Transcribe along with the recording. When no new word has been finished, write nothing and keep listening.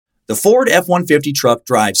The Ford F-150 truck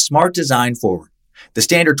drives smart design forward. The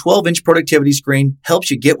standard 12-inch productivity screen helps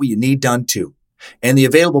you get what you need done too. And the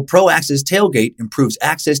available Pro Access tailgate improves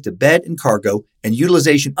access to bed and cargo and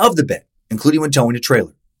utilization of the bed, including when towing a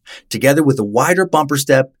trailer. Together with a wider bumper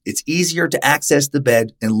step, it's easier to access the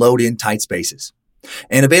bed and load in tight spaces.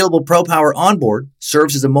 And available Pro Power onboard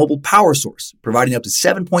serves as a mobile power source, providing up to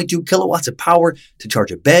 7.2 kilowatts of power to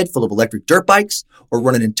charge a bed full of electric dirt bikes or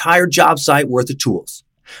run an entire job site worth of tools.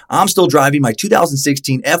 I'm still driving my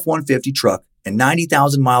 2016 F-150 truck and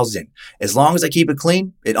 90,000 miles in. As long as I keep it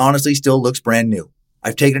clean, it honestly still looks brand new.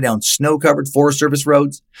 I've taken it down snow-covered Forest Service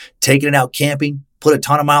roads, taken it out camping, put a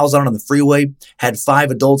ton of miles on it on the freeway, had 5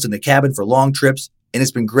 adults in the cabin for long trips, and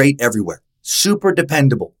it's been great everywhere. Super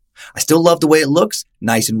dependable. I still love the way it looks,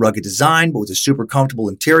 nice and rugged design, but with a super comfortable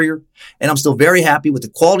interior. And I'm still very happy with the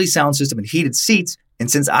quality sound system and heated seats. And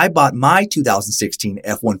since I bought my 2016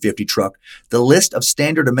 F-150 truck, the list of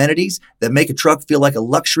standard amenities that make a truck feel like a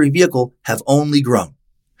luxury vehicle have only grown.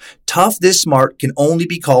 Tough this smart can only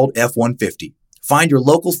be called F-150. Find your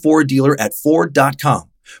local Ford dealer at Ford.com.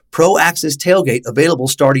 Pro Access tailgate available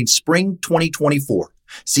starting spring 2024.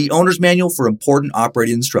 See owner's manual for important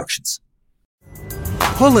operating instructions.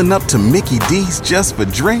 Pulling up to Mickey D's just for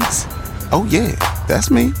drinks? Oh yeah, that's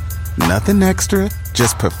me. Nothing extra,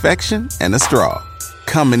 just perfection and a straw.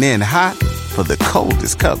 Coming in hot for the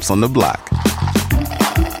coldest cups on the block.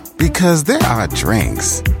 Because there are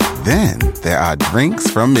drinks. Then there are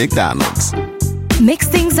drinks from McDonald's. Mix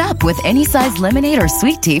things up with any size lemonade or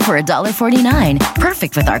sweet tea for $1.49.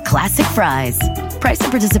 Perfect with our classic fries. Price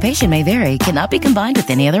and participation may vary. Cannot be combined with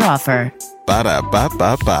any other offer.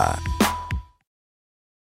 Ba-da-ba-ba-ba.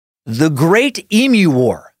 The Great Emu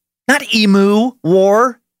War. Not emu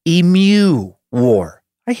war, emu war.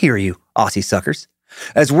 I hear you, Aussie suckers.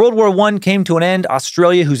 As World War I came to an end,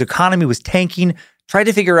 Australia, whose economy was tanking, tried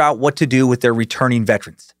to figure out what to do with their returning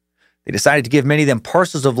veterans. They decided to give many of them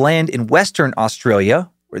parcels of land in Western Australia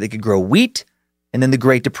where they could grow wheat, and then the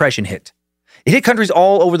Great Depression hit. It hit countries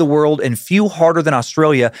all over the world, and few harder than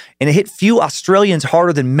Australia, and it hit few Australians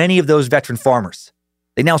harder than many of those veteran farmers.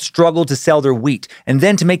 They now struggled to sell their wheat, and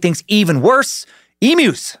then to make things even worse,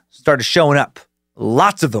 emus started showing up.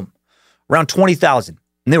 Lots of them, around 20,000,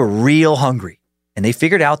 and they were real hungry. And they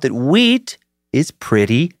figured out that wheat is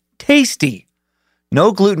pretty tasty.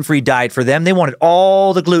 No gluten-free diet for them. They wanted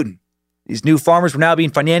all the gluten. These new farmers were now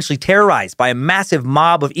being financially terrorized by a massive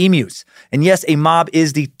mob of emus. And yes, a mob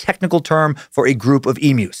is the technical term for a group of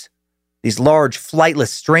emus. These large, flightless,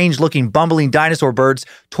 strange-looking, bumbling dinosaur birds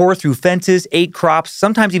tore through fences, ate crops,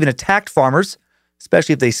 sometimes even attacked farmers,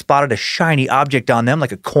 especially if they spotted a shiny object on them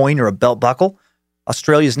like a coin or a belt buckle.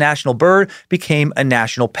 Australia's national bird became a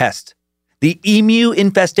national pest. The emu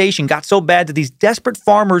infestation got so bad that these desperate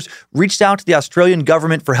farmers reached out to the Australian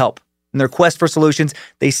government for help. In their quest for solutions,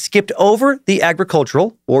 they skipped over the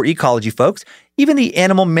agricultural or ecology folks, even the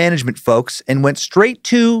animal management folks, and went straight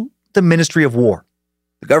to the Ministry of War.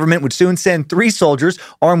 The government would soon send 3 soldiers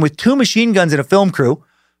armed with 2 machine guns and a film crew.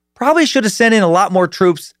 Probably should have sent in a lot more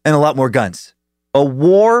troops and a lot more guns. A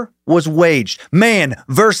war was waged. Man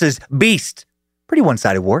versus beast. Pretty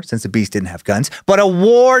one-sided war, since the beast didn't have guns, but a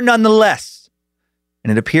war nonetheless.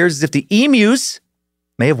 And it appears as if the emus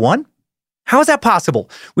may have won. How is that possible?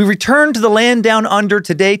 We return to the land down under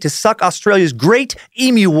today to suck Australia's great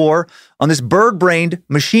emu war on this bird-brained,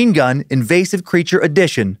 machine gun, invasive creature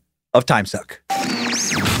edition of Time Suck.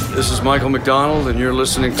 This is Michael McDonald, and you're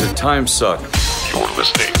listening to Time Suck. You're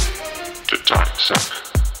listening to Time Suck.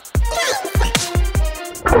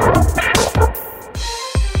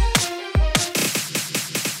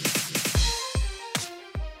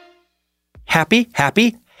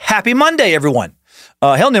 Happy Monday, everyone.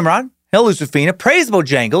 Hail Nimrod, hail Lucifina, praise the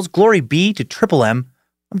Bojangles, glory be to Triple M.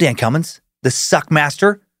 I'm Dan Cummins, the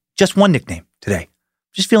Suckmaster. Just one nickname today.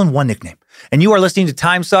 Just feeling one nickname. And you are listening to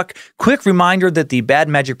Time Suck. Quick reminder that the Bad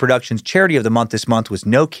Magic Productions charity of the month this month was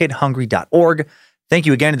NoKidHungry.org. Thank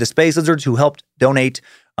you again to the Space Lizards who helped donate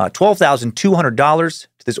 $12,200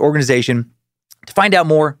 to this organization. To find out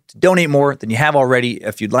more, to donate more than you have already,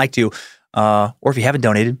 if you'd like to, or if you haven't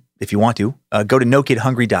donated, if you want to, go to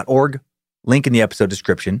NoKidHungry.org. Link in the episode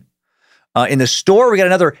description. In the store, we got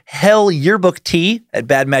another Hell Yearbook tee at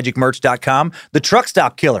badmagicmerch.com. The Truck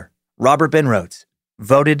Stop Killer, Robert Ben Rhodes,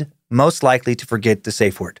 voted most likely to forget the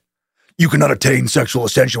safe word. You cannot attain sexual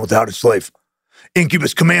ascension without a slave.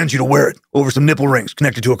 Incubus commands you to wear it over some nipple rings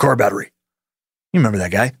connected to a car battery. You remember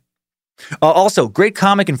that guy? Also, great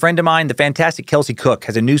comic and friend of mine, the fantastic Kelsey Cook,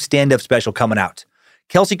 has a new stand-up special coming out.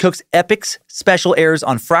 Kelsey Cook's Epics special airs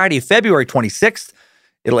on Friday, February 26th.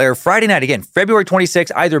 It'll air Friday night, again, February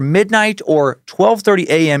 26th, either midnight or 12:30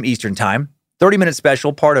 a.m. Eastern Time. 30-minute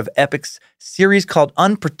special, part of Epic's series called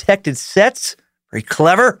Unprotected Sets. Very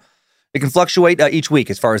clever. It can fluctuate each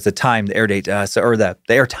week as far as the time, the air date, the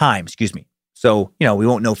air time, excuse me. So, we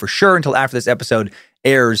won't know for sure until after this episode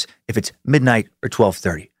airs if it's midnight or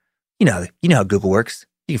 12:30. You know how Google works.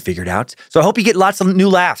 You can figure it out. So I hope you get lots of new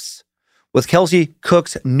laughs with Kelsey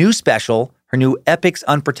Cook's new special, her new Epic's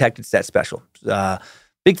Unprotected Set special.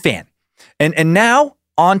 Big fan. And now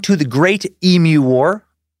on to the Great Emu War.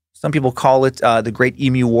 Some people call it the Great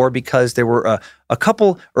Emu War because there were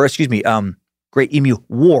Great Emu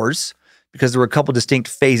Wars, because there were a couple distinct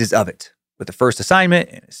phases of it. With the first assignment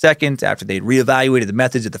and a second, after they'd reevaluated the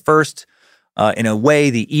methods of the first. In a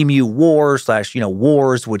way, the Emu War /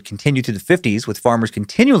 wars would continue to the 50s, with farmers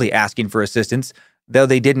continually asking for assistance, though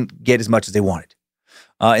they didn't get as much as they wanted.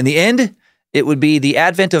 In the end, it would be the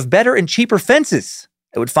advent of better and cheaper fences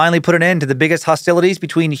that would finally put an end to the biggest hostilities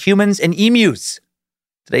between humans and emus.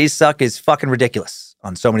 Today's suck is fucking ridiculous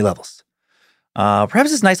on so many levels.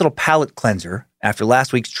 Perhaps this nice little palate cleanser after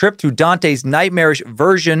last week's trip through Dante's nightmarish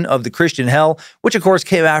version of the Christian hell, which of course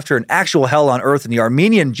came after an actual hell on earth in the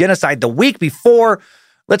Armenian genocide the week before.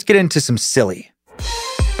 Let's get into some silly.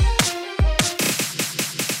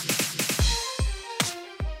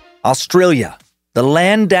 Australia, the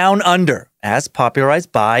land down under, as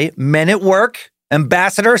popularized by Men at Work,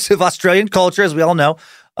 ambassadors of Australian culture, as we all know.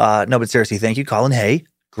 No, but seriously, thank you, Colin Hay.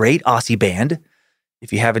 Great Aussie band.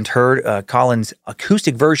 If you haven't heard Colin's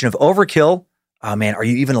acoustic version of Overkill, man, are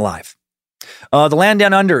you even alive? The land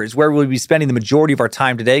down under is where we'll be spending the majority of our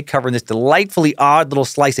time today, covering this delightfully odd little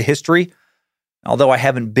slice of history. Although I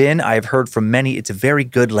haven't been, I have heard from many it's a very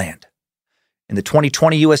good land. In the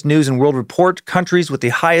 2020 U.S. News and World Report, countries with the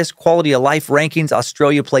highest quality of life rankings,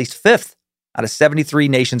 Australia placed 5th out of 73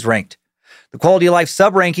 nations ranked. The quality of life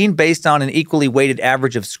sub-ranking, based on an equally weighted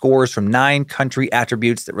average of scores from 9 country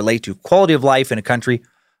attributes that relate to quality of life in a country,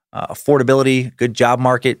 affordability, good job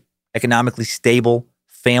market, economically stable,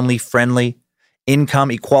 family-friendly,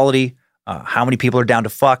 income equality, how many people are down to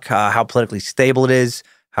fuck, how politically stable it is,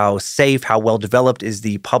 how safe, how well-developed is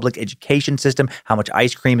the public education system, how much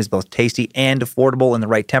ice cream is both tasty and affordable in the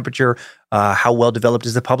right temperature, how well-developed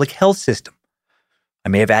is the public health system. I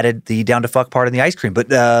may have added the down to fuck part in the ice cream, but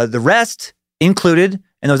the rest included,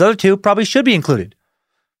 and those other two probably should be included.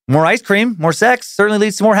 More ice cream, more sex, certainly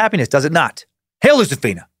leads to more happiness, does it not? Hail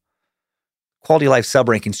Lucifina! Quality of life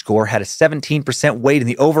sub-ranking score had a 17% weight in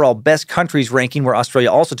the overall best countries ranking, where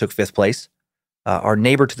Australia also took 5th place. Our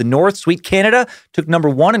neighbor to the north, sweet Canada, took number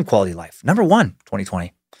 1 in quality of life. Number 1,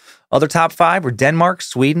 2020. Other top 5 were Denmark,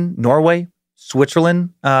 Sweden, Norway.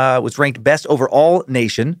 Switzerland was ranked best overall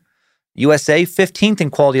nation. USA, 15th in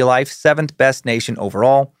quality of life, 7th best nation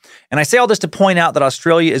overall. And I say all this to point out that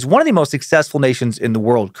Australia is one of the most successful nations in the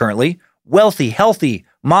world currently. Wealthy, healthy,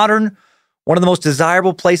 modern, one of the most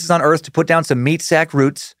desirable places on earth to put down some meat sack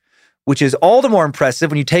roots, which is all the more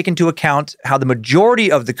impressive when you take into account how the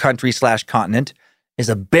majority of the country / continent is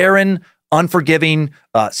a barren, unforgiving,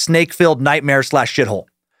 snake-filled nightmare / shithole.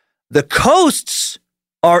 The coasts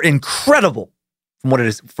are incredible.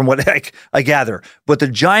 From what I gather. But the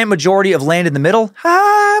giant majority of land in the middle,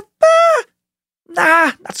 not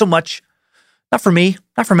so much. Not for me.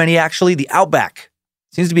 Not for many, actually. The outback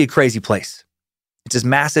seems to be a crazy place. It's as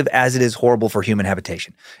massive as it is horrible for human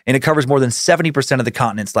habitation. And it covers more than 70% of the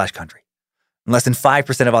continent / country. And less than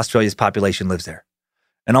 5% of Australia's population lives there.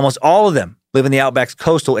 And almost all of them live in the outback's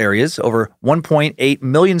coastal areas. Over 1.8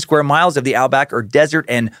 million square miles of the outback are desert,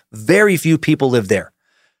 and very few people live there.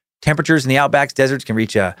 Temperatures in the outback's deserts can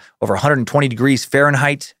reach over 120 degrees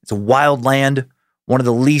Fahrenheit. It's a wild land, one of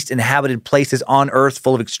the least inhabited places on Earth,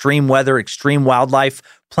 full of extreme weather, extreme wildlife,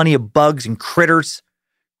 plenty of bugs and critters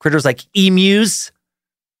like emus.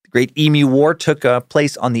 The Great Emu War took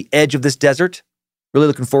place on the edge of this desert. Really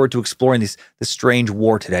looking forward to exploring this strange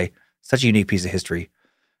war today. Such a unique piece of history.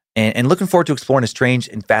 And looking forward to exploring a strange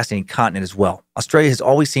and fascinating continent as well. Australia has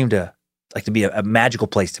always seemed to like to be a magical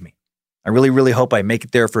place to me. I really, really hope I make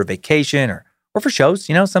it there for a vacation or for shows,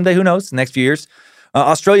 someday, who knows, the next few years.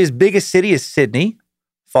 Australia's biggest city is Sydney,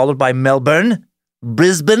 followed by Melbourne,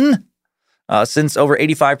 Brisbane. Since over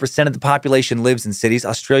 85% of the population lives in cities,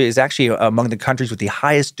 Australia is actually among the countries with the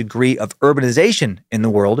highest degree of urbanization in the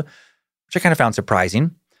world, which I kind of found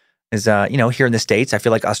surprising. As here in the States, I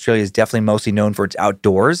feel like Australia is definitely mostly known for its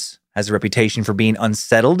outdoors, has a reputation for being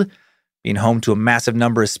unsettled, being home to a massive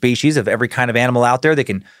number of species of every kind of animal out there that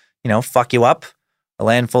can fuck you up. A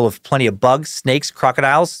land full of plenty of bugs, snakes,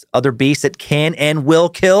 crocodiles, other beasts that can and will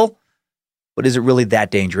kill. But is it really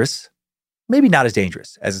that dangerous? maybe not as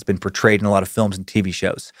dangerous as it's been portrayed in a lot of films and TV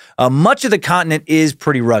shows. Much of the continent is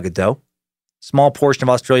pretty rugged, though. Small portion of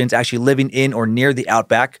Australians actually living in or near the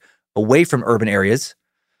outback, away from urban areas.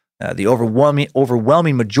 The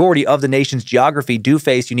overwhelming majority of the nation's geography do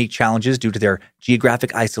face unique challenges due to their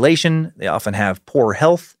geographic isolation. They often have poor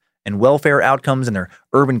health and welfare outcomes than their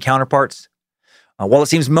urban counterparts. While it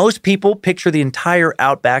seems most people picture the entire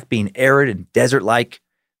outback being arid and desert-like,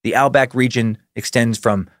 the outback region extends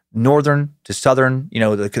from northern to southern.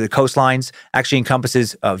 The coastlines actually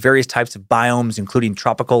encompasses various types of biomes, including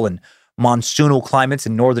tropical and monsoonal climates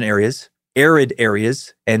in northern areas, arid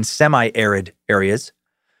areas, and semi-arid areas.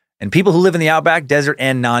 And people who live in the outback, desert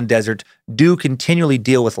and non-desert, do continually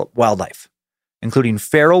deal with wildlife, including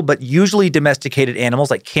feral but usually domesticated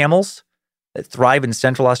animals like camels that thrive in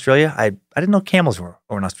Central Australia. I didn't know camels were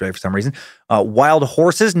in Australia for some reason. Wild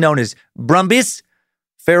horses known as brumbies,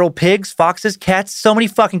 feral pigs, foxes, cats, so many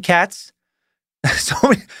fucking cats,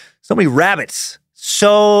 so many rabbits,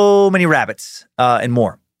 and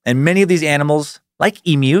more. And many of these animals, like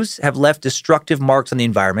emus, have left destructive marks on the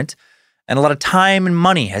environment, and a lot of time and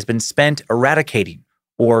money has been spent eradicating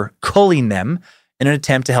or culling them in an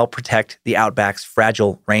attempt to help protect the outback's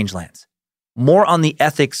fragile rangelands. More on the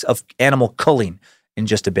ethics of animal culling in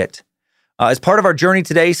just a bit. As part of our journey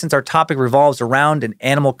today, since our topic revolves around an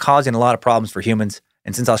animal causing a lot of problems for humans,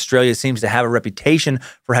 and since Australia seems to have a reputation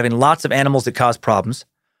for having lots of animals that cause problems,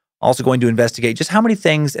 also going to investigate just how many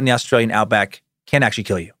things in the Australian outback can actually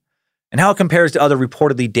kill you, and how it compares to other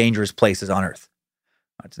reportedly dangerous places on Earth.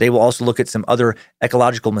 Today, we'll also look at some other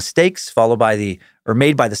ecological mistakes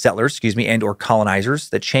made by the settlers, and or colonizers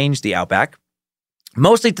that changed the outback.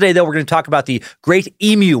 Mostly today, though, we're going to talk about the Great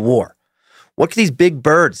Emu War. What could these big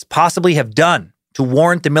birds possibly have done to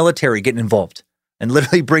warrant the military getting involved and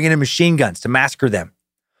literally bringing in machine guns to massacre them?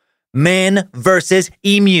 Man versus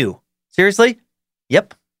emu. Seriously?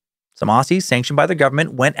 Yep. Some Aussies, sanctioned by the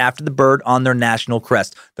government, went after the bird on their national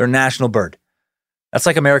crest, their national bird. That's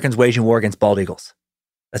like Americans waging war against bald eagles.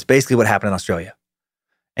 That's basically what happened in Australia.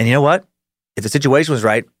 And you know what? If the situation was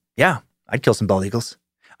right, yeah, I'd kill some bald eagles.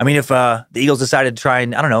 I mean, if the eagles decided to try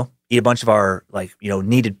and, eat a bunch of our,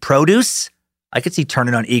 needed produce, I could see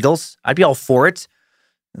turning on eagles. I'd be all for it.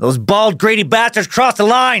 Those bald, greedy bastards crossed the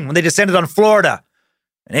line when they descended on Florida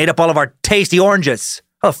and ate up all of our tasty oranges.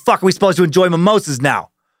 How the fuck are we supposed to enjoy mimosas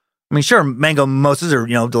now? I mean, sure, mango mimosas are,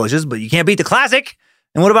 delicious, but you can't beat the classic.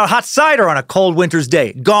 And what about hot cider on a cold winter's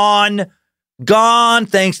day? Gone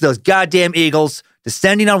thanks to those goddamn eagles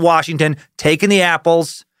descending on Washington, taking the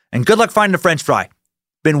apples, and good luck finding a French fry.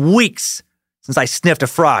 Been weeks since I sniffed a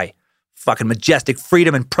fry. Fucking majestic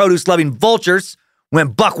freedom and produce-loving vultures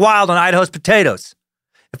went buck wild on Idaho's potatoes.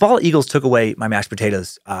 If all eagles took away my mashed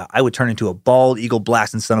potatoes, I would turn into a bald eagle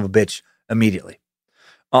blasting son of a bitch immediately.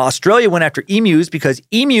 Australia went after emus because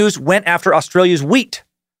emus went after Australia's wheat.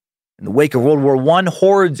 In the wake of World War I,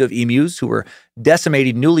 hordes of emus who were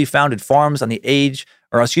decimating newly founded farms on the edge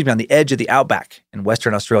of the outback in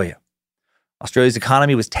Western Australia. Australia's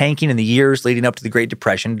economy was tanking in the years leading up to the Great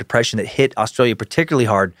Depression, a depression that hit Australia particularly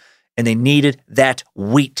hard, and they needed that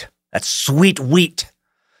wheat, that sweet wheat.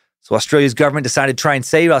 So Australia's government decided to try and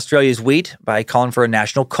save Australia's wheat by calling for a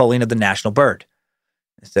national culling of the national bird.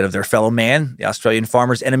 Instead of their fellow man, the Australian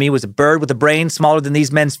farmer's enemy was a bird with a brain smaller than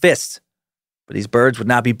these men's fists. But these birds would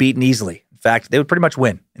not be beaten easily. In fact, they would pretty much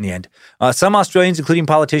win in the end. Some Australians, including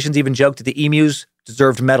politicians, even joked that the emus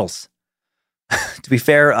deserved medals. To be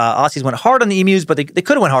fair, Aussies went hard on the emus, but they could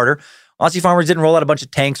have went harder. Aussie farmers didn't roll out a bunch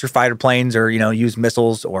of tanks or fighter planes or, use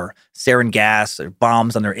missiles or sarin gas or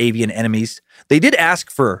bombs on their avian enemies. They did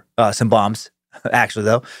ask for some bombs, actually,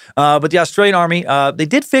 though. But the Australian Army, they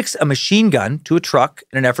did fix a machine gun to a truck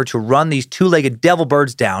in an effort to run these two-legged devil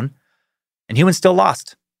birds down, and humans still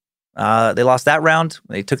lost. They lost that round.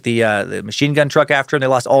 They took the machine gun truck after, and they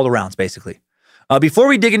lost all the rounds, basically. Before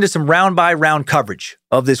we dig into some round-by-round coverage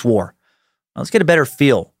of this war, let's get a better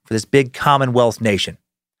feel for this big Commonwealth nation.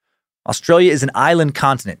 Australia is an island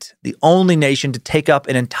continent, the only nation to take up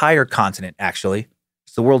an entire continent, actually.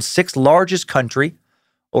 It's the world's sixth largest country,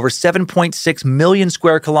 over 7.6 million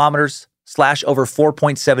square kilometers / over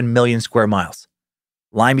 4.7 million square miles.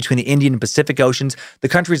 Lying between the Indian and Pacific Oceans, the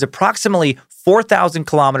country is approximately 4,000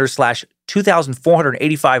 kilometers /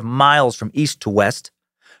 2,485 miles from east to west,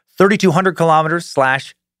 3,200 kilometers /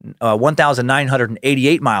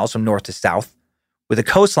 1,988 miles from north to south, with a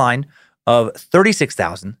coastline of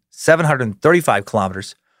 36,735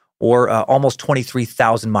 kilometers, or almost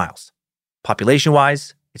 23,000 miles.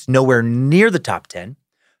 Population-wise, it's nowhere near the top 10,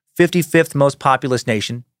 55th most populous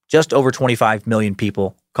nation, just over 25 million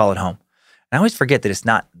people call it home. And I always forget that it's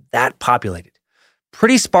not that populated.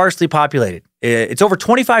 pretty sparsely populated. It's over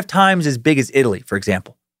 25 times as big as Italy, for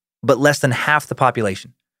example, but less than half the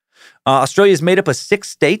population. Australia is made up of 6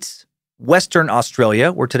 states. Western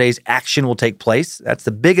Australia, where today's action will take place, that's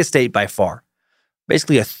the biggest state by far.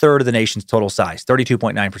 Basically a third of the nation's total size,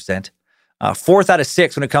 32.9%. Fourth out of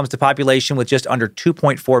 6 when it comes to population, with just under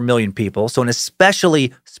 2.4 million people. So an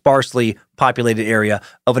especially sparsely populated area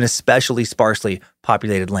of an especially sparsely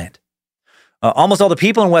populated land. Almost all the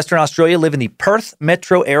people in Western Australia live in the Perth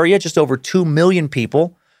metro area, just over 2 million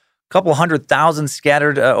people. A couple 100,000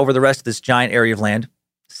 scattered over the rest of this giant area of land.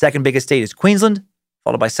 Second biggest state is Queensland,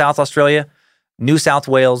 followed by South Australia, New South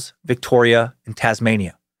Wales, Victoria, and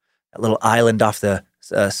Tasmania. That little island off the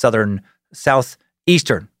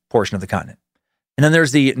southeastern portion of the continent. And then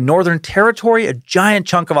there's the Northern Territory, a giant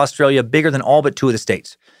chunk of Australia, bigger than all but 2 of the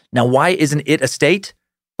states. Now, why isn't it a state?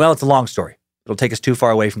 Well, it's a long story. It'll take us too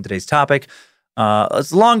far away from today's topic.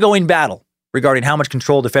 It's a long-going battle regarding how much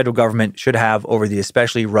control the federal government should have over the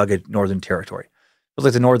especially rugged Northern Territory. Feels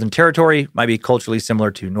like the Northern Territory might be culturally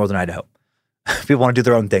similar to Northern Idaho. People want to do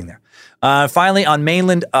their own thing there. Finally, on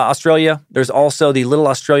mainland Australia, there's also the Little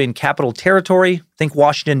Australian Capital Territory. Think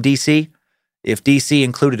Washington, D.C., if D.C.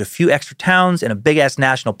 included a few extra towns and a big-ass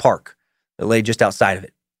national park that lay just outside of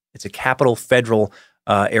it. It's a capital federal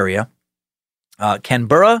area.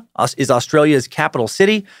 Canberra is Australia's capital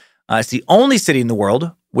city. It's the only city in the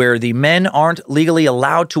world where the men aren't legally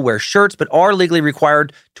allowed to wear shirts, but are legally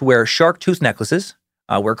required to wear shark tooth necklaces,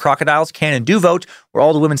 where crocodiles can and do vote, where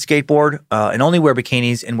all the women skateboard and only wear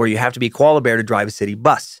bikinis, and where you have to be a koala bear to drive a city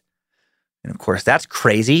bus. And of course, that's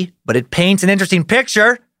crazy, but it paints an interesting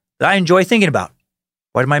picture that I enjoy thinking about.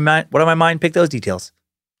 Why did my mind pick those details?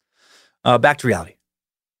 Back to reality.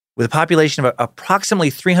 With a population of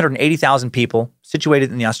approximately 380,000 people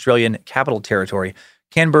situated in the Australian Capital Territory,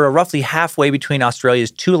 Canberra roughly halfway between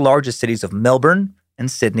Australia's 2 largest cities of Melbourne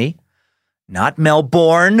and Sydney. Not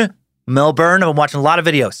Melbourne. Melbourne. I've been watching a lot of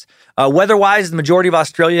videos. Weather-wise, the majority of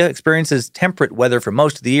Australia experiences temperate weather for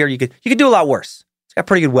most of the year. You could do a lot worse. It's got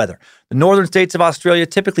pretty good weather. The northern states of Australia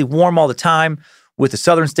typically warm all the time, with the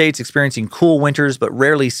southern states experiencing cool winters but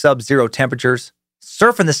rarely sub-zero temperatures.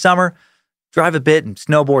 Surf in the summer, drive a bit, and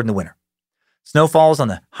snowboard in the winter. Snow falls on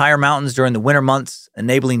the higher mountains during the winter months,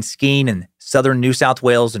 enabling skiing in southern New South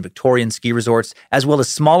Wales and Victorian ski resorts, as well as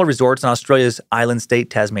smaller resorts in Australia's island state,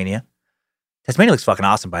 Tasmania. Tasmania looks fucking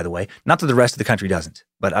awesome, by the way. Not that the rest of the country doesn't,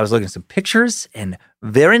 but I was looking at some pictures, and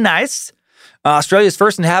very nice. Australia's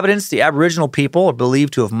first inhabitants, the Aboriginal people, are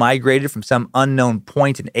believed to have migrated from some unknown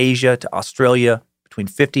point in Asia to Australia between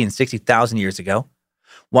 50 and 60,000 years ago.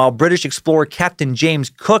 While British explorer Captain James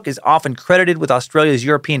Cook is often credited with Australia's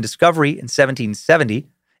European discovery in 1770,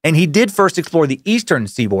 and he did first explore the eastern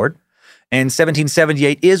seaboard, and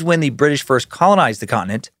 1778 is when the British first colonized the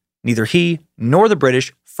continent, neither he nor the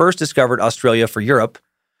British first discovered Australia for Europe.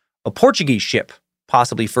 A Portuguese ship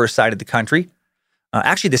possibly first sighted the country.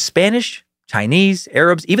 Actually, the Spanish, Chinese,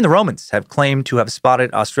 Arabs, even the Romans have claimed to have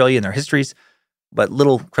spotted Australia in their histories, but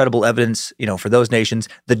little credible evidence, for those nations.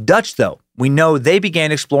 The Dutch, though, we know they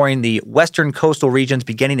began exploring the western coastal regions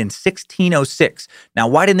beginning in 1606. Now,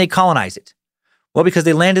 why didn't they colonize it? Well, because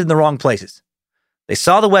they landed in the wrong places. They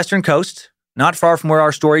saw the western coast, not far from where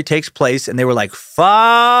our story takes place, and they were like,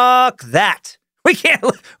 fuck that. We can't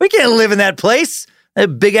live in that place.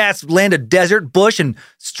 That big-ass land of desert, bush, and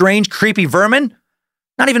strange, creepy vermin.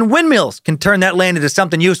 Not even windmills can turn that land into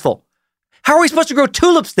something useful. How are we supposed to grow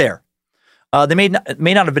tulips there? They may not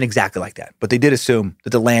have been exactly like that, but they did assume that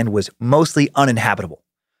the land was mostly uninhabitable.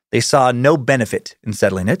 They saw no benefit in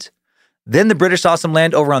settling it. Then the British saw some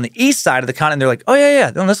land over on the east side of the continent. They're like, oh,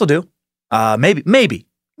 yeah, this will do. Maybe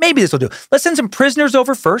this will do. Let's send some prisoners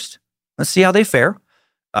over first. Let's see how they fare.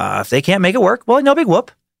 If they can't make it work, well, no big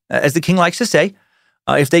whoop, as the king likes to say.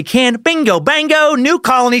 If they can, bingo, bango, new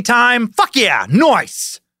colony time. Fuck yeah,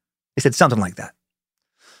 nice. They said something like that.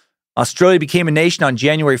 Australia became a nation on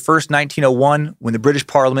January 1st, 1901, when the British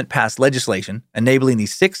Parliament passed legislation enabling the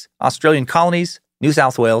 6 Australian colonies, New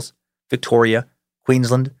South Wales, Victoria,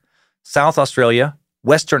 Queensland, South Australia,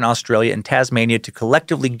 Western Australia, and Tasmania to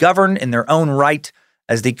collectively govern in their own right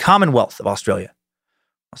as the Commonwealth of Australia.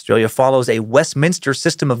 Australia follows a Westminster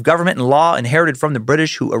system of government and law inherited from the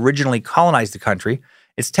British who originally colonized the country.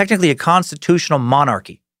 It's technically a constitutional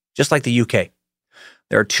monarchy, just like the UK.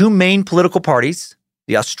 There are 2 main political parties,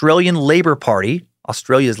 the Australian Labor Party,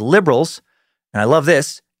 Australia's Liberals, and I love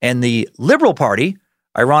this, and the Liberal Party,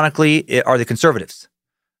 ironically, are the Conservatives.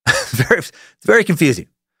 It's very confusing.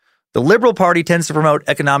 The Liberal Party tends to promote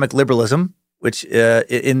economic liberalism, which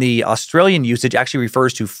in the Australian usage actually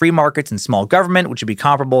refers to free markets and small government, which would be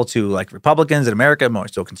comparable to like Republicans in America, more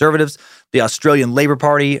so conservatives. The Australian Labor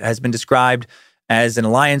Party has been described as an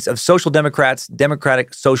alliance of social democrats,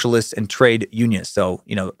 democratic socialists, and trade unionists. So,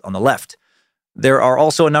 on the left. There are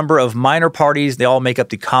also a number of minor parties. They all make up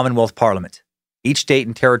the Commonwealth Parliament. Each state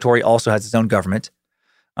and territory also has its own government.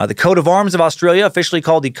 The coat of arms of Australia, officially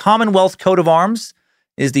called the Commonwealth Coat of Arms,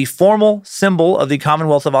 is the formal symbol of the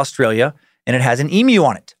Commonwealth of Australia, and it has an emu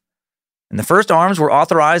on it. And the first arms were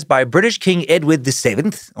authorized by British King Edward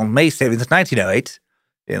VII on May 7th, 1908,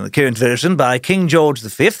 in the current version by King George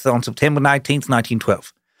V on September 19th,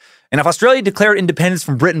 1912. And if Australia declared independence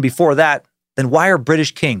from Britain before that, then why are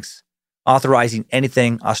British kings authorizing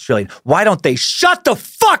anything Australian? Why don't they shut the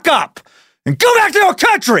fuck up and go back to your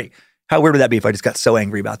country? How weird would that be if I just got so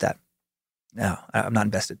angry about that? No, I'm not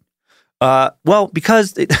invested. Well,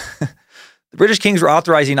 because the British kings were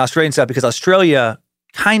authorizing Australian stuff because Australia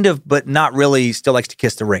kind of, but not really, still likes to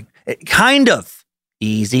kiss the ring. Kind of.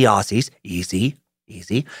 Easy, Aussies. Easy.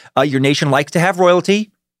 Your nation likes to have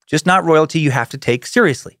royalty, just not royalty you have to take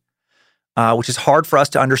seriously, which is hard for us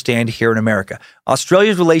to understand here in America.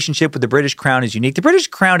 Australia's relationship with the British Crown is unique. The British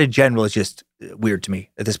Crown in general is just weird to me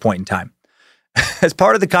at this point in time. As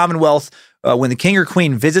part of the Commonwealth, when the king or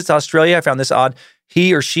queen visits Australia, I found this odd,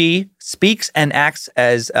 he or she speaks and acts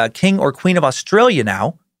as king or queen of Australia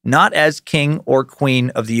now, not as king or queen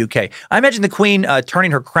of the UK. I imagine the queen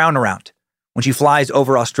turning her crown around when she flies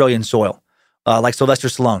over Australian soil, like Sylvester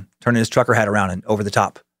Stallone, turning his trucker hat around and over the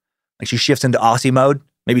top. Like she shifts into Aussie mode,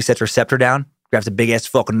 maybe sets her scepter down, grabs a big-ass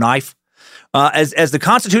fucking knife. As the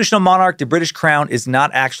constitutional monarch, the British Crown is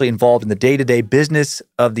not actually involved in the day-to-day business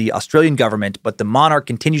of the Australian government, but the monarch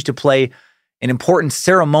continues to play an important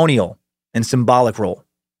ceremonial and symbolic role.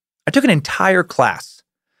 I took an entire class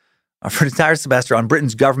for an entire semester on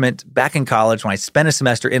Britain's government back in college when I spent a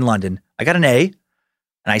semester in London. I got an A,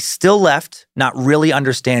 and I still left not really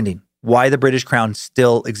understanding why the British Crown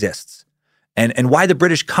still exists and why the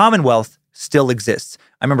British Commonwealth still exists.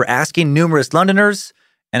 I remember asking numerous Londoners,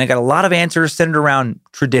 and I got a lot of answers centered around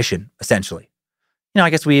tradition, essentially. I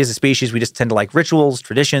guess we as a species, we just tend to like rituals,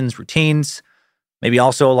 traditions, routines. Maybe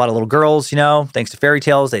also a lot of little girls, thanks to fairy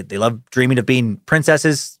tales. They love dreaming of being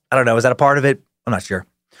princesses. I don't know. Is that a part of it? I'm not sure.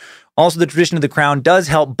 Also, the tradition of the crown does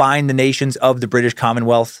help bind the nations of the British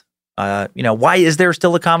Commonwealth. Why is there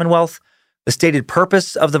still a Commonwealth? The stated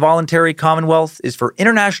purpose of the voluntary Commonwealth is for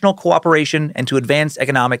international cooperation and to advance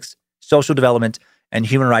economics, social development, and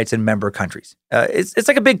human rights in member countries. It's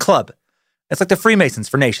like a big club. It's like the Freemasons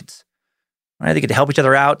for nations. Right? They get to help each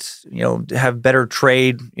other out, have better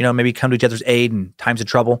trade, maybe come to each other's aid in times of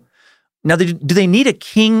trouble. Now, do they need a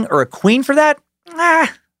king or a queen for that? I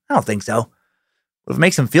don't think so. But if it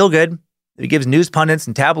makes them feel good, if it gives news pundits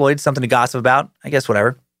and tabloids something to gossip about, I guess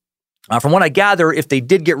whatever. From what I gather, if they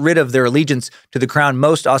did get rid of their allegiance to the crown,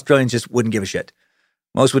 most Australians just wouldn't give a shit.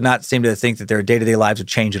 Most would not seem to think that their day-to-day lives would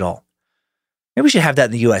change at all. Maybe we should have that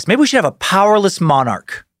in the U.S. Maybe we should have a powerless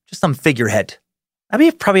monarch, just some figurehead. That'd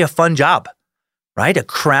be probably a fun job, right? A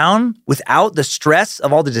crown without the stress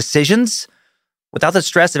of all the decisions, without the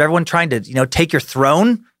stress of everyone trying to, take your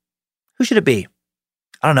throne. Who should it be?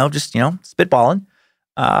 I don't know, just, spitballing.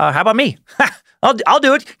 How about me? I'll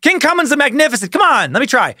do it. King Cummins the Magnificent. Come on, let me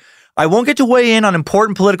try. I won't get to weigh in on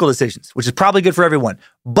important political decisions, which is probably good for everyone,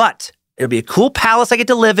 but it'll be a cool palace I get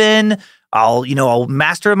to live in. I'll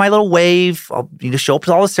master my little wave. I'll show up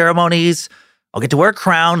to all the ceremonies. I'll get to wear a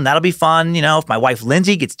crown. That'll be fun. If my wife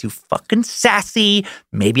Lindsay gets too fucking sassy,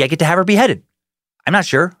 maybe I get to have her beheaded. I'm not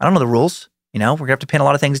sure. I don't know the rules. We're going to have to pin a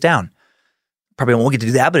lot of things down. Probably won't get to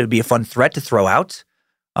do that, but it'd be a fun threat to throw out.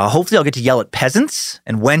 Hopefully I'll get to yell at peasants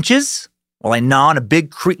and wenches while I gnaw on a big,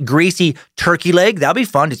 greasy turkey leg. That'll be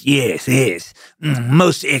fun. Just, yes.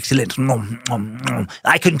 Most excellent.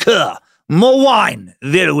 I concur. More wine.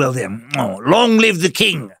 Very well then. Long live the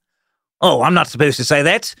king. Oh, I'm not supposed to say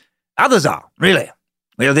that. Others are, really.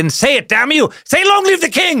 Well, then say it, damn you. Say long live the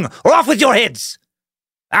king, or off with your heads.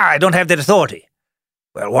 I don't have that authority.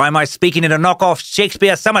 Well, why am I speaking in a knockoff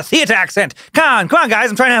Shakespeare summer theater accent? Come on, guys,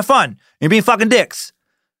 I'm trying to have fun. You're being fucking dicks.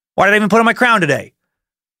 Why did I even put on my crown today?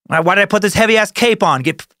 Why did I put this heavy-ass cape on,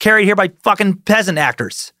 get carried here by fucking peasant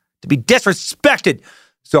actors? To be disrespected.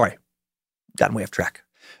 Sorry, gotten way off track.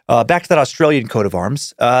 Back to that Australian coat of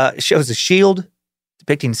arms. It shows a shield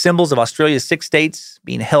depicting symbols of Australia's 6 states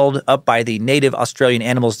being held up by the native Australian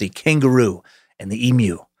animals, the kangaroo and the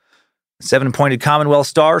emu. The 7-pointed Commonwealth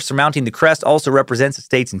star surmounting the crest also represents the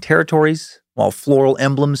states and territories, while floral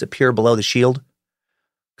emblems appear below the shield.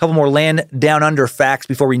 A couple more land down under facts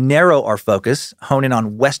before we narrow our focus, hone in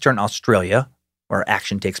on Western Australia, where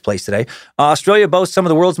action takes place today. Australia boasts some of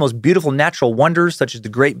the world's most beautiful natural wonders, such as the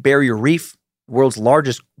Great Barrier Reef, the world's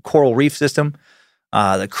largest coral reef system,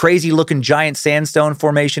 the crazy-looking giant sandstone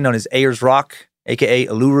formation known as Ayers Rock, a.k.a.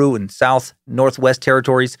 Uluru in South Northwest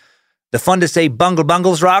Territories, the fun-to-say Bungle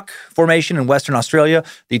Bungles Rock Formation in Western Australia,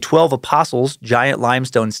 the 12 Apostles giant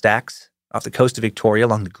limestone stacks off the coast of Victoria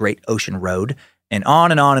along the Great Ocean Road, and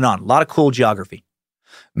on and on and on. A lot of cool geography.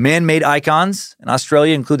 Man-made icons in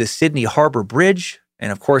Australia include the Sydney Harbour Bridge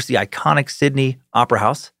and, of course, the iconic Sydney Opera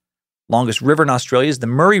House. Longest river in Australia is the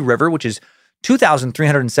Murray River, which is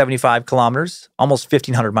 2,375 kilometers, almost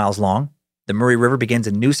 1,500 miles long. The Murray River begins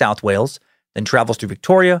in New South Wales, then travels through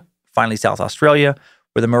Victoria, finally South Australia,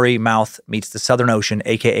 where the Murray mouth meets the Southern Ocean,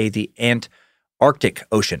 a.k.a. the Antarctic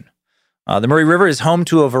Ocean. The Murray River is home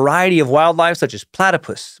to a variety of wildlife such as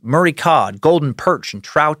platypus, Murray cod, golden perch, and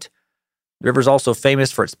trout. The river is also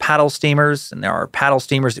famous for its paddle steamers, and there are paddle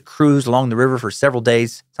steamers that cruise along the river for several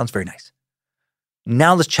days. Sounds very nice.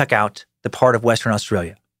 Now let's check out the part of Western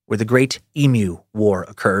Australia where the Great Emu War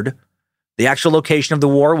occurred. The actual location of the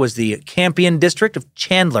war was the Campion district of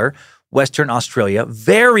Chandler, Western Australia.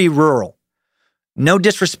 Very rural. No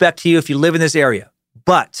disrespect to you if you live in this area,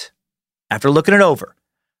 but after looking it over,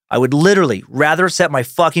 I would literally rather set my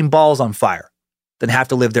fucking balls on fire than have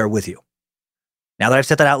to live there with you. Now that I've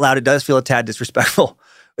said that out loud, it does feel a tad disrespectful.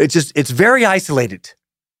 It's very isolated.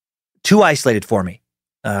 Too isolated for me.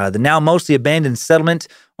 The now mostly abandoned settlement,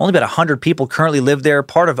 only about 100 people currently live there,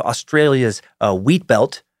 part of Australia's wheat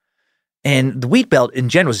belt. And the wheat belt in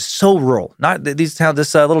general is so rural. This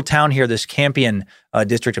little town here, this Campion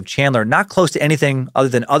district of Chandler, not close to anything other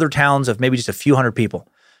than other towns of maybe just a few hundred people.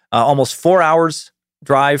 Almost 4 hours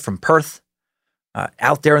drive from Perth,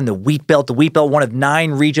 out there in the wheat belt. The wheat belt, one of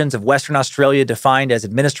 9 regions of Western Australia defined as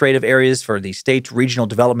administrative areas for the state's regional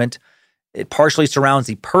development. It partially surrounds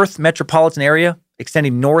the Perth metropolitan area,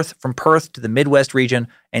 extending north from Perth to the Midwest region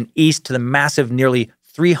and east to the massive, nearly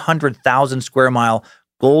 300,000 square mile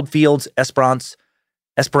Goldfields Esperance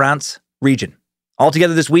region.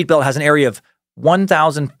 Altogether, this wheat belt has an area of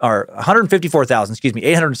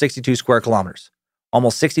 862 square kilometers,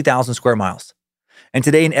 almost 60,000 square miles. And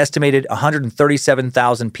today, an estimated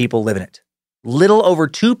 137,000 people live in it. Little over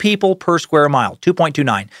 2 people per square mile,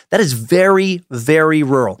 2.29. That is very, very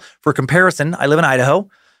rural. For comparison, I live in Idaho,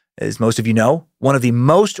 as most of you know, one of the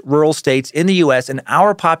most rural states in the U.S., and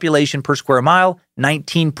our population per square mile,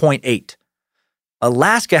 19.8.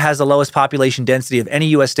 Alaska has the lowest population density of any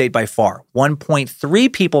U.S. state by far,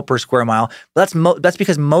 1.3 people per square mile. But that's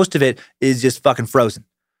because most of it is just fucking frozen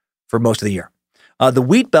for most of the year. The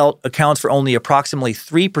wheat belt accounts for only approximately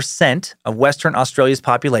 3% of Western Australia's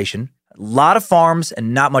population, a lot of farms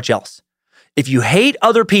and not much else. If you hate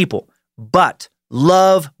other people but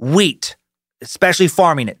love wheat, especially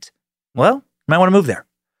farming it, well, you might want to move there.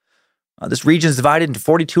 This region is divided into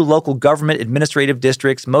 42 local government administrative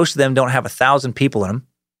districts. Most of them don't have 1,000 people in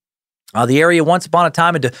them. The area once upon a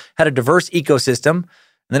time had a diverse ecosystem, and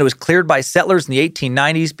then it was cleared by settlers in the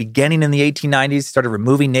 1890s. Beginning in the 1890s, started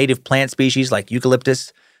removing native plant species like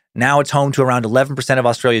eucalyptus. Now it's home to around 11% of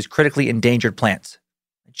Australia's critically endangered plants.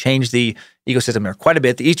 It changed the ecosystem there quite a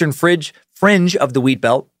bit. The eastern fringe of the wheat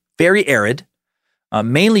belt, very arid,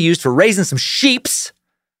 mainly used for raising some sheeps.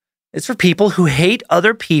 It's for people who hate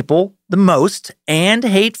other people the most and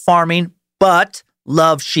hate farming, but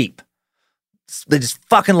love sheep. They just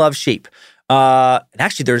fucking love sheep. And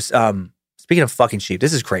actually, there's, speaking of fucking sheep,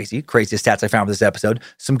 this is crazy. Craziest stats I found for this episode.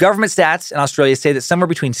 Some government stats in Australia say that somewhere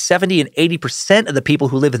between 70 and 80% of the people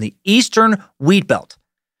who live in the eastern wheat belt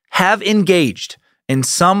have engaged in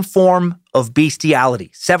some form of bestiality.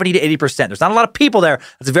 70 to 80%. There's not a lot of people there.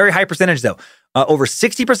 That's a very high percentage, though. Over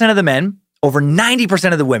 60% of the men, over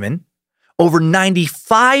 90% of the women, over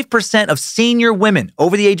 95% of senior women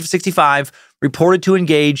over the age of 65 reported to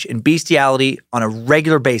engage in bestiality on a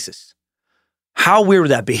regular basis. How weird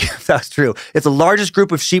would that be if that's true? If the largest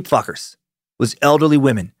group of sheep fuckers was elderly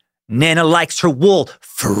women. Nana likes her wool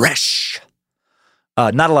fresh.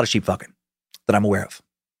 Not a lot of sheep fucking that I'm aware of.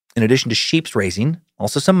 In addition to sheep's raising,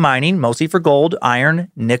 also some mining, mostly for gold,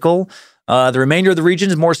 iron, nickel. The remainder of the region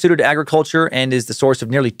is more suited to agriculture and is the source of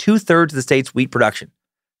nearly 2/3 of the state's wheat production,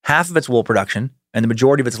 half of its wool production, and the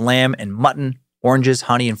majority of its lamb and mutton, oranges,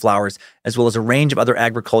 honey, and flowers, as well as a range of other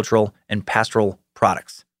agricultural and pastoral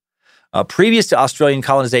products. Previous to Australian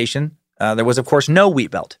colonization, there was, of course, no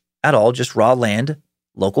wheat belt at all, just raw land,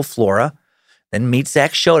 local flora. Then meat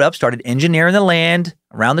sacks showed up, started engineering the land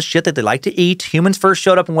around the shit that they like to eat. Humans first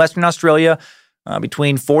showed up in Western Australia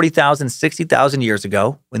between 40,000 and 60,000 years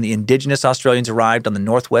ago when the indigenous Australians arrived on the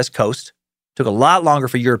northwest coast. Took a lot longer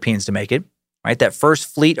for Europeans to make it. right? That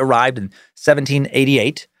first fleet arrived in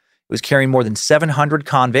 1788. It was carrying more than 700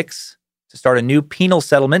 convicts to start a new penal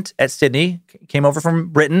settlement at Sydney. Came over from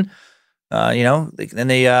Britain. Then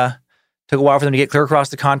they took a while for them to get clear across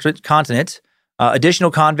the continent. Additional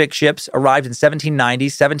convict ships arrived in 1790,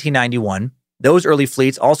 1791. Those early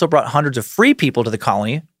fleets also brought hundreds of free people to the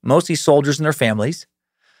colony, mostly soldiers and their families.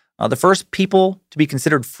 The first people to be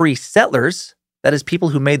considered free settlers, that is, people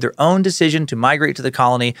who made their own decision to migrate to the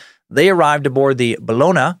colony, they arrived aboard the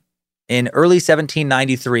Bellona in early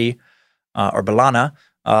 1793,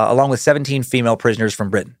 along with 17 female prisoners from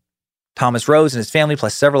Britain. Thomas Rose and his family,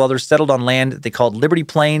 plus several others, settled on land that they called Liberty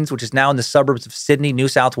Plains, which is now in the suburbs of Sydney, New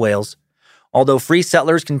South Wales. Although free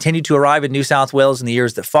settlers continued to arrive in New South Wales in the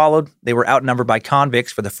years that followed, they were outnumbered by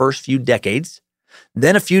convicts for the first few decades.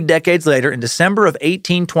 Then a few decades later, in December of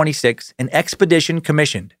 1826, an expedition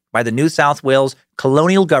commissioned by the New South Wales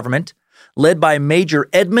colonial government, led by Major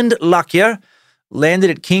Edmund Lockyer, landed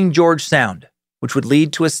at King George Sound, which would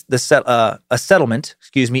lead to a settlement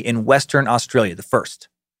in Western Australia, the first.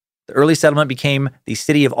 The early settlement became the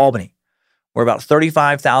city of Albany, where about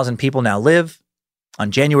 35,000 people now live.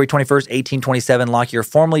 On January 21st, 1827, Lockyer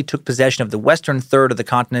formally took possession of the western third of the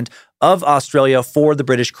continent of Australia for the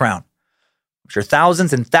British Crown. I'm sure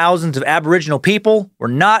thousands and thousands of Aboriginal people were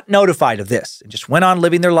not notified of this and just went on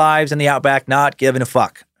living their lives in the outback, not giving a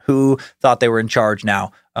fuck. Who thought they were in charge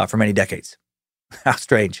now for many decades? How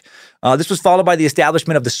strange. This was followed by the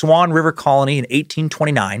establishment of the Swan River Colony in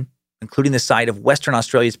 1829, including the site of Western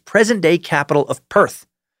Australia's present-day capital of Perth.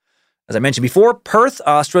 As I mentioned before, Perth,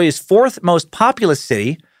 Australia's fourth most populous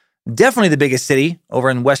city, definitely the biggest city over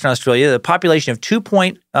in Western Australia, the population of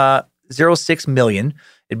 2.06 million.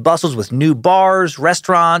 It bustles with new bars,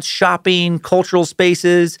 restaurants, shopping, cultural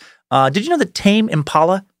spaces. Did you know that Tame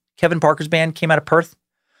Impala, Kevin Parker's band, came out of Perth?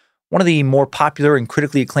 One of the more popular and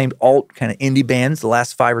critically acclaimed alt kind of indie bands the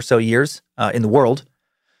last 5 or so years in the world.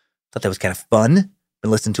 Thought that was kind of fun. Been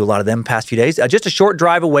listening to a lot of them past few days. Just a short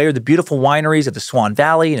drive away are the beautiful wineries of the Swan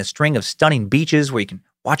Valley and a string of stunning beaches where you can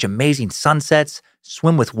watch amazing sunsets,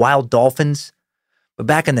 swim with wild dolphins. But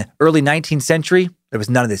back in the early 19th century, there was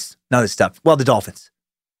none of this stuff. Well, the dolphins.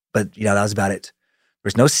 But, that was about it. There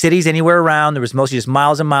was no cities anywhere around. There was mostly just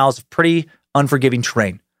miles and miles of pretty unforgiving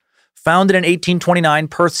terrain. Founded in 1829,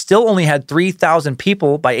 Perth still only had 3,000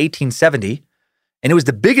 people by 1870, and it was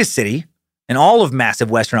the biggest city in all of massive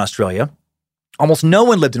Western Australia. Almost no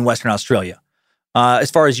one lived in Western Australia, as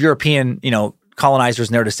far as European, colonizers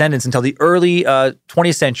and their descendants until the early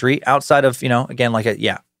 20th century, outside of, until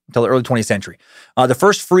the early 20th century. The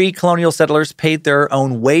first free colonial settlers paid their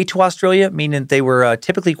own way to Australia, meaning that they were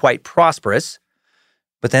typically quite prosperous.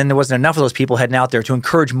 But then there wasn't enough of those people heading out there to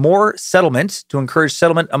encourage more settlement. To encourage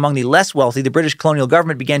settlement among the less wealthy, the British colonial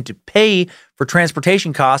government began to pay for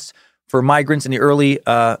transportation costs for migrants in the early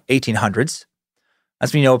 1800s.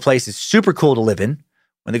 That's when a place is super cool to live in,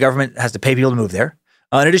 when the government has to pay people to move there.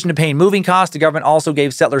 In addition to paying moving costs, the government also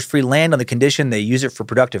gave settlers free land on the condition they use it for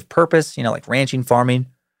productive purpose, like ranching, farming.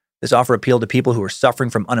 This offer appealed to people who were suffering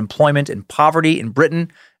from unemployment and poverty in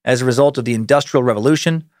Britain as a result of the Industrial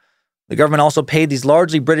Revolution. The government also paid these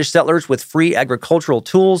largely British settlers with free agricultural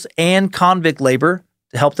tools and convict labor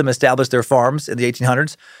to help them establish their farms in the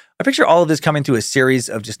 1800s. I picture all of this coming through a series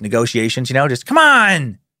of just negotiations, just come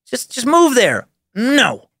on, just move there.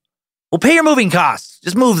 No. We'll pay your moving costs.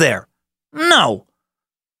 Just move there. No.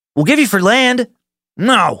 We'll give you free land.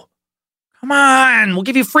 No. Come on. We'll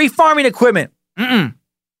give you free farming equipment. Mm-mm.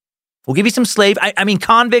 We'll give you some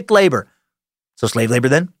convict labor. So slave labor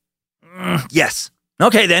then? Yes.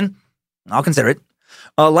 Okay then. I'll consider it.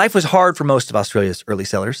 Life was hard for most of Australia's early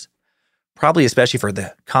settlers, probably especially for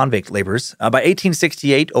the convict laborers. By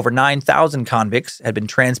 1868, over 9,000 convicts had been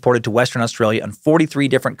transported to Western Australia on 43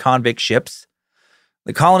 different convict ships.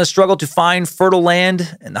 The colonists struggled to find fertile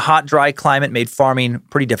land, and the hot, dry climate made farming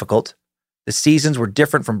pretty difficult. The seasons were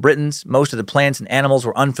different from Britain's. Most of the plants and animals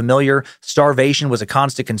were unfamiliar. Starvation was a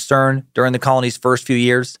constant concern during the colony's first few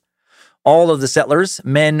years. All of the settlers,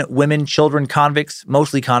 men, women, children, convicts,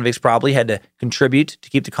 mostly convicts probably, had to contribute to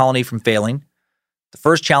keep the colony from failing. The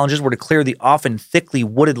first challenges were to clear the often thickly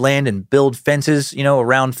wooded land and build fences,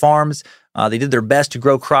 around farms. They did their best to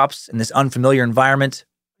grow crops in this unfamiliar environment,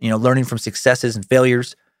 learning from successes and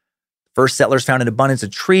failures. First settlers found an abundance of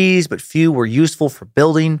trees, but few were useful for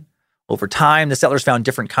building. Over time, the settlers found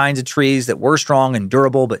different kinds of trees that were strong and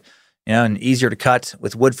durable, but and easier to cut.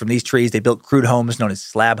 With wood from these trees, they built crude homes known as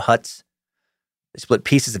slab huts. They split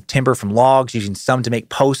pieces of timber from logs, using some to make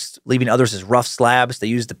posts, leaving others as rough slabs. They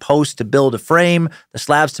used the posts to build a frame, the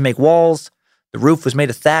slabs to make walls. The roof was made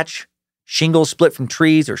of thatch. Shingles split from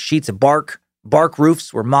trees or sheets of bark. Bark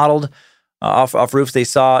roofs were modeled off roofs they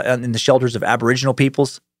saw in the shelters of Aboriginal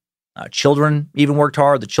peoples. Children even worked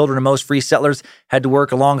hard. The children of most free settlers had to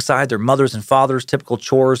work alongside their mothers and fathers. Typical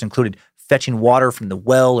chores included fetching water from the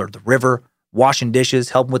well or the river, washing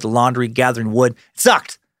dishes, helping with the laundry, gathering wood. It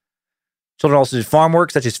sucked. Children also did farm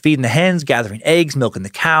work, such as feeding the hens, gathering eggs, milking the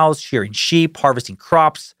cows, shearing sheep, harvesting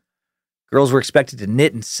crops. Girls were expected to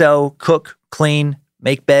knit and sew, cook, clean,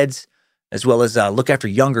 make beds, as well as look after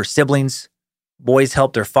younger siblings. Boys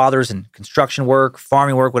helped their fathers in construction work,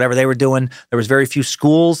 farming work, whatever they were doing. There was very few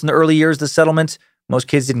schools in the early years of the settlement. Most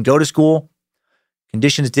kids didn't go to school.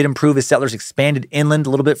 Conditions did improve as settlers expanded inland a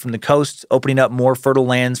little bit from the coast, opening up more fertile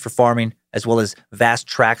lands for farming, as well as vast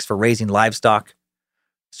tracts for raising livestock.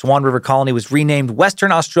 Swan River Colony was renamed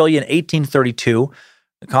Western Australia in 1832.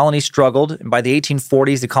 The colony struggled, and by the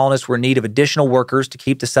 1840s, the colonists were in need of additional workers to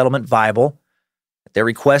keep the settlement viable. At their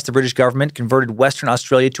request, the British government converted Western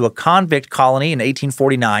Australia to a convict colony in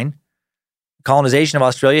 1849. The colonization of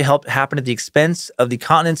Australia helped happen at the expense of the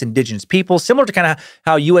continent's indigenous people, similar to kind of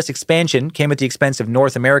how U.S. expansion came at the expense of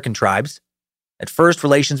North American tribes. At first,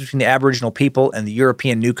 relations between the Aboriginal people and the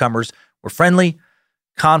European newcomers were friendly.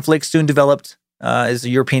 Conflicts soon developed as the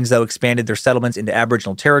Europeans, though, expanded their settlements into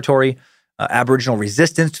Aboriginal territory. Aboriginal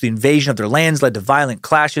resistance to the invasion of their lands led to violent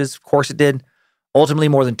clashes. Of course it did. Ultimately,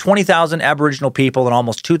 more than 20,000 Aboriginal people and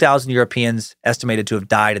almost 2,000 Europeans estimated to have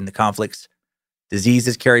died in the conflicts.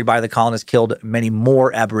 Diseases carried by the colonists killed many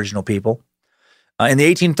more Aboriginal people. In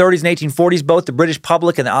the 1830s and 1840s, both the British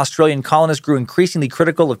public and the Australian colonists grew increasingly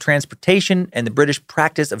critical of transportation and the British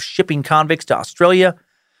practice of shipping convicts to Australia.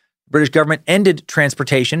 The British government ended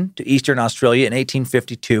transportation to Eastern Australia in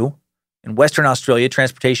 1852. In Western Australia,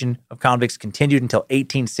 transportation of convicts continued until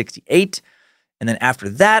 1868. And then after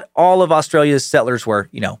that, all of Australia's settlers were,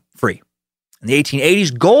 free. In the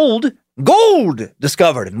 1880s, gold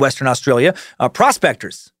discovered in Western Australia.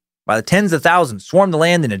 Prospectors, by the tens of thousands, swarmed the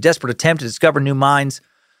land in a desperate attempt to discover new mines.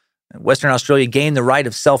 Western Australia gained the right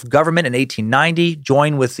of self-government in 1890,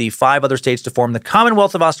 joined with the 5 other states to form the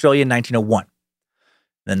Commonwealth of Australia in 1901.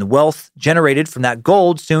 Then the wealth generated from that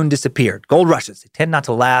gold soon disappeared. Gold rushes, they tend not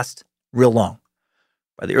to last real long.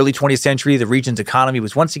 By the early 20th century, the region's economy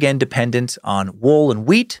was once again dependent on wool and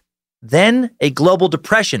wheat. Then a global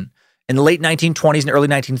depression in the late 1920s and early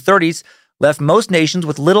 1930s left most nations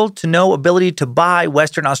with little to no ability to buy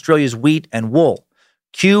Western Australia's wheat and wool.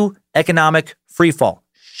 Cue economic freefall.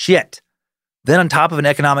 Shit. Then on top of an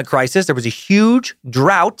economic crisis, there was a huge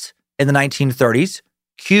drought in the 1930s.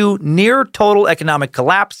 Cue near total economic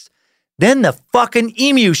collapse. Then the fucking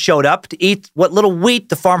emu showed up to eat what little wheat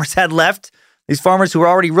the farmers had left. These farmers who were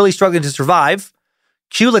already really struggling to survive.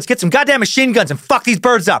 Q, let's get some goddamn machine guns and fuck these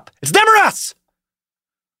birds up. It's them or us.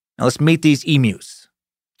 Now let's meet these emus.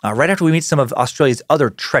 Right after we meet some of Australia's other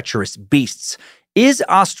treacherous beasts. Is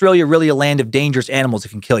Australia really a land of dangerous animals that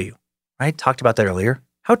can kill you? Right? Talked about that earlier.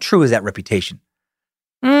 How true is that reputation?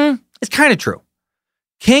 It's kind of true.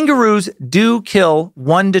 Kangaroos do kill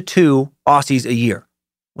 1 to 2 Aussies a year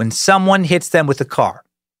when someone hits them with a car.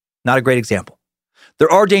 Not a great example.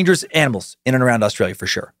 There are dangerous animals in and around Australia for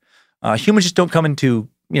sure. Humans just don't come into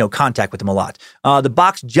contact with them a lot. The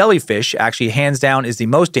box jellyfish, actually, hands down, is the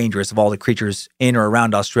most dangerous of all the creatures in or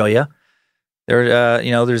around Australia. There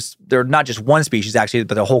are not just one species actually,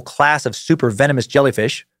 but a whole class of super venomous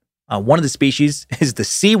jellyfish. One of the species is the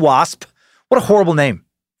sea wasp. What a horrible name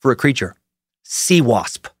for a creature. Sea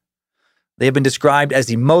wasp. They have been described as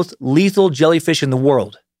the most lethal jellyfish in the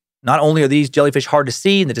world. Not only are these jellyfish hard to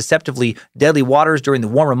see in the deceptively deadly waters during the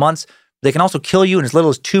warmer months, they can also kill you in as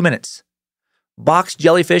little as 2 minutes. Box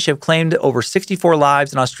jellyfish have claimed over 64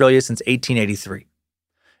 lives in Australia since 1883.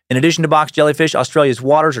 In addition to box jellyfish, Australia's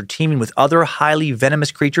waters are teeming with other highly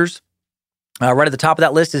venomous creatures. Right at the top of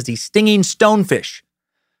that list is the stinging stonefish.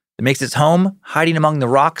 It makes its home hiding among the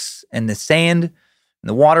rocks and the sand. In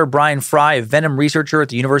the water, Brian Fry, a venom researcher at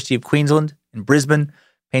the University of Queensland in Brisbane,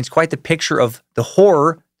 paints quite the picture of the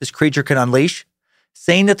horror this creature can unleash,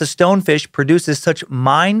 saying that the stonefish produces such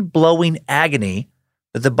mind-blowing agony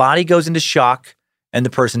that the body goes into shock and the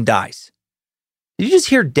person dies. Did you just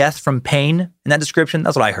hear death from pain in that description?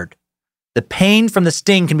 That's what I heard. The pain from the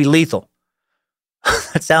sting can be lethal.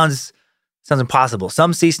 That sounds impossible.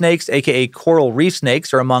 Some sea snakes, aka coral reef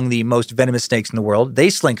snakes, are among the most venomous snakes in the world. They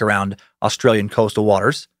slink around Australian coastal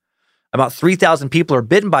waters. About 3,000 people are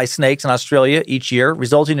bitten by snakes in Australia each year,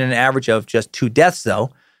 resulting in an average of just 2 deaths, though,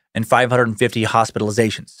 and 550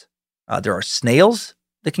 hospitalizations. There are snails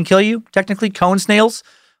that can kill you, technically, cone snails,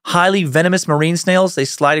 highly venomous marine snails. They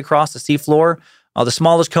slide across the seafloor. The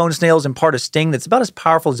smallest cone snails impart a sting that's about as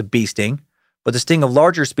powerful as a bee sting, but the sting of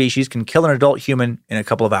larger species can kill an adult human in a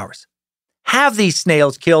couple of hours. Have these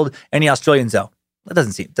snails killed any Australians, though? That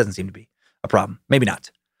doesn't seem to be a problem. Maybe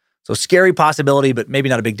not. So scary possibility, but maybe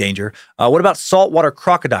not a big danger. What about saltwater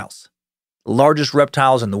crocodiles? The largest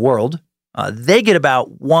reptiles in the world. They get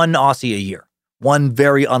about 1 Aussie a year. One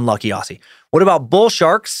very unlucky Aussie. What about bull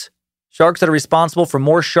sharks? Sharks that are responsible for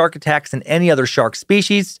more shark attacks than any other shark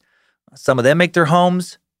species. Some of them make their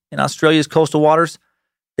homes in Australia's coastal waters.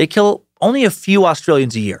 They kill only a few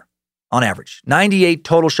Australians a year, on average. 98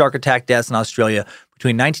 total shark attack deaths in Australia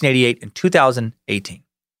between 1988 and 2018.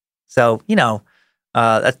 So,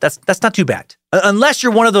 that's not too bad. Unless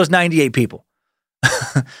you're one of those 98 people.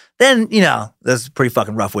 Then, that's a pretty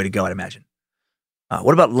fucking rough way to go, I'd imagine.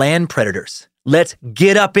 What about land predators? Let's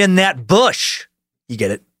get up in that bush. You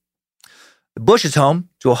get it. The bush is home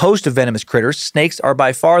to a host of venomous critters. Snakes are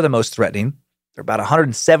by far the most threatening. There are about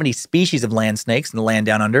 170 species of land snakes in the land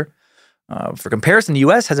down under. For comparison, the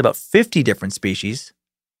U.S. has about 50 different species.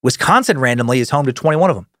 Wisconsin randomly is home to 21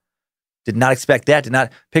 of them. Did not expect that. Did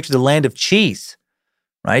not picture the land of cheese,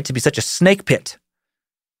 right, to be such a snake pit.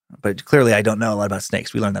 But clearly I don't know a lot about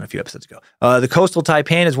snakes. We learned that a few episodes ago. The coastal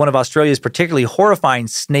taipan is one of Australia's particularly horrifying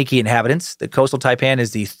snaky inhabitants. The coastal taipan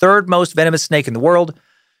is the third most venomous snake in the world.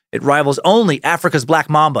 It rivals only Africa's black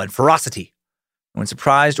mamba in ferocity. When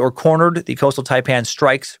surprised or cornered, the coastal taipan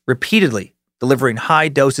strikes repeatedly, delivering high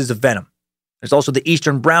doses of venom. There's also the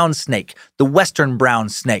eastern brown snake, the western brown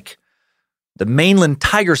snake, the mainland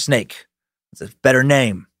tiger snake. It's a better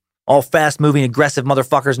name. All fast-moving, aggressive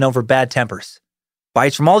motherfuckers known for bad tempers.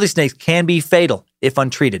 Bites from all these snakes can be fatal if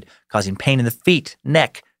untreated, causing pain in the feet,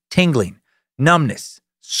 neck, tingling, numbness,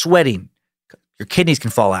 sweating. Your kidneys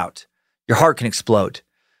can fall out. Your heart can explode.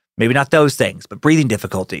 Maybe not those things, but breathing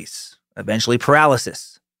difficulties, eventually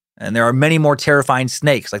paralysis. And there are many more terrifying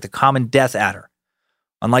snakes, like the common death adder.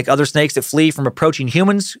 Unlike other snakes that flee from approaching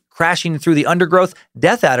humans, crashing through the undergrowth,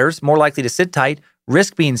 death adders, more likely to sit tight,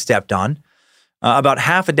 risk being stepped on. About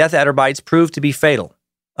half of death adder bites proved to be fatal.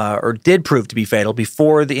 Or did prove to be fatal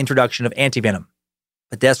before the introduction of antivenom.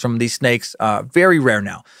 But deaths from these snakes, very rare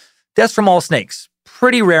now. Deaths from all snakes,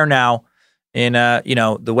 pretty rare now in,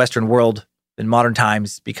 the Western world in modern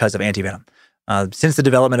times because of antivenom. Since the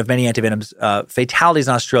development of many antivenoms, fatalities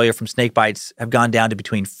in Australia from snake bites have gone down to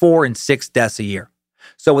between 4 and 6 deaths a year.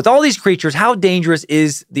 So with all these creatures, how dangerous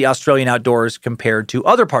is the Australian outdoors compared to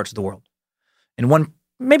other parts of the world? In one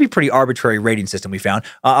maybe pretty arbitrary rating system we found,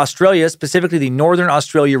 Australia, specifically the Northern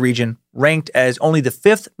Australia region, ranked as only the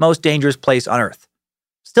 5th most dangerous place on Earth.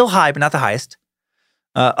 Still high, but not the highest.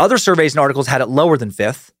 Other surveys and articles had it lower than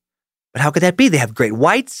 5th. But how could that be? They have great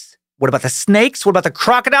whites. What about the snakes? What about the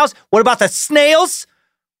crocodiles? What about the snails?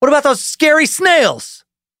 What about those scary snails?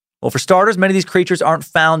 Well, for starters, many of these creatures aren't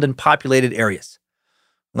found in populated areas.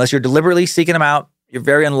 Unless you're deliberately seeking them out, you're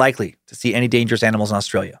very unlikely to see any dangerous animals in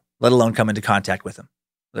Australia, let alone come into contact with them.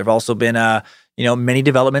 There have also been, many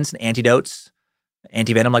developments and antidotes,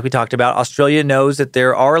 antivenom like we talked about. Australia knows that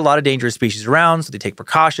there are a lot of dangerous species around, so they take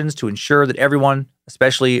precautions to ensure that everyone,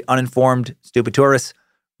 especially uninformed, stupid tourists,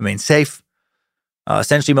 remain safe.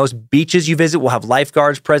 Essentially, most beaches you visit will have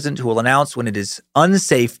lifeguards present who will announce when it is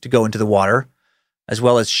unsafe to go into the water, as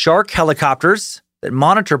well as shark helicopters that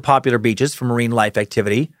monitor popular beaches for marine life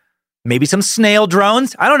activity. Maybe some snail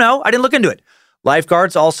drones. I don't know. I didn't look into it.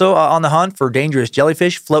 Lifeguards also on the hunt for dangerous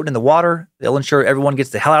jellyfish floating in the water. They'll ensure everyone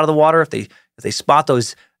gets the hell out of the water if they spot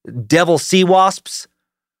those devil sea wasps.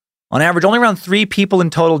 On average, only around 3 people in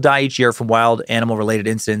total die each year from wild animal-related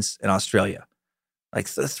incidents in Australia. Like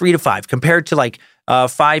 3 to 5, compared to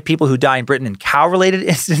 5 people who die in Britain in cow-related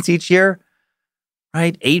incidents each year.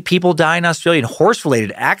 Right? 8 people die in Australia in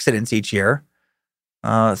horse-related accidents each year.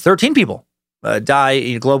 13 people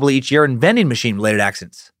die globally each year in vending machine-related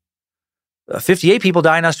accidents. 58 people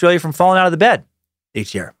die in Australia from falling out of the bed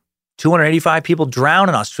each year. 285 people drown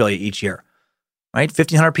in Australia each year. Right?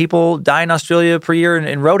 1,500 people die in Australia per year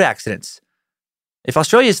in road accidents. If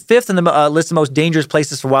Australia is 5th in the list of most dangerous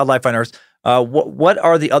places for wildlife on Earth, what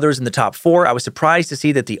are the others in the top 4? I was surprised to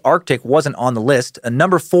see that the Arctic wasn't on the list.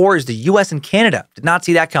 Number 4 is the U.S. and Canada. Did not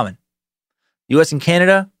see that coming. U.S. and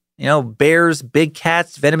Canada, bears, big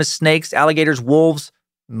cats, venomous snakes, alligators, wolves,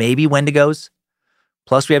 maybe wendigos.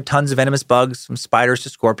 Plus, we have tons of venomous bugs, from spiders to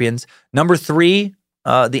scorpions. Number 3,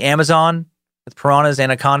 the Amazon, with piranhas,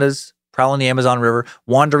 anacondas, prowling the Amazon River,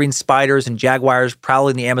 wandering spiders and jaguars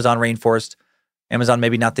prowling the Amazon rainforest. Amazon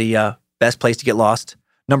maybe not the best place to get lost.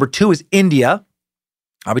 Number 2 is India.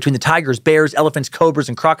 Between the tigers, bears, elephants, cobras,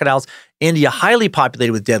 and crocodiles, India highly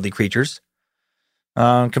populated with deadly creatures.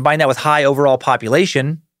 Combine that with high overall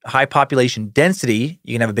population, high population density,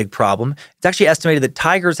 you can have a big problem. It's actually estimated that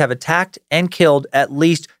tigers have attacked and killed at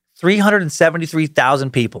least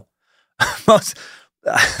 373,000 people.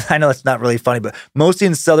 I know that's not really funny, but mostly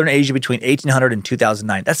in southern Asia between 1800 and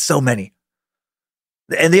 2009. That's so many.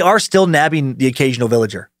 And they are still nabbing the occasional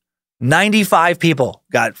villager. 95 people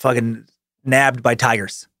got fucking nabbed by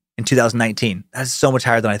tigers in 2019. That's so much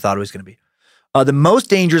higher than I thought it was going to be. The most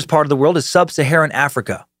dangerous part of the world is sub-Saharan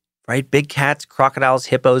Africa, right? Big cats, crocodiles,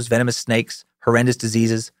 hippos, venomous snakes, horrendous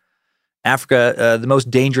diseases. Africa, the most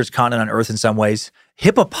dangerous continent on Earth in some ways.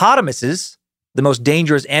 Hippopotamuses, the most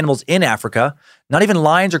dangerous animals in Africa. Not even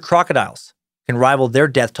lions or crocodiles can rival their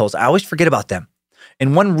death tolls. I always forget about them.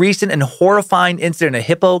 In one recent and horrifying incident, a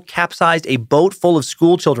hippo capsized a boat full of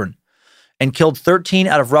school children and killed 13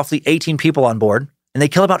 out of roughly 18 people on board. And they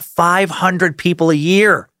kill about 500 people a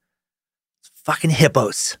year. It's fucking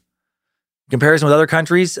hippos. In comparison with other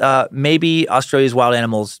countries, maybe Australia's wild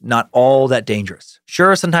animals not all that dangerous.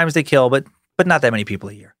 Sure, sometimes they kill, but not that many people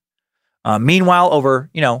a year. Meanwhile, over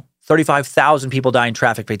 35,000 people die in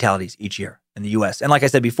traffic fatalities each year in the U.S. And like I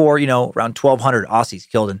said before, around 1,200 Aussies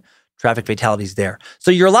killed in traffic fatalities there. So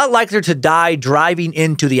you're a lot likelier to die driving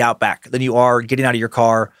into the outback than you are getting out of your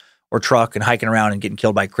car or truck and hiking around and getting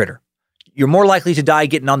killed by a critter. You're more likely to die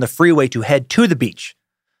getting on the freeway to head to the beach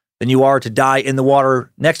than you are to die in the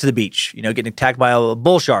water next to the beach, getting attacked by a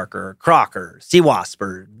bull shark or a croc or sea wasp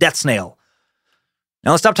or death snail.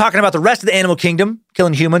 Now let's stop talking about the rest of the animal kingdom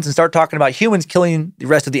killing humans and start talking about humans killing the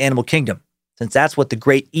rest of the animal kingdom, since that's what the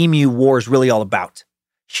Great Emu War is really all about.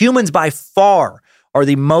 Humans by far are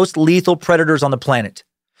the most lethal predators on the planet.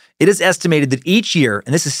 It is estimated that each year,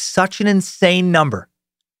 and this is such an insane number,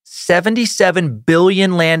 77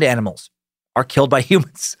 billion land animals are killed by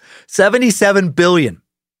humans. 77 billion.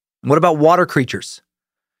 And what about water creatures?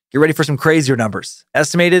 Get ready for some crazier numbers.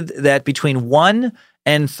 Estimated that between 1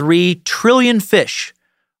 and 3 trillion fish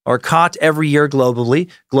are caught every year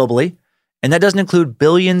globally. And that doesn't include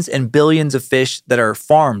billions and billions of fish that are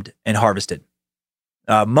farmed and harvested.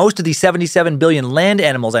 Most of the 77 billion land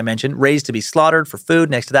animals I mentioned raised to be slaughtered for food.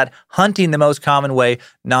 Next to that, hunting, the most common way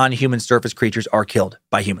non-human surface creatures are killed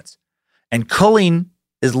by humans. And culling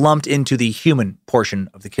is lumped into the human portion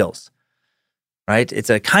of the kills, right? It's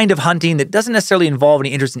a kind of hunting that doesn't necessarily involve any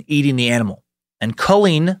interest in eating the animal. And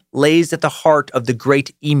culling lays at the heart of the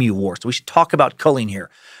Great Emu War. So we should talk about culling here.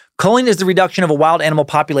 Culling is the reduction of a wild animal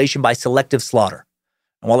population by selective slaughter.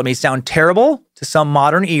 And while it may sound terrible to some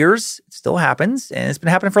modern ears, it still happens, and it's been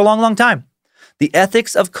happening for a long, long time. The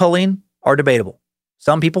ethics of culling are debatable.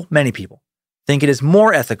 Some people, many people, think it is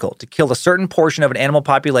more ethical to kill a certain portion of an animal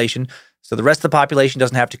population so the rest of the population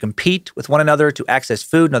doesn't have to compete with one another to access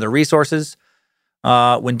food and other resources.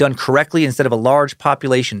 When done correctly, instead of a large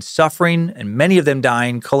population suffering and many of them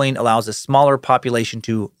dying, culling allows a smaller population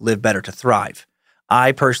to live better, to thrive.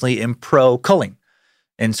 I personally am pro-culling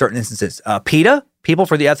in certain instances. PETA, People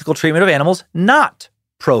for the Ethical Treatment of Animals, not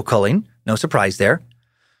pro-culling. No surprise there.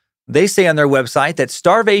 They say on their website that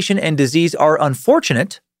starvation and disease are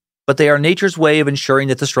unfortunate, but they are nature's way of ensuring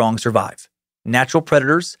that the strong survive. Natural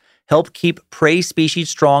predators help keep prey species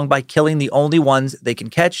strong by killing the only ones they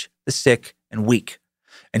can catch, the sick and weak.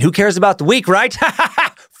 And who cares about the weak, right?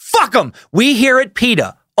 Fuck them. We here at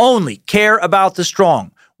PETA only care about the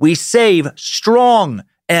strong. We save strong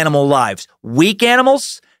animal lives. Weak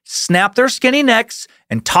animals, snap their skinny necks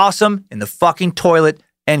and toss them in the fucking toilet,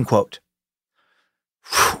 end quote.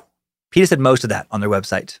 Whew. PETA said most of that on their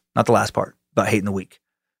website, not the last part about hating the weak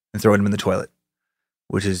and throwing them in the toilet,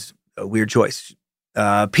 which is a weird choice.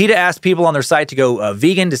 PETA asked people on their site to go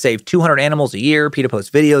vegan to save 200 animals a year. PETA posts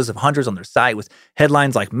videos of hunters on their site with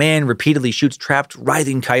headlines like, "Man repeatedly shoots trapped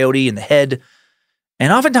writhing coyote in the head."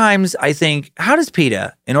 And oftentimes I think, how does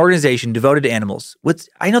PETA, an organization devoted to animals,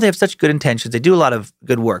 I know they have such good intentions, they do a lot of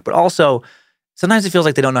good work, but also sometimes it feels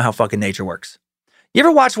like they don't know how fucking nature works. You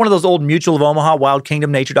ever watch one of those old Mutual of Omaha Wild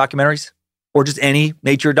Kingdom nature documentaries? Or just any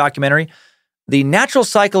nature documentary? The natural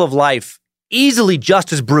cycle of life, easily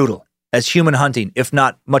just as brutal as human hunting, if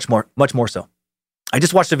not much more so. I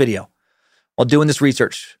just watched a video while doing this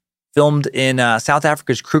research, filmed in South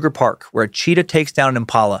Africa's Kruger Park, where a cheetah takes down an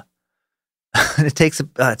impala. It takes,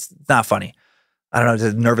 it's not funny. I don't know, it's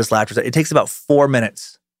a nervous laughter. It takes about 4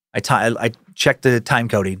 minutes. I checked the time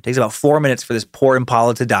coding. It takes about 4 minutes for this poor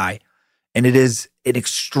impala to die. And it is an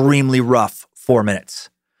extremely rough 4 minutes.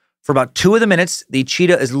 For about 2 of the minutes, the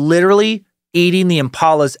cheetah is literally eating the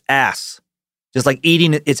impala's ass. Just like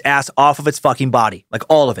eating its ass off of its fucking body. Like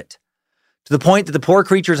all of it. To the point that the poor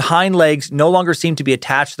creature's hind legs no longer seem to be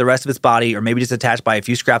attached to the rest of its body, or maybe just attached by a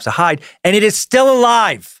few scraps of hide. And it is still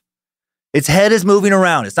alive. Its head is moving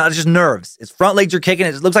around. It's not just nerves. Its front legs are kicking.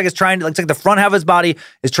 It looks like it's like the front half of its body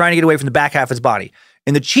is trying to get away from the back half of its body.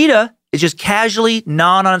 And the cheetah is just casually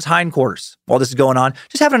gnawing on its hindquarters while this is going on,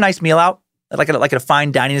 just having a nice meal out, like at a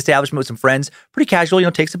fine dining establishment with some friends. Pretty casual,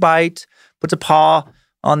 takes a bite, puts a paw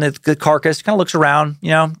on the carcass, kind of looks around,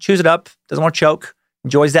 chews it up, doesn't want to choke,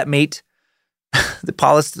 enjoys that meat. The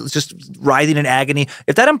impala is just writhing in agony.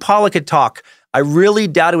 If that impala could talk, I really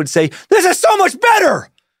doubt it would say, "This is so much better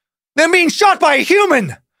than being shot by a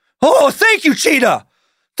human. Oh, thank you, cheetah.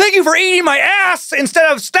 Thank you for eating my ass instead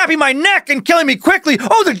of snapping my neck and killing me quickly.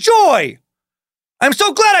 Oh, the joy. I'm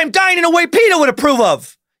so glad I'm dying in a way PETA would approve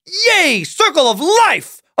of. Yay, circle of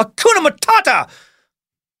life. Hakuna Matata."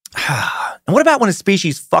 And what about when a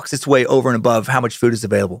species fucks its way over and above how much food is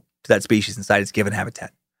available to that species inside its given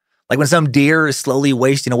habitat? Like when some deer is slowly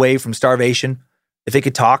wasting away from starvation, if it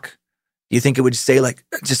could talk, do you think it would say, like,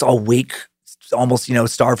 just all weak, almost,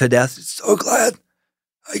 starved to death? "So glad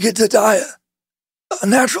I get to die a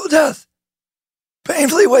natural death,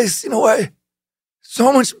 painfully wasting away.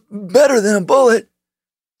 So much better than a bullet.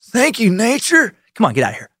 Thank you, nature." Come on, get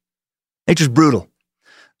out of here. Nature's brutal.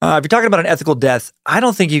 If you're talking about an ethical death, I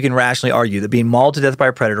don't think you can rationally argue that being mauled to death by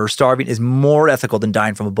a predator or starving is more ethical than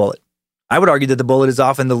dying from a bullet. I would argue that the bullet is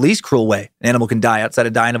often the least cruel way an animal can die outside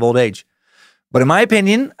of dying of old age. But in my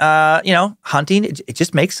opinion, hunting, it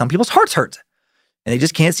just makes some people's hearts hurt. And they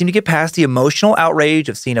just can't seem to get past the emotional outrage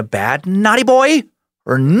of seeing a bad naughty boy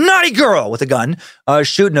or naughty girl with a gun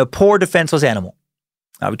shooting a poor defenseless animal.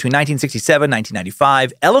 Between 1967 and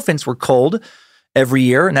 1995, elephants were culled every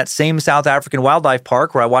year in that same South African wildlife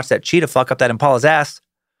park where I watched that cheetah fuck up that impala's ass.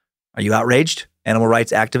 Are you outraged? Animal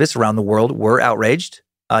rights activists around the world were outraged.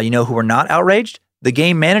 You know who were not outraged? The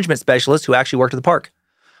game management specialists who actually worked at the park.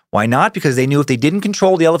 Why not? Because they knew if they didn't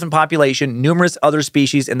control the elephant population, numerous other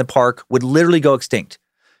species in the park would literally go extinct.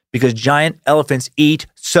 Because giant elephants eat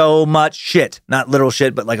so much shit. Not literal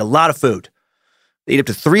shit, but like a lot of food. They eat up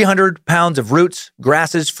to 300 pounds of roots,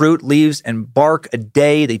 grasses, fruit, leaves, and bark a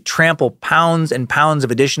day. They trample pounds and pounds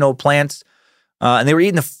of additional plants. And they were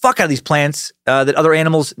eating the fuck out of these plants that other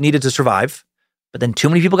animals needed to survive. But then too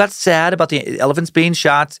many people got sad about the elephants being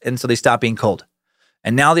shot, and so they stopped being culled.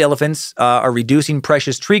 And now the elephants are reducing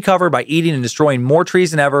precious tree cover by eating and destroying more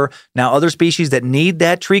trees than ever. Now other species that need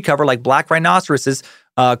that tree cover, like black rhinoceroses,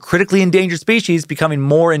 critically endangered species, becoming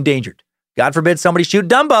more endangered. God forbid somebody shoot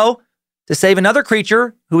Dumbo to save another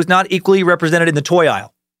creature who is not equally represented in the toy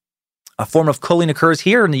aisle. A form of culling occurs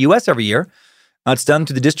here in the U.S. every year. It's done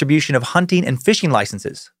through the distribution of hunting and fishing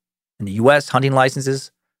licenses. In the U.S., hunting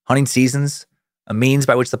licenses, hunting seasons, a means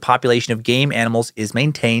by which the population of game animals is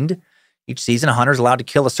maintained. Each season, a hunter is allowed to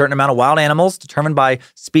kill a certain amount of wild animals determined by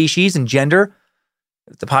species and gender.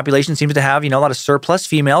 If the population seems to have, a lot of surplus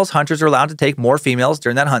females, hunters are allowed to take more females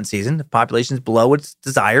during that hunt season. If the population is below what's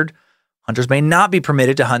desired, hunters may not be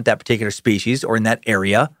permitted to hunt that particular species or in that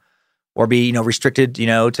area, or be, restricted,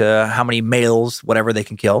 to how many males, whatever they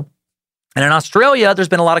can kill. And in Australia, there's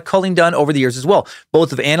been a lot of culling done over the years as well,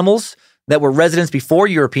 both of animals that were residents before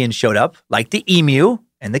Europeans showed up, like the emu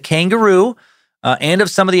and the kangaroo, and of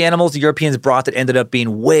some of the animals the Europeans brought that ended up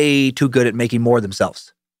being way too good at making more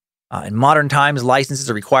themselves. In modern times, licenses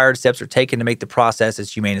are required, steps are taken to make the process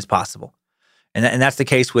as humane as possible. And that's the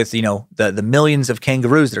case with, the millions of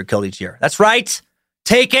kangaroos that are killed each year. That's right.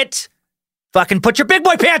 Take it. Fucking put your big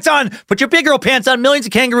boy pants on. Put your big girl pants on. Millions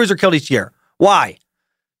of kangaroos are killed each year. Why?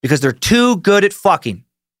 Because they're too good at fucking.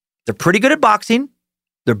 They're pretty good at boxing.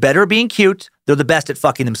 They're better at being cute. They're the best at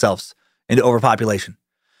fucking themselves into overpopulation.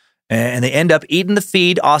 And they end up eating the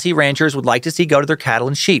feed Aussie ranchers would like to see go to their cattle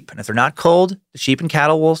and sheep. And if they're not culled, the sheep and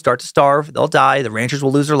cattle will start to starve. They'll die. The ranchers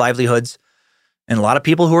will lose their livelihoods. And a lot of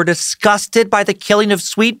people who are disgusted by the killing of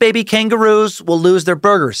sweet baby kangaroos will lose their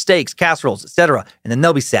burgers, steaks, casseroles, etc. And then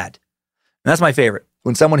they'll be sad. And that's my favorite.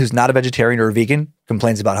 When someone who's not a vegetarian or a vegan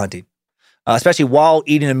complains about hunting, especially while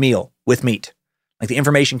eating a meal with meat. Like the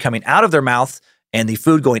information coming out of their mouth and the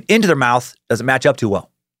food going into their mouth doesn't match up too well.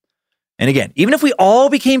 And again, even if we all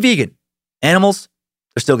became vegan, animals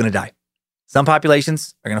are still going to die. Some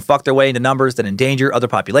populations are going to fuck their way into numbers that endanger other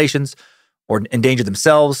populations or endanger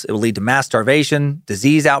themselves. It will lead to mass starvation,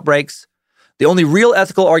 disease outbreaks. The only real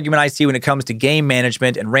ethical argument I see when it comes to game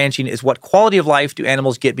management and ranching is what quality of life do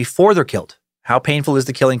animals get before they're killed? How painful is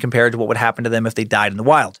the killing compared to what would happen to them if they died in the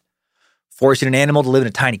wild? Forcing an animal to live in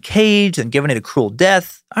a tiny cage and giving it a cruel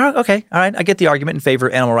death. Okay, all right, I get the argument in favor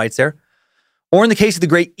of animal rights there. Or in the case of the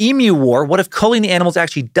Great Emu War, what if culling the animals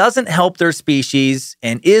actually doesn't help their species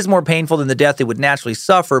and is more painful than the death they would naturally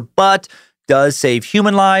suffer, but does save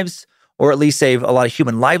human lives, or at least save a lot of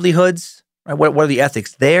human livelihoods? Right? What are the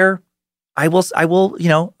ethics there? I will,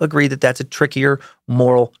 agree that that's a trickier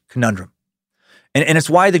moral conundrum. And it's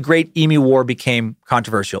why the Great Emu War became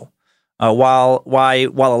controversial. While a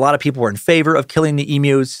lot of people were in favor of killing the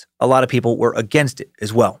emus, a lot of people were against it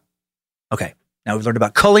as well. Okay, now we've learned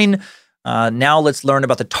about culling. Now let's learn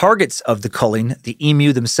about the targets of the culling, the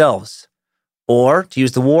emu themselves. Or, to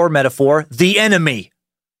use the war metaphor, the enemy.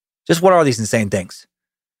 Just what are these insane things?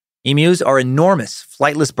 Emus are enormous,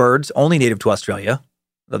 flightless birds, only native to Australia,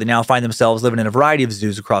 though they now find themselves living in a variety of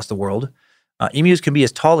zoos across the world. Emus can be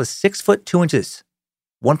as tall as 6 foot 2 inches,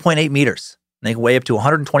 1.8 meters. And they can weigh up to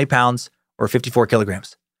 120 pounds or 54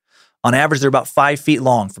 kilograms. On average, they're about 5 feet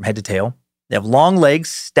long from head to tail. They have long legs,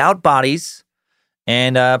 stout bodies,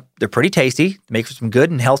 and they're pretty tasty. They make for some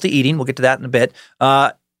good and healthy eating. We'll get to that in a bit.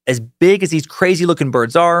 As big as these crazy-looking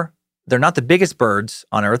birds are, they're not the biggest birds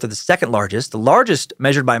on Earth. They're the second largest. The largest,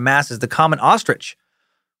 measured by mass, is the common ostrich,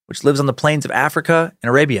 which lives on the plains of Africa and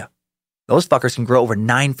Arabia. Those fuckers can grow over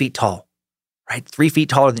 9 feet tall, right? 3 feet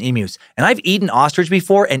taller than emus. And I've eaten ostrich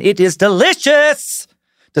before, and it is delicious.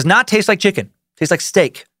 Does not taste like chicken. Tastes like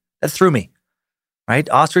steak. That threw me, right?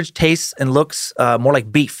 Ostrich tastes and looks more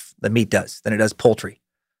like beef than meat does, than it does poultry.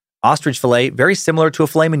 Ostrich fillet, very similar to a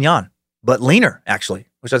filet mignon, but leaner, actually,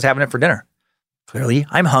 which I was having it for dinner. Clearly,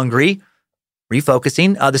 I'm hungry.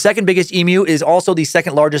 Refocusing. The second biggest emu is also the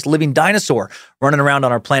second largest living dinosaur running around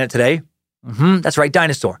on our planet today. That's right,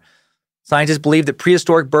 dinosaur. Scientists believe that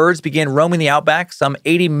prehistoric birds began roaming the outback some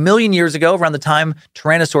 80 million years ago, around the time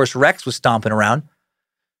Tyrannosaurus rex was stomping around.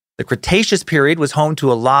 The Cretaceous period was home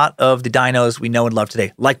to a lot of the dinos we know and love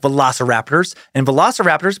today, like velociraptors. And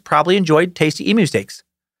velociraptors probably enjoyed tasty emu steaks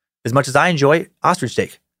as much as I enjoy ostrich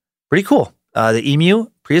steak. Pretty cool. The emu,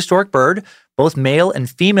 prehistoric bird, both male and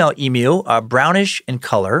female emu are brownish in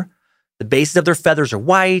color. The bases of their feathers are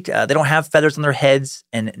white. They don't have feathers on their heads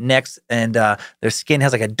and necks, and their skin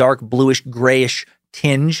has like a dark bluish, grayish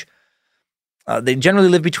tinge. They generally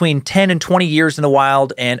live between 10 and 20 years in the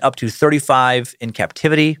wild and up to 35 in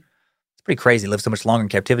captivity. It's pretty crazy. They live so much longer in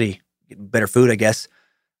captivity. Getting better food, I guess.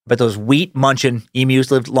 But those wheat munching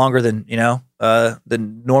emus lived longer than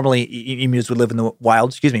normally emus would live in the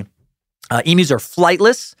wild. Emus are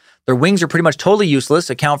flightless. Their wings are pretty much totally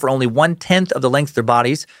useless, account for only 1/10 of the length of their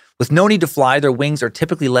bodies. With no need to fly, their wings are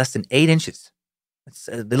typically less than 8 inches.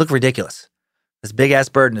 They look ridiculous. This big-ass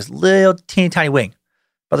bird and this little teeny tiny wing,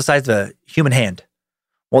 about the size of a human hand.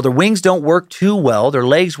 While their wings don't work too well, their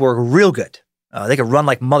legs work real good. They can run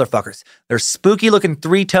like motherfuckers. Their spooky-looking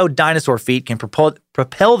 3-toed dinosaur feet can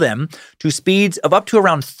propel them to speeds of up to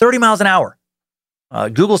around 30 miles an hour.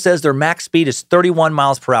 Google says their max speed is 31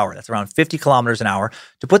 miles per hour. That's around 50 kilometers an hour.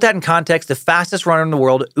 To put that in context, the fastest runner in the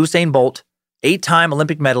world, Usain Bolt, 8-time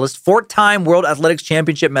Olympic medalist, 4-time World Athletics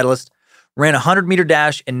Championship medalist, ran a 100-meter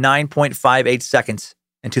dash in 9.58 seconds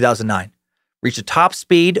in 2009. Reached a top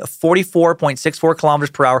speed of 44.64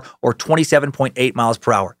 kilometers per hour or 27.8 miles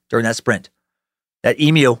per hour during that sprint. That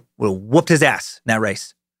emu would have whooped his ass in that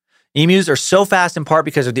race. Emus are so fast in part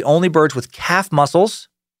because they're the only birds with calf muscles,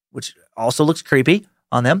 which also looks creepy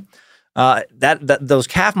on them. Those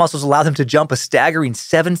calf muscles allow them to jump a staggering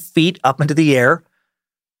 7 feet up into the air.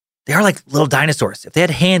 They are like little dinosaurs. If they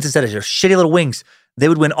had hands instead of their shitty little wings, they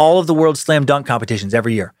would win all of the world's slam dunk competitions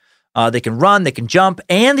every year. They can run, they can jump,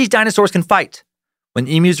 and these dinosaurs can fight. When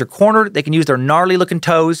emus are cornered, they can use their gnarly-looking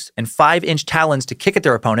toes and 5-inch talons to kick at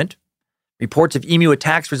their opponent. Reports of emu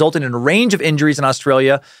attacks resulting in a range of injuries in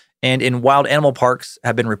Australia and in wild animal parks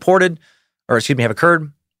have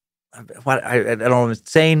occurred. I don't know what I'm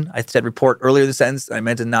saying. I said report earlier in the sentence. I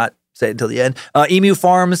meant to not say it until the end. Emu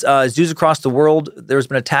farms, zoos across the world, there's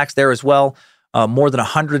been attacks there as well. More than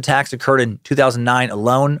 100 attacks occurred in 2009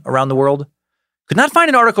 alone around the world. Could not find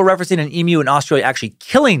an article referencing an emu in Australia actually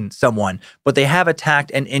killing someone, but they have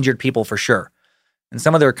attacked and injured people for sure. And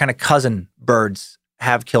some of their kind of cousin birds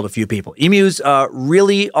have killed a few people. Emus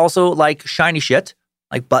really also like shiny shit,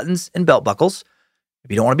 like buttons and belt buckles. If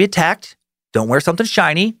you don't want to be attacked, don't wear something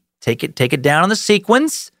shiny. Take it down on the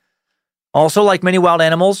sequins. Also, like many wild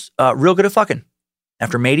animals, real good at fucking.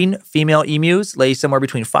 After mating, female emus lay somewhere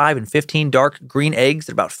between 5 and 15 dark green eggs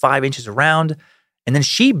that are about 5 inches around. And then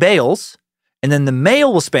she bails, and then the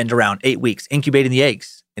male will spend around 8 weeks incubating the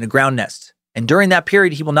eggs in a ground nest. And during that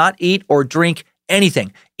period, he will not eat or drink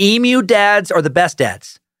anything. Emu dads are the best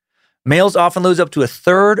dads. Males often lose up to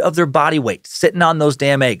 1/3 of their body weight sitting on those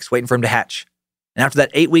damn eggs, waiting for him to hatch. And after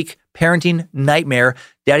that 8-week parenting nightmare,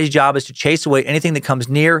 daddy's job is to chase away anything that comes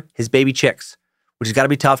near his baby chicks, which has got to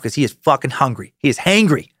be tough because he is fucking hungry. He is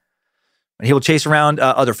hangry. And he will chase around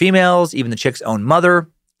other females, even the chick's own mother.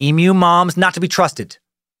 Emu moms, not to be trusted.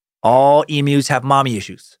 All emus have mommy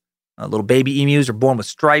issues. Little baby emus are born with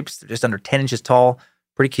stripes. They're just under 10 inches tall.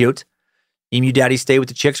 Pretty cute. Emu daddies stay with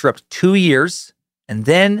the chicks for up to 2 years. And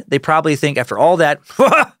then they probably think after all that,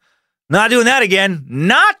 Not doing that again.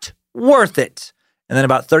 Not worth it. And then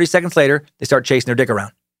about 30 seconds later, they start chasing their dick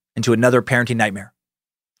around into another parenting nightmare.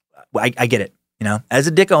 I get it. As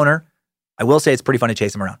a dick owner, I will say it's pretty fun to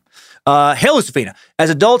chase them around. Hey, Lucifina. As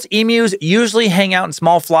adults, emus usually hang out in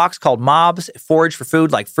small flocks called mobs, forage for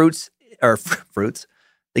food like fruits.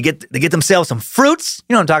 They get themselves some fruits.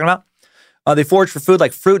 You know what I'm talking about? They forage for food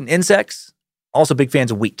like fruit and insects. Also big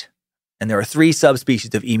fans of wheat. And there are 3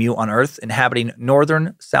 subspecies of emu on Earth inhabiting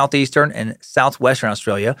northern, southeastern, and southwestern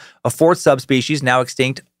Australia. A 4th subspecies, now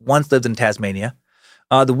extinct, once lived in Tasmania.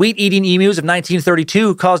 The wheat-eating emus of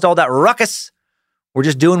 1932 caused all that ruckus. We're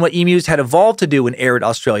just doing what emus had evolved to do in arid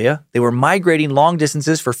Australia. They were migrating long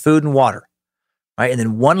distances for food and water. Right? And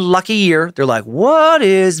then one lucky year, they're like, what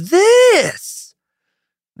is this?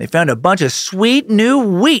 They found a bunch of sweet new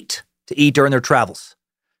wheat to eat during their travels.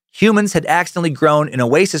 Humans had accidentally grown an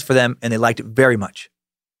oasis for them, and they liked it very much.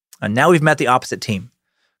 And now we've met the opposite team.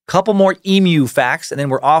 Couple more emu facts, and then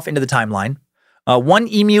we're off into the timeline. 1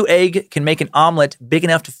 emu egg can make an omelet big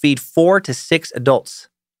enough to feed 4 to 6 adults.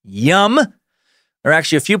 Yum! There are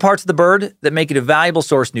actually a few parts of the bird that make it a valuable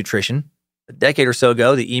source of nutrition. A decade or so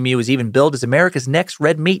ago, the emu was even billed as America's next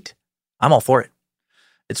red meat. I'm all for it.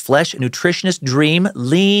 Its flesh, a nutritionist dream,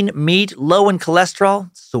 lean meat, low in cholesterol,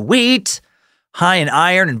 sweet, high in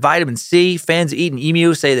iron and vitamin C. Fans of eating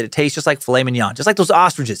emu say that it tastes just like filet mignon, just like those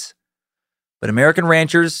ostriches. But American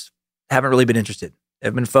ranchers haven't really been interested.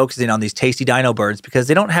 They've been focusing on these tasty dino birds because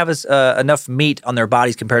they don't have enough meat on their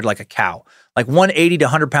bodies compared to like a cow. Like 180 to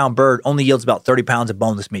 100-pound bird only yields about 30 pounds of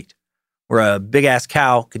boneless meat, where a big-ass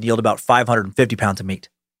cow could yield about 550 pounds of meat.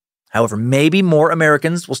 However, maybe more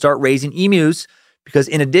Americans will start raising emus because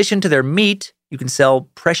in addition to their meat, you can sell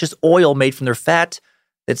precious oil made from their fat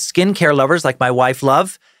that skincare lovers like my wife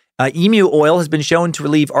love. Emu oil has been shown to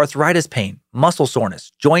relieve arthritis pain, muscle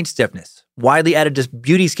soreness, joint stiffness, widely added to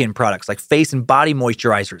beauty skin products like face and body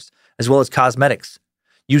moisturizers, as well as cosmetics.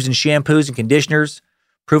 Used in shampoos and conditioners,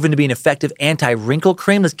 proven to be an effective anti-wrinkle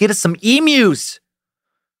cream. Let's get us some emus.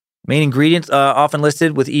 Main ingredient often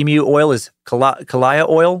listed with emu oil is kalaya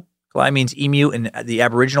oil. Kalaya means emu in the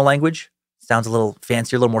Aboriginal language. Sounds a little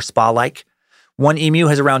fancier, a little more spa-like. 1 emu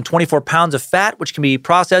has around 24 pounds of fat, which can be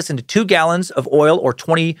processed into 2 gallons of oil or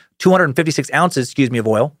 256 ounces, of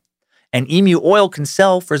oil. And emu oil can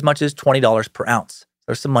sell for as much as $20 per ounce.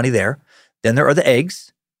 There's some money there. Then there are the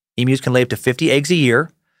eggs. Emus can lay up to 50 eggs a year.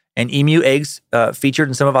 And emu eggs featured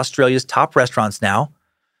in some of Australia's top restaurants now.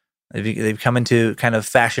 They've come into kind of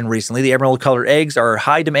fashion recently. The emerald-colored eggs are in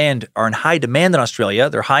high demand in Australia.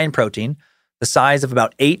 They're high in protein, the size of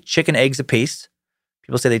about 8 chicken eggs apiece.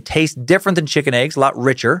 People say they taste different than chicken eggs, a lot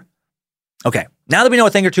richer. Okay, now that we know a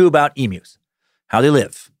thing or two about emus, how they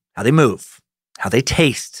live, how they move, how they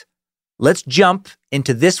taste, let's jump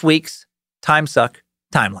into this week's Time Suck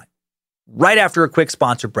timeline, right after a quick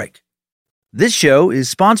sponsor break. This show is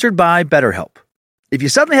sponsored by BetterHelp. If you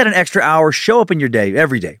suddenly had an extra hour show up in your day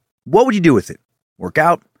every day, what would you do with it? Work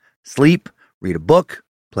out, sleep, read a book,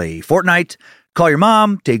 play Fortnite, call your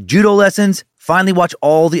mom, take judo lessons, finally watch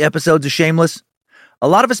all the episodes of Shameless? A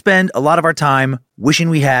lot of us spend a lot of our time wishing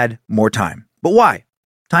we had more time. But why?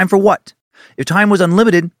 Time for what? If time was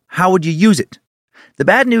unlimited, how would you use it? The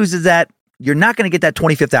bad news is that you're not going to get that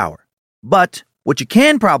 25th hour. But what you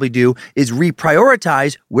can probably do is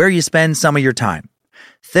reprioritize where you spend some of your time.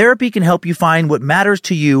 Therapy can help you find what matters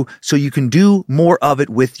to you so you can do more of it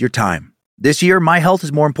with your time. This year, my health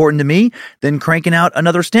is more important to me than cranking out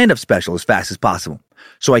another stand-up special as fast as possible.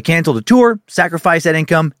 So I canceled a tour, sacrificed that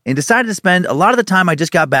income, and decided to spend a lot of the time I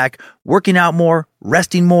just got back working out more,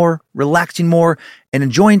 resting more, relaxing more, and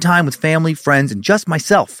enjoying time with family, friends, and just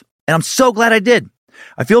myself. And I'm so glad I did.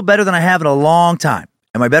 I feel better than I have in a long time.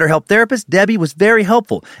 And my BetterHelp therapist, Debbie, was very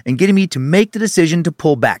helpful in getting me to make the decision to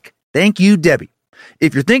pull back. Thank you, Debbie.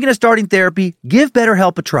 If you're thinking of starting therapy, give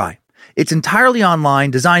BetterHelp a try. It's entirely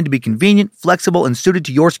online, designed to be convenient, flexible, and suited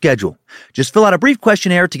to your schedule. Just fill out a brief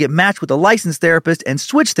questionnaire to get matched with a licensed therapist and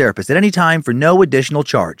switch therapists at any time for no additional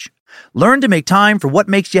charge. Learn to make time for what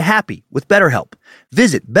makes you happy with BetterHelp.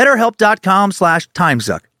 Visit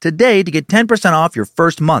BetterHelp.com/timesuck today to get 10% off your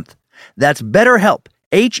first month. That's BetterHelp,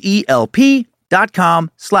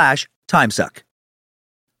 HELP.com/timesuck.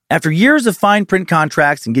 After years of fine print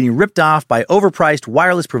contracts and getting ripped off by overpriced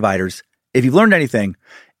wireless providers, if you've learned anything,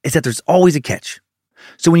 it's that there's always a catch.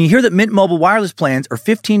 So when you hear that Mint Mobile wireless plans are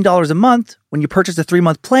 $15 a month when you purchase a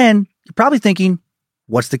 3-month plan, you're probably thinking,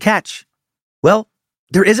 what's the catch? Well,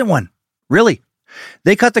 there isn't one. Really.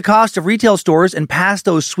 They cut the cost of retail stores and pass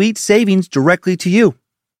those sweet savings directly to you.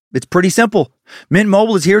 It's pretty simple. Mint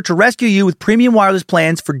Mobile is here to rescue you with premium wireless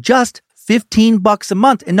plans for just $15 a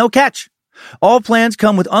month and no catch. All plans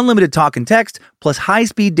come with unlimited talk and text, plus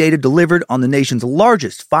high-speed data delivered on the nation's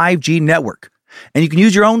largest 5G network. And you can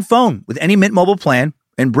use your own phone with any Mint Mobile plan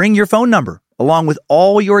and bring your phone number along with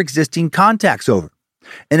all your existing contacts over.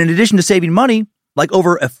 And in addition to saving money, like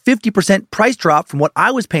over a 50% price drop from what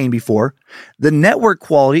I was paying before, the network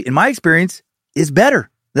quality, in my experience, is better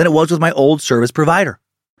than it was with my old service provider.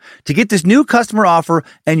 To get this new customer offer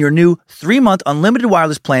and your new 3-month unlimited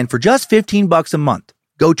wireless plan for just $15 a month,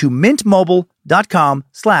 go to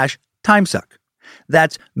mintmobile.com/timesuck.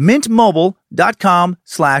 That's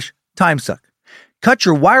mintmobile.com/timesuck. Cut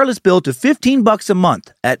your wireless bill to $15 a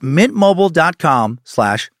month at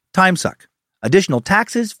mintmobile.com/timesuck. Additional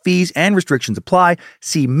taxes, fees, and restrictions apply.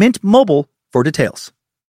 See Mint Mobile for details.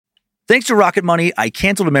 Thanks to Rocket Money, I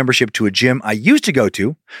canceled a membership to a gym I used to go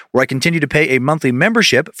to, where I continued to pay a monthly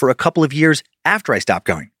membership for a couple of years after I stopped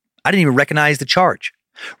going. I didn't even recognize the charge.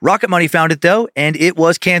 Rocket Money found it, though, and it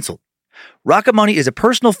was canceled. Rocket Money is a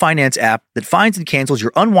personal finance app that finds and cancels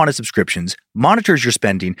your unwanted subscriptions, monitors your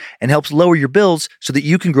spending, and helps lower your bills so that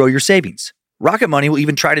you can grow your savings. Rocket Money will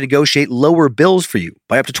even try to negotiate lower bills for you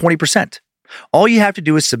by up to 20%. All you have to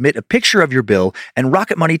do is submit a picture of your bill, and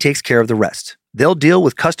Rocket Money takes care of the rest. They'll deal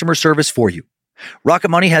with customer service for you. Rocket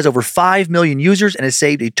Money has over 5 million users and has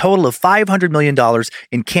saved a total of $500 million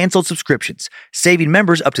in canceled subscriptions, saving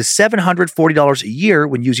members up to $740 a year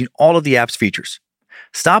when using all of the app's features.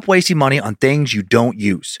 Stop wasting money on things you don't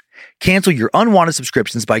use. Cancel your unwanted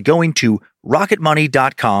subscriptions by going to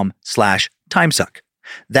rocketmoney.com/timesuck.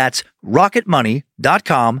 That's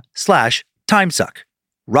rocketmoney.com/timesuck.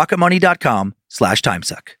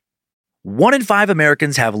 rocketmoney.com/timesuck. 1 in 5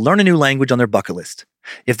 Americans have learn a new language on their bucket list.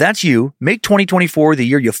 If that's you, make 2024 the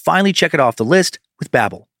year you finally check it off the list with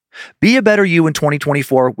Babbel. Be a better you in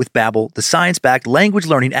 2024 with Babbel, the science-backed language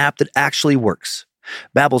learning app that actually works.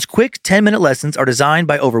 Babbel's quick 10-minute lessons are designed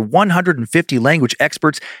by over 150 language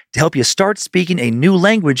experts to help you start speaking a new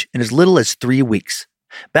language in as little as 3 weeks.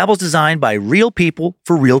 Babbel's designed by real people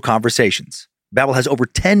for real conversations. Babbel has over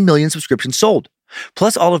 10 million subscriptions sold.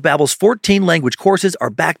 Plus, all of Babbel's 14 language courses are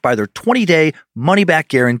backed by their 20-day money-back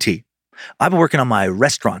guarantee. I've been working on my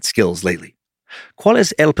restaurant skills lately. ¿Cuál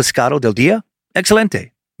es el pescado del día?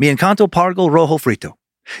 Excelente. Mi encanto pargo rojo frito.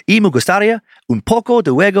 Y me gustaría un poco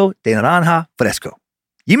de jugo de naranja fresco.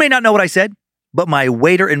 You may not know what I said, but my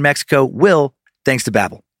waiter in Mexico will, thanks to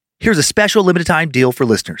Babbel. Here's a special limited-time deal for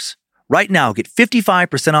listeners. Right now, get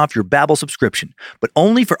 55% off your Babbel subscription, but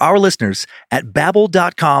only for our listeners at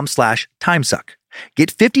babbel.com/timesuck.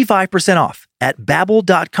 Get 55% off at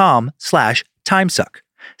babbel.com/timesuck.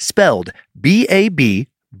 Spelled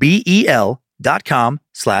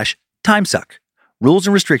BABBEL.com/timesuck. Rules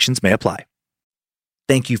and restrictions may apply.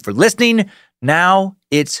 Thank you for listening. Now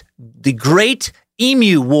it's the Great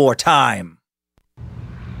Emu War time.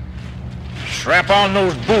 Strap on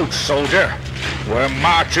those boots, soldier. We're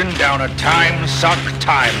marching down a time-suck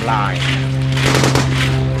timeline.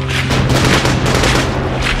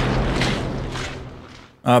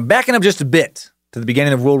 Backing up just a bit to the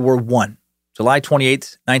beginning of World War I. July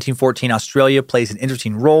 28th, 1914, Australia plays an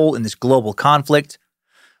interesting role in this global conflict.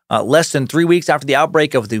 Less than 3 weeks after the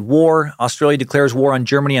outbreak of the war, Australia declares war on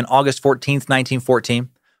Germany on August 14th, 1914,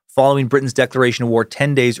 following Britain's declaration of war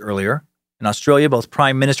 10 days earlier. In Australia, both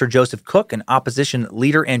Prime Minister Joseph Cook and opposition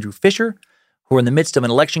leader Andrew Fisher, who are in the midst of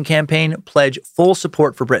an election campaign, pledge full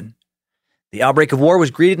support for Britain. The outbreak of war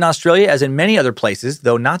was greeted in Australia, as in many other places,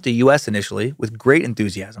 though not the U.S. initially, with great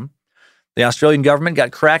enthusiasm. The Australian government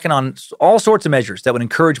got cracking on all sorts of measures that would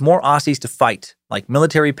encourage more Aussies to fight, like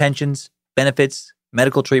military pensions, benefits,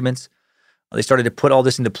 medical treatments. They started to put all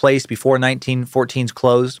this into place before 1914's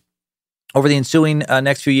close. Over the ensuing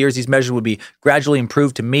next few years, these measures would be gradually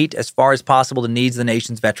improved to meet, as far as possible, the needs of the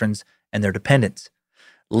nation's veterans and their dependents.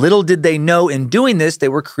 Little did they know in doing this, they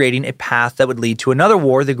were creating a path that would lead to another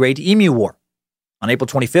war, the Great Emu War. On April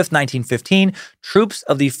 25th, 1915, troops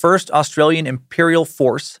of the 1st Australian Imperial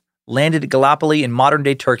Force landed at Gallipoli in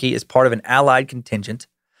modern-day Turkey as part of an Allied contingent.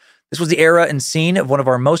 This was the era and scene of one of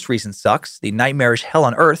our most recent sucks, the nightmarish hell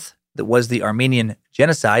on earth that was the Armenian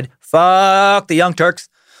genocide. Fuck the Young Turks.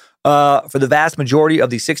 For the vast majority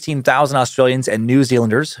of the 16,000 Australians and New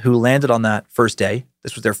Zealanders who landed on that first day,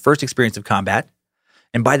 this was their first experience of combat.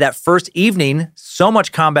 And by that first evening, so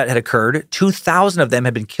much combat had occurred, 2,000 of them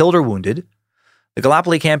had been killed or wounded. The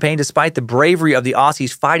Gallipoli campaign, despite the bravery of the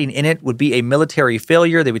Aussies fighting in it, would be a military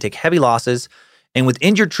failure. They would take heavy losses. And with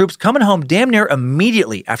injured troops coming home damn near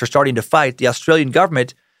immediately after starting to fight, the Australian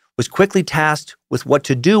government was quickly tasked with what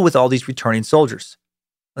to do with all these returning soldiers.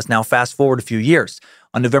 Let's now fast forward a few years.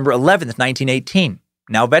 On November 11th, 1918,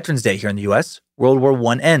 now Veterans Day here in the U.S., World War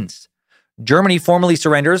I ends. Germany formally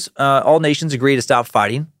surrenders. All nations agree to stop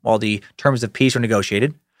fighting while the terms of peace are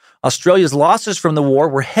negotiated. Australia's losses from the war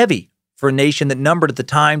were heavy for a nation that numbered at the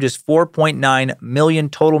time just 4.9 million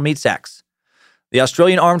total meat sacks. The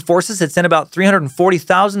Australian Armed Forces had sent about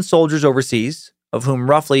 340,000 soldiers overseas, of whom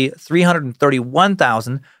roughly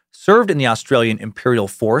 331,000 served in the Australian Imperial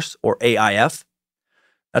Force, or AIF.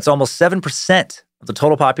 That's almost 7% of the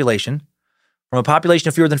total population. From a population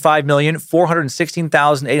of fewer than 5 million,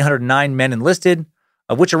 416,809 men enlisted,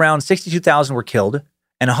 of which around 62,000 were killed,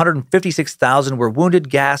 and 156,000 were wounded,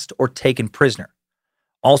 gassed, or taken prisoner.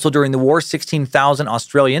 Also during the war, 16,000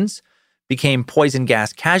 Australians became poison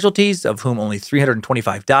gas casualties, of whom only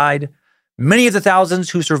 325 died. Many of the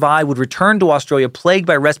thousands who survived would return to Australia plagued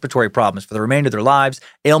by respiratory problems for the remainder of their lives,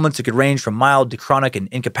 ailments that could range from mild to chronic and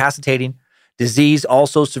incapacitating. Disease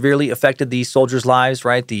also severely affected these soldiers' lives,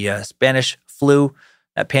 right? The Spanish flu,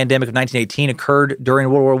 that pandemic of 1918 occurred during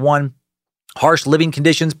World War I. Harsh living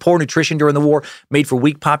conditions, poor nutrition during the war made for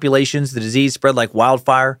weak populations. The disease spread like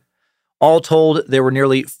wildfire. All told, there were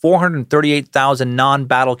nearly 438,000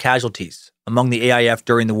 non-battle casualties among the AIF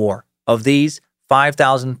during the war. Of these,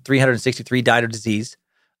 5,363 died of disease,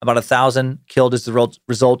 about 1,000 killed as the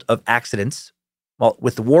result of accidents. Well,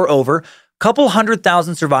 with the war over, a couple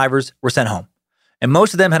 100,000 survivors were sent home. And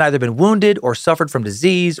most of them had either been wounded or suffered from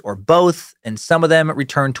disease or both, and some of them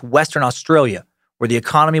returned to Western Australia, where the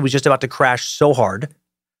economy was just about to crash so hard.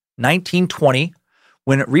 1920,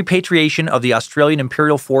 when repatriation of the Australian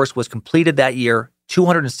Imperial Force was completed that year,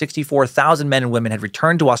 264,000 men and women had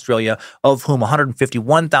returned to Australia, of whom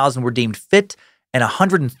 151,000 were deemed fit and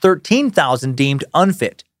 113,000 deemed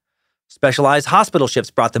unfit. Specialized hospital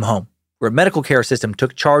ships brought them home, where a medical care system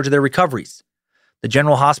took charge of their recoveries. The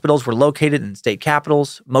general hospitals were located in state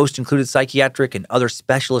capitals. Most included psychiatric and other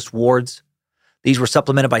specialist wards. These were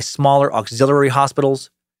supplemented by smaller auxiliary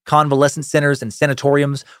hospitals, convalescent centers and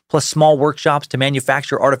sanatoriums, plus small workshops to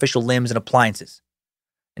manufacture artificial limbs and appliances.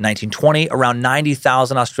 In 1920, around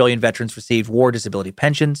 90,000 Australian veterans received war disability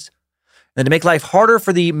pensions. And then to make life harder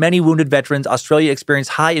for the many wounded veterans, Australia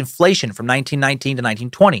experienced high inflation from 1919 to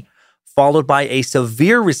 1920, followed by a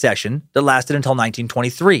severe recession that lasted until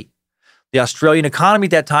 1923. The Australian economy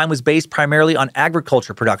at that time was based primarily on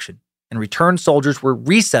agriculture production, and returned soldiers were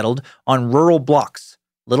resettled on rural blocks,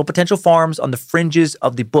 little potential farms on the fringes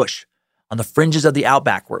of the bush, on the fringes of the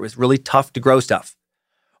outback where it was really tough to grow stuff.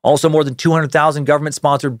 Also, more than 200,000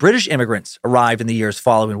 government-sponsored British immigrants arrived in the years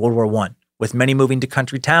following World War I, with many moving to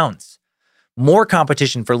country towns. More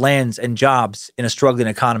competition for lands and jobs in a struggling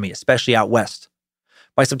economy, especially out west.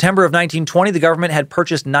 By September of 1920, the government had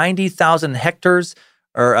purchased 90,000 hectares,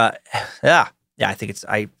 I think it's,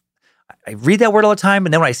 I read that word all the time,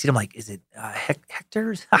 and then when I see it, I'm like, is it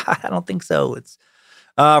hectares? I don't think so. It's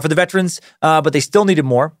for the veterans, but they still needed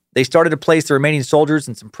more. They started to place the remaining soldiers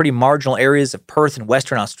in some pretty marginal areas of Perth and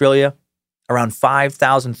Western Australia. Around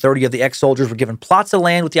 5,030 of the ex-soldiers were given plots of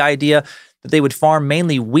land with the idea that they would farm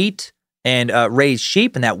mainly wheat and raise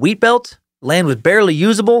sheep in that wheat belt. Land was barely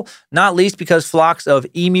usable, not least because flocks of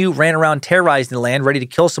emu ran around terrorizing the land, ready to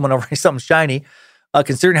kill someone over something shiny.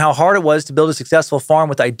 Considering how hard it was to build a successful farm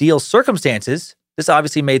with ideal circumstances, this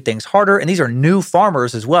obviously made things harder, and these are new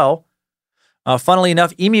farmers as well. Funnily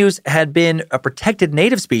enough, emus had been a protected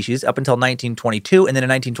native species up until 1922, and then in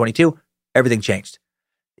 1922, everything changed.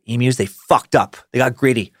 The emus, they fucked up. They got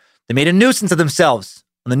greedy. They made a nuisance of themselves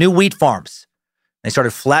on the new wheat farms. They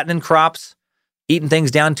started flattening crops, eating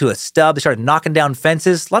things down to a stub. They started knocking down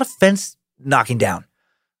fences, a lot of fence knocking down.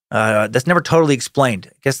 That's never totally explained.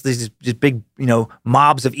 I guess these just big,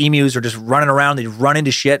 mobs of emus are just running around. They run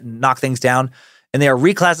into shit and knock things down, and they are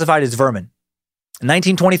reclassified as vermin. In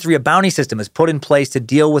 1923, a bounty system is put in place to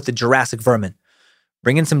deal with the Jurassic vermin.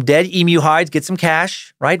 Bring in some dead emu hides, get some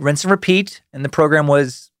cash, right? Rinse and repeat, and the program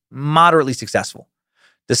was moderately successful.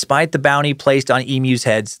 Despite the bounty placed on emus'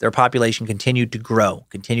 heads, their population continued to grow,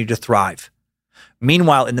 continued to thrive.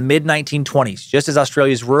 Meanwhile, in the mid-1920s, just as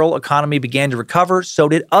Australia's rural economy began to recover, so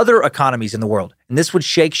did other economies in the world. And this would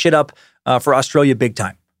shake shit up for Australia big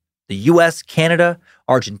time. The US, Canada,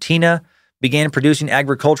 Argentina began producing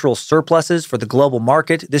agricultural surpluses for the global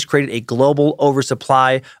market. This created a global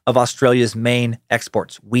oversupply of Australia's main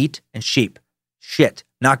exports, wheat and sheep. Shit,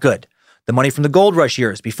 not good. The money from the gold rush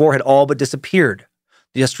years before had all but disappeared.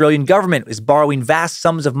 The Australian government is borrowing vast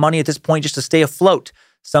sums of money at this point just to stay afloat.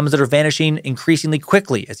 Sums that are vanishing increasingly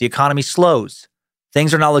quickly as the economy slows.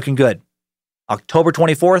 Things are not looking good. October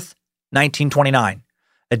 24th, 1929.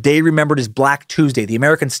 A day remembered as Black Tuesday. The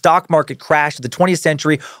American stock market crash of the 20th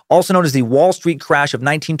century, also known as the Wall Street crash of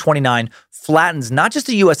 1929, flattens not just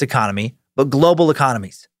the U.S. economy, but global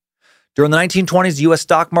economies. During the 1920s, the U.S.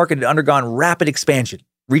 stock market had undergone rapid expansion,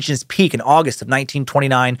 reaching its peak in August of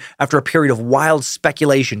 1929 after a period of wild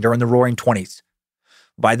speculation during the Roaring '20s.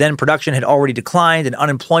 By then, production had already declined and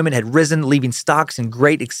unemployment had risen, leaving stocks in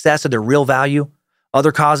great excess of their real value.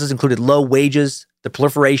 Other causes included low wages, the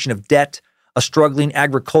proliferation of debt, a struggling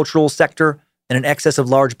agricultural sector, and an excess of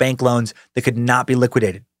large bank loans that could not be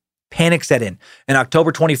liquidated. Panic set in. On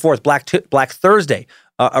October 24th, Black Thursday,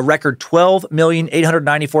 a record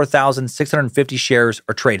 12,894,650 shares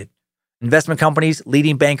are traded. Investment companies,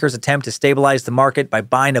 leading bankers attempt to stabilize the market by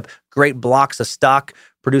buying up great blocks of stock,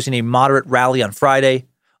 producing a moderate rally on Friday.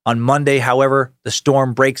 On Monday, however, the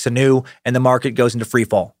storm breaks anew and the market goes into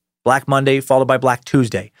freefall. Black Monday followed by Black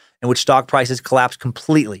Tuesday, in which stock prices collapse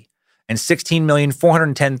completely, and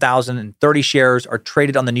 16,410,030 shares are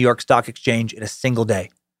traded on the New York Stock Exchange in a single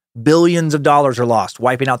day. Billions of dollars are lost,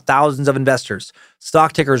 wiping out thousands of investors.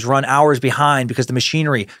 Stock tickers run hours behind because the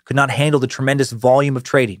machinery could not handle the tremendous volume of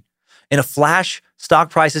trading. In a flash, stock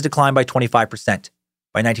prices declined by 25%.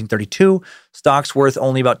 By 1932, stocks worth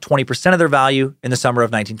only about 20% of their value in the summer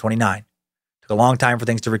of 1929. It took a long time for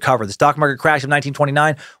things to recover. The stock market crash of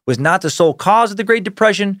 1929 was not the sole cause of the Great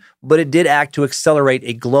Depression, but it did act to accelerate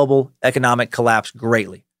a global economic collapse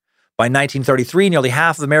greatly. By 1933, nearly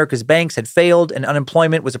half of America's banks had failed and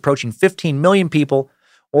unemployment was approaching 15 million people,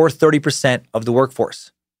 or 30% of the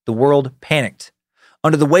workforce. The world panicked.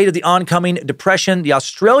 Under the weight of the oncoming depression, the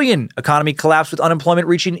Australian economy collapsed with unemployment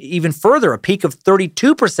reaching even further, a peak of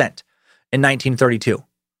 32% in 1932.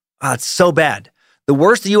 It's so bad. The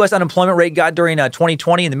worst the U.S. unemployment rate got during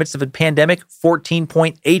 2020 in the midst of a pandemic,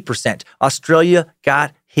 14.8%. Australia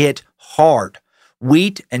got hit hard.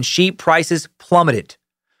 Wheat and sheep prices plummeted.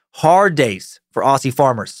 Hard days for Aussie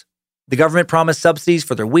farmers. The government promised subsidies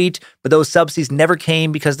for their wheat, but those subsidies never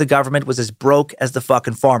came because the government was as broke as the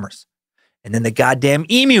fucking farmers. And then the goddamn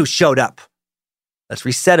emu showed up. Let's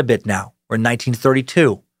reset a bit now. We're in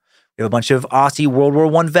 1932. We have a bunch of Aussie World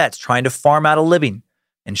War I vets trying to farm out a living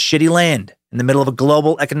in shitty land in the middle of a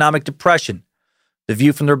global economic depression. The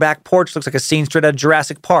view from their back porch looks like a scene straight out of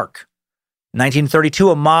Jurassic Park. In 1932,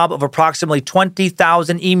 a mob of approximately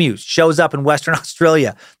 20,000 emus shows up in Western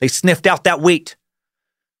Australia. They sniffed out that wheat.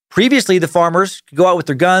 Previously, the farmers could go out with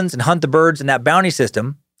their guns and hunt the birds in that bounty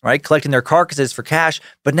system, right, collecting their carcasses for cash.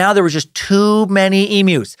 But now there was just too many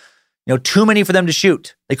emus, too many for them to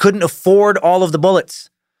shoot. They couldn't afford all of the bullets.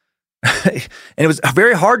 And it was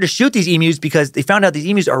very hard to shoot these emus because they found out these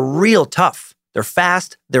emus are real tough. They're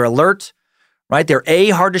fast. They're alert, right? They're A,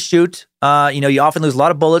 hard to shoot. You often lose a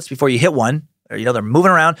lot of bullets before you hit one. Or, they're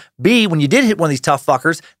moving around. B, when you did hit one of these tough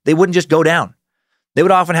fuckers, they wouldn't just go down. They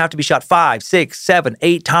would often have to be shot 5, 6, 7,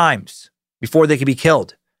 8 times before they could be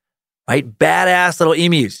killed. Right? Badass little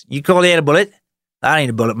emus. You call that a bullet? That ain't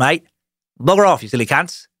a bullet, mate. Bugger off, you silly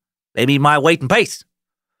cunts. They need my weight and pace.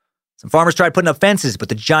 Some farmers tried putting up fences, but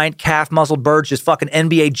the giant calf-muscled birds just fucking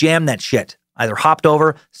NBA jammed that shit. Either hopped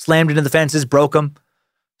over, slammed into the fences, broke them,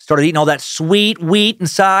 started eating all that sweet wheat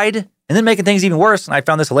inside, and then making things even worse. And I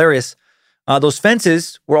found this hilarious. Those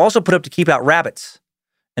fences were also put up to keep out rabbits.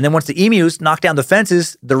 And then once the emus knocked down the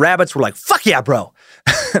fences, the rabbits were like, fuck yeah, bro.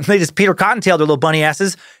 They just Peter Cottontailed their little bunny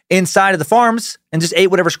asses inside of the farms and just ate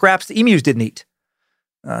whatever scraps the emus didn't eat.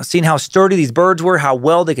 Seeing how sturdy these birds were, how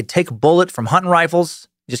well they could take a bullet from hunting rifles,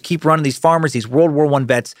 just keep running these farmers, these World War I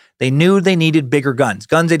vets, they knew they needed bigger guns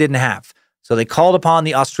they didn't have. So they called upon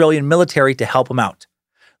the Australian military to help them out.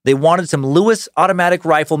 They wanted some Lewis automatic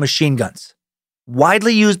rifle machine guns.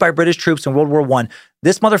 Widely used by British troops in World War I,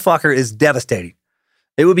 this motherfucker is devastating.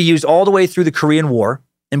 It would be used all the way through the Korean War.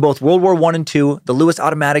 In both World War I and II, the Lewis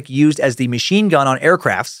automatic used as the machine gun on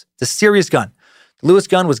aircrafts. It's a serious gun. The Lewis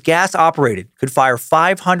gun was gas-operated, could fire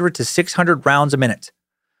 500 to 600 rounds a minute.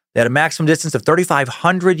 They had a maximum distance of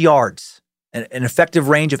 3,500 yards and an effective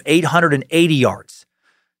range of 880 yards.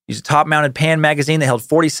 Used a top-mounted Pan magazine that held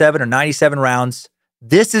 47 or 97 rounds.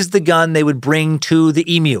 This is the gun they would bring to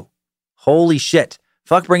the emu. Holy shit.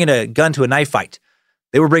 Fuck bringing a gun to a knife fight.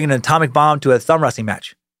 They were bringing an atomic bomb to a thumb wrestling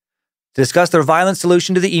match. To discuss their violent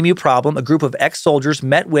solution to the emu problem, a group of ex-soldiers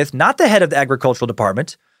met with not the head of the agricultural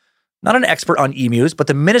department, not an expert on emus, but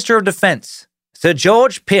the Minister of Defense, Sir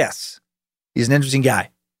George Pearce. He's an interesting guy.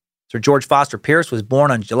 Sir George Foster Pearce was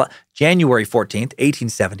born on January 14th,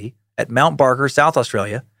 1870, at Mount Barker, South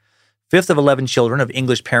Australia, fifth of 11 children of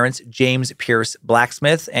English parents James Pearce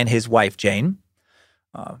Blacksmith and his wife Jane.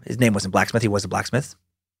 His name wasn't Blacksmith, he was a blacksmith.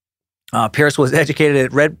 Pearce was educated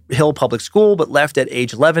at Red Hill Public School, but left at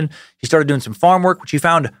age 11. He started doing some farm work, which he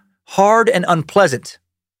found hard and unpleasant.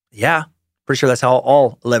 Yeah, pretty sure that's how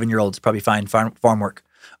all 11-year-olds probably find farm work.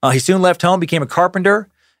 He soon left home, became a carpenter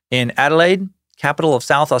in Adelaide, capital of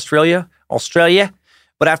South Australia.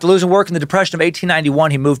 But after losing work in the Depression of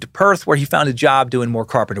 1891, he moved to Perth, where he found a job doing more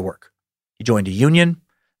carpenter work. He joined a union,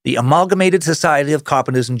 the Amalgamated Society of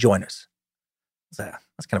Carpenters and Joiners.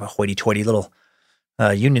 That's kind of a hoity-toity little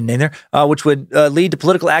union name there, which would lead to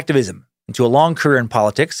political activism and to a long career in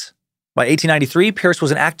politics. By 1893, Pierce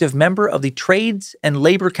was an active member of the Trades and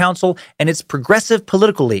Labor Council and its Progressive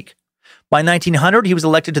Political League. By 1900, he was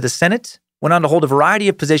elected to the Senate, went on to hold a variety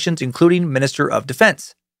of positions, including Minister of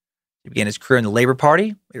Defense. He began his career in the Labor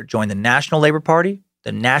Party, later joined the National Labor Party,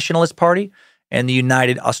 the Nationalist Party, and the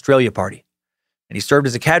United Australia Party. And he served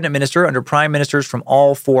as a cabinet minister under prime ministers from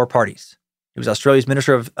all four parties. He was Australia's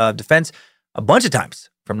Minister of Defense a bunch of times,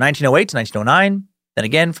 from 1908 to 1909, then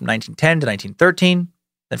again from 1910 to 1913,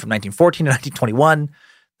 then from 1914 to 1921,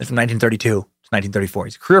 then from 1932 to 1934.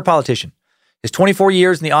 He's a career politician. His 24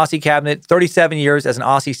 years in the Aussie cabinet, 37 years as an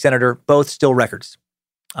Aussie senator, both still records.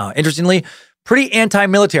 Interestingly, pretty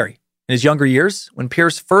anti-military in his younger years. When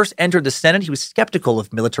Pierce first entered the Senate, he was skeptical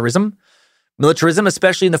of militarism. Militarism,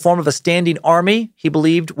 especially in the form of a standing army, he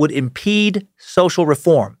believed would impede social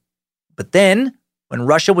reform. But then, when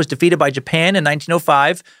Russia was defeated by Japan in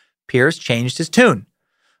 1905, Pierce changed his tune.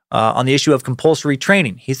 On the issue of compulsory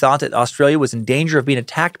training, he thought that Australia was in danger of being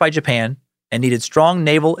attacked by Japan and needed strong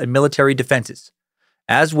naval and military defenses,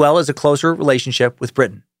 as well as a closer relationship with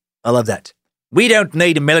Britain. I love that. We don't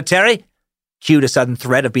need a military. Cued a sudden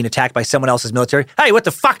threat of being attacked by someone else's military. Hey, what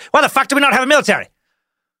the fuck? Why the fuck do we not have a military?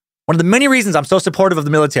 One of the many reasons I'm so supportive of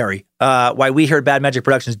the military, why we here at Bad Magic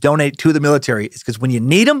Productions donate to the military, is because when you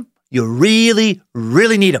need them, you really,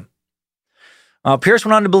 really need them. Pierce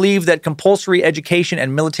went on to believe that compulsory education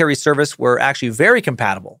and military service were actually very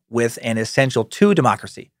compatible with and essential to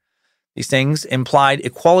democracy. These things implied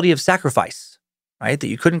equality of sacrifice, right? That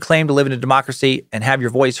you couldn't claim to live in a democracy and have your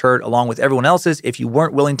voice heard along with everyone else's if you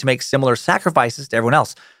weren't willing to make similar sacrifices to everyone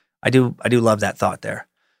else. I do love that thought there.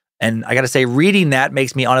 And I got to say, reading that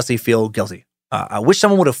makes me honestly feel guilty. I wish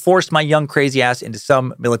someone would have forced my young crazy ass into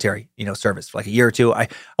some military, service for like a year or two. I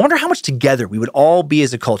wonder how much together we would all be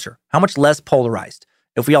as a culture, how much less polarized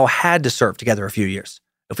if we all had to serve together a few years,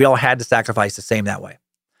 if we all had to sacrifice the same that way.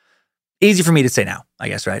 Easy for me to say now, I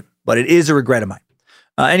guess, right? But it is a regret of mine.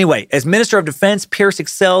 Anyway, as Minister of Defense, Pierce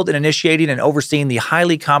excelled in initiating and overseeing the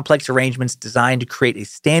highly complex arrangements designed to create a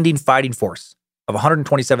standing fighting force of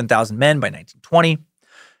 127,000 men by 1920.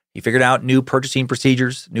 He figured out new purchasing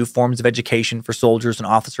procedures, new forms of education for soldiers and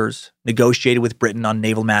officers, negotiated with Britain on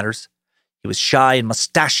naval matters. He was shy and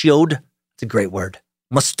mustachioed. It's a great word.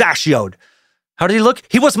 Mustachioed. How did he look?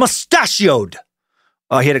 He was mustachioed.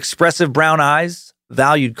 He had expressive brown eyes,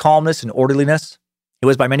 valued calmness and orderliness. He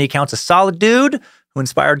was by many accounts a solid dude who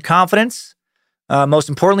inspired confidence. Most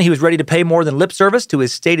importantly, he was ready to pay more than lip service to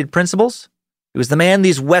his stated principles. He was the man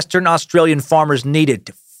these Western Australian farmers needed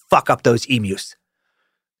to fuck up those emus.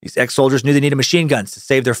 These ex-soldiers knew they needed machine guns to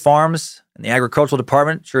save their farms, and the agricultural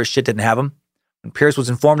department sure as shit didn't have them. When Pierce was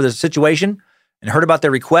informed of the situation and heard about their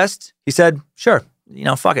request, he said, sure,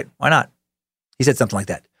 fuck it, why not? He said something like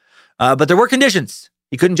that. But there were conditions.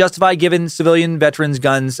 He couldn't justify giving civilian veterans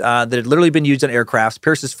guns that had literally been used on aircrafts.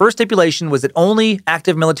 Pierce's first stipulation was that only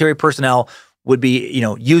active military personnel would be,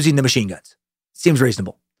 using the machine guns. Seems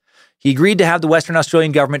reasonable. He agreed to have the Western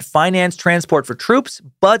Australian government finance transport for troops,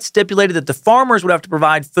 but stipulated that the farmers would have to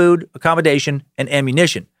provide food, accommodation, and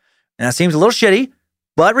ammunition. And that seems a little shitty,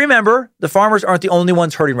 but remember, the farmers aren't the only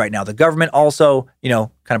ones hurting right now. The government also, kind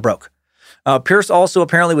of broke. Pierce also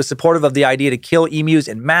apparently was supportive of the idea to kill emus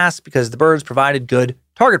en masse because the birds provided good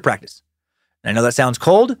target practice. And I know that sounds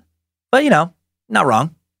cold, but, not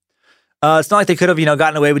wrong. It's not like they could have,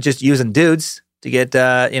 gotten away with just using dudes to get,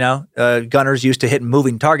 gunners used to hitting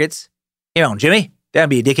moving targets. Here on, Jimmy. Don't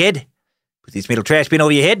be a dickhead. Put this metal trash bin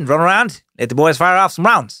over your head and run around. Let the boys fire off some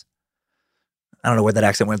rounds. I don't know where that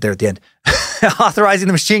accent went there at the end. Authorizing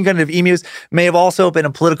the machine gun of emus may have also been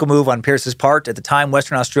a political move on Pierce's part. At the time,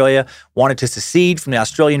 Western Australia wanted to secede from the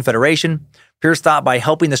Australian Federation. Pierce thought by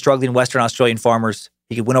helping the struggling Western Australian farmers,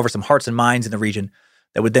 he could win over some hearts and minds in the region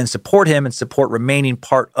that would then support him and support remaining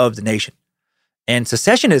part of the nation. And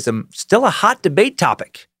secessionism, still a hot debate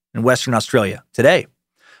topic in Western Australia today.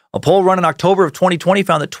 A poll run in October of 2020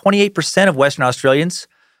 found that 28% of Western Australians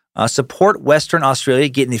support Western Australia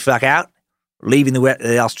getting the fuck out, leaving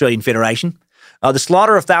the Australian Federation. The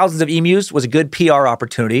slaughter of thousands of emus was a good PR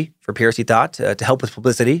opportunity for Pierce, he thought, to help with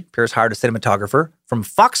publicity. Pierce hired a cinematographer from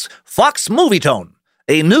Fox Movietone,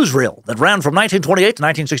 a newsreel that ran from 1928 to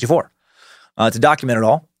 1964. To document it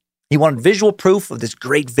all, he wanted visual proof of this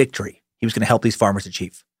great victory he was going to help these farmers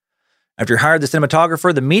achieve. After he hired the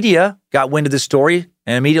cinematographer, the media got wind of this story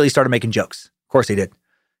and immediately started making jokes. Of course they did.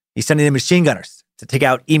 He's sending in machine gunners to take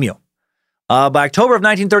out emu. By October of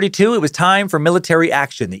 1932, it was time for military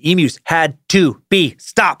action. The emus had to be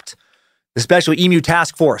stopped. The Special Emu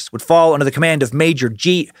Task Force would fall under the command of Major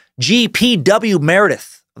G.P.W.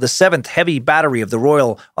 Meredith of the 7th Heavy Battery of the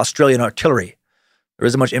Royal Australian Artillery. There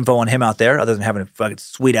isn't much info on him out there other than having a fucking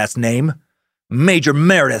sweet-ass name. Major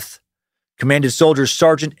Meredith commanded soldiers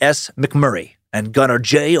Sergeant S. McMurray and Gunner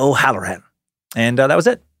J. O'Halloran. And that was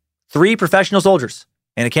it. 3 professional soldiers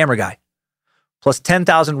and a camera guy, plus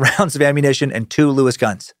 10,000 rounds of ammunition and 2 Lewis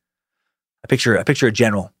guns. I picture a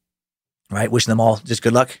general, right? Wishing them all just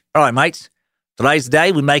good luck. All right, mates. Today's the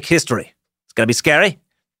day we make history. It's going to be scary.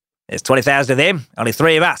 There's 20,000 of them, only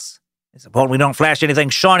 3 of us. It's important we don't flash anything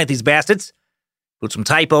shiny at these bastards. Put some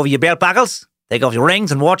tape over your belt buckles. Take off your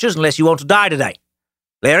rings and watches unless you want to die today.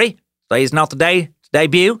 Larry, today is not the day to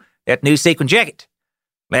debut that new sequin jacket.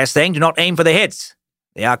 Last thing, do not aim for their heads.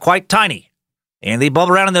 They are quite tiny, and they bob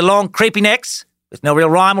around in their long, creepy necks with no real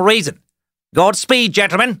rhyme or reason. Godspeed,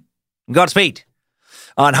 gentlemen. Godspeed.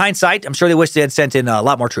 In hindsight, I'm sure they wish they had sent in a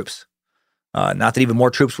lot more troops. Not that even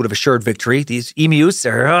more troops would have assured victory. These emus,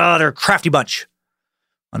 they're a crafty bunch.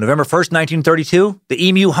 On November 1st, 1932, the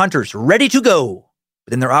emu hunters ready to go.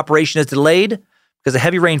 But then their operation is delayed because of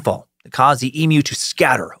heavy rainfall that caused the emu to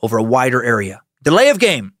scatter over a wider area. Delay of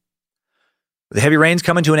game. With the heavy rains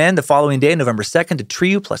coming to an end the following day, November 2nd, the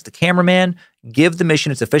trio plus the cameraman give the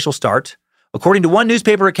mission its official start. According to one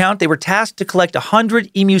newspaper account, they were tasked to collect 100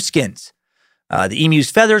 emu skins. The emu's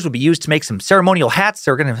feathers would be used to make some ceremonial hats.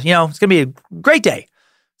 They're going to, it's going to be a great day.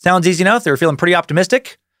 Sounds easy enough. They're feeling pretty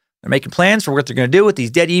optimistic. They're making plans for what they're going to do with these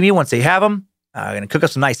dead emu once they have them. Going to cook up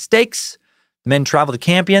some nice steaks. The men travel to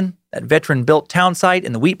Campion, that veteran-built town site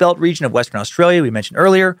in the Wheat Belt region of Western Australia we mentioned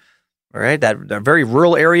earlier. All right, that very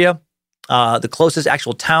rural area. The closest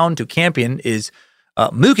actual town to Campion is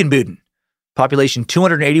Mookenbuden, population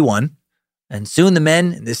 281. And soon the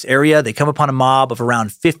men in this area, they come upon a mob of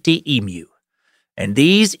around 50 emu. And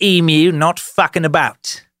these emu not fucking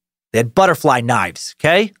about. They had butterfly knives,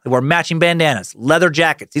 okay? They wore matching bandanas, leather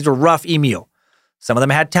jackets. These were rough emu. Some of them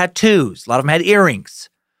had tattoos. A lot of them had earrings.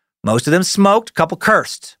 Most of them smoked. A couple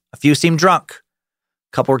cursed. A few seemed drunk.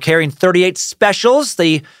 A couple were carrying 38 specials.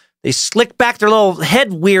 They slicked back their little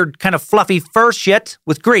head weird kind of fluffy fur shit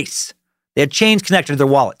with grease. They had chains connected to their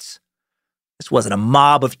wallets. This wasn't a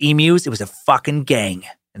mob of emus. It was a fucking gang.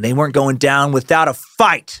 And they weren't going down without a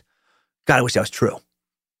fight. God, I wish that was true.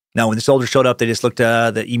 No, when the soldiers showed up, they just looked,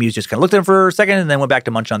 the emus just kind of looked at them for a second and then went back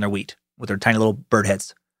to munch on their wheat with their tiny little bird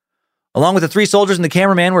heads. Along with the 3 soldiers and the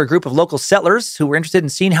cameraman were a group of local settlers who were interested in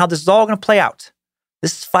seeing how this is all going to play out.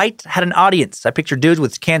 This fight had an audience. I picture dudes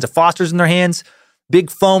with cans of Foster's in their hands,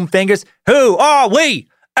 big foam fingers. Who are we?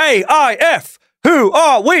 AIF. Who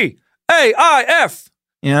are we? AIF.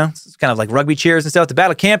 It's kind of like rugby cheers and stuff. The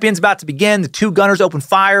Battle of Campion's about to begin. The 2 gunners open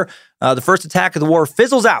fire. The first attack of the war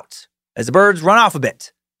fizzles out as the birds run off a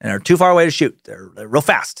bit and are too far away to shoot. They're real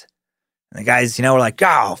fast. And the guys, were like,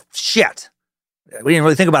 oh, shit. We didn't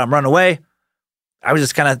really think about them running away. I was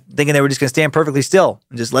just kind of thinking they were just going to stand perfectly still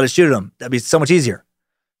and just let us shoot at them. That'd be so much easier.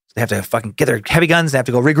 So they have to fucking get their heavy guns. They have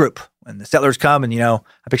to go regroup. When the settlers come and, I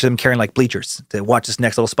picture them carrying like bleachers to watch this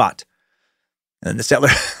next little spot. And the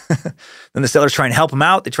settlers try and help them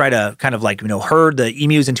out. They try to kind of like, herd the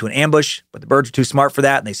emus into an ambush, but the birds are too smart for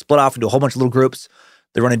that. And they split off into a whole bunch of little groups.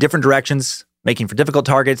 They run in different directions, making for difficult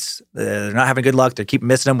targets. They're not having good luck. They keep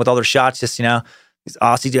missing them with all their shots. Just, these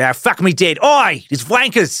Aussies, fuck me dead. Oi, these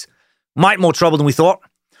wankers. Might more trouble than we thought.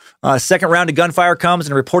 Second round of gunfire comes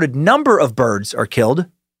and a reported number of birds are killed.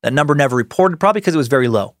 That number never reported, probably because it was very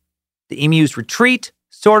low. The emus retreat,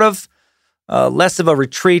 sort of. Less of a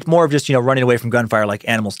retreat, more of just, running away from gunfire like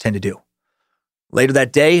animals tend to do. Later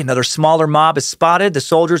that day, another smaller mob is spotted. The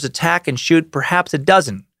soldiers attack and shoot perhaps a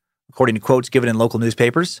dozen, according to quotes given in local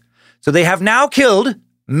newspapers. So they have now killed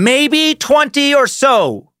maybe 20 or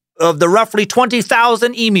so of the roughly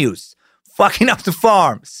 20,000 emus fucking up the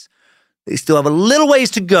farms. They still have a little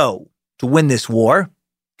ways to go to win this war.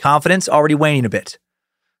 Confidence already waning a bit.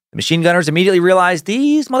 The machine gunners immediately realize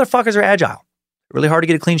these motherfuckers are agile. Really hard to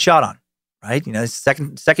get a clean shot on, right?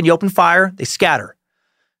 Second you open fire, they scatter.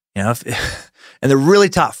 And they're really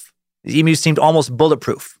tough. The emus seemed almost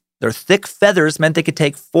bulletproof. Their thick feathers meant they could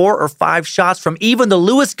take 4 or 5 shots from even the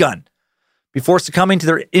Lewis gun before succumbing to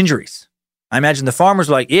their injuries. I imagine the farmers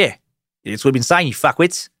were like, yeah, it's what we've been saying, you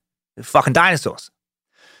fuckwits. They're fucking dinosaurs.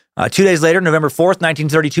 2 days later, November 4th,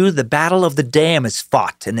 1932, the Battle of the Dam is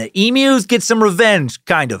fought, and the emus get some revenge,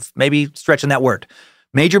 kind of, maybe stretching that word.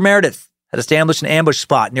 Major Meredith had established an ambush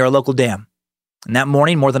spot near a local dam. And that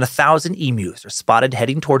morning, more than 1,000 emus are spotted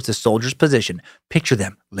heading towards the soldiers' position. Picture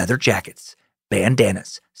them, leather jackets,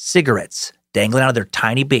 bandanas, cigarettes dangling out of their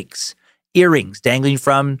tiny beaks, earrings dangling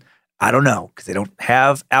from, I don't know, because they don't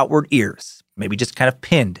have outward ears, maybe just kind of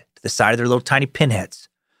pinned to the side of their little tiny pinheads.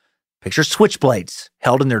 Picture switchblades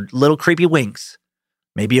held in their little creepy wings.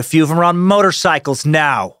 Maybe a few of them are on motorcycles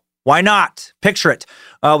now. Why not? Picture it.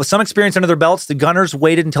 With some experience under their belts, the gunners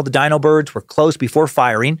waited until the dino birds were close before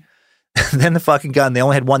firing. Then the fucking gun, they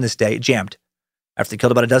only had one this day, it jammed. After they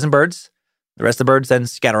killed about a dozen birds, the rest of the birds then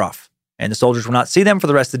scatter off. And the soldiers will not see them for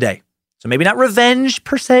the rest of the day. So maybe not revenge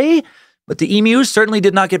per se, but the emus certainly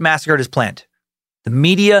did not get massacred as planned. The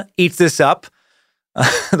media eats this up.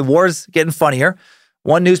 The war's getting funnier.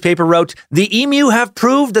 One newspaper wrote, "The emu have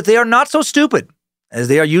proved that they are not so stupid as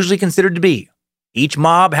they are usually considered to be. Each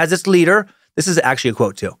mob has its leader." This is actually a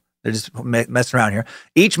quote too. They're just messing around here.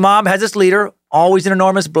 "Each mob has its leader, always an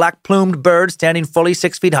enormous black-plumed bird standing fully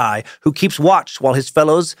 6 feet high, who keeps watch while his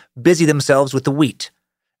fellows busy themselves with the wheat.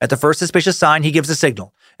 At the first suspicious sign, he gives a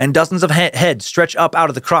signal, and dozens of heads stretch up out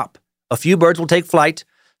of the crop. A few birds will take flight,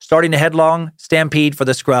 starting a headlong stampede for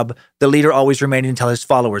the scrub, the leader always remaining until his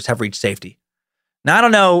followers have reached safety." Now, I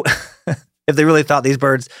don't know if they really thought these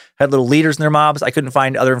birds had little leaders in their mobs. I couldn't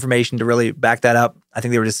find other information to really back that up. I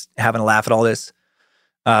think they were just having a laugh at all this.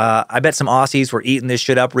 I bet some Aussies were eating this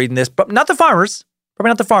shit up, reading this, but not the farmers. Probably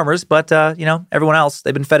not the farmers, but, everyone else.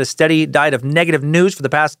 They've been fed a steady diet of negative news for the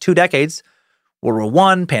past 2 decades. World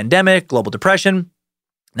War I, pandemic, global depression.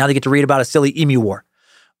 Now they get to read about a silly emu war.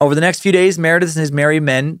 Over the next few days, Meredith and his merry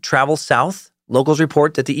men travel south. Locals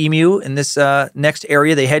report that the emu in this next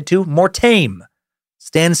area they head to, more tame.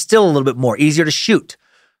 Stand still a little bit more, easier to shoot.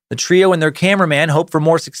 The trio and their cameraman hope for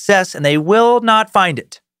more success, and they will not find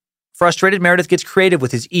it. Frustrated, Meredith gets creative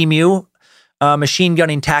with his emu machine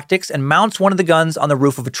gunning tactics and mounts one of the guns on the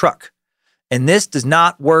roof of a truck. And this does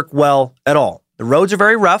not work well at all. The roads are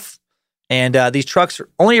very rough, and these trucks are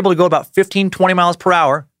only able to go about 15, 20 miles per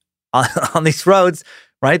hour on these roads,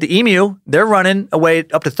 right? The emu, they're running away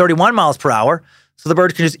up to 31 miles per hour, so the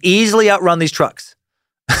birds can just easily outrun these trucks.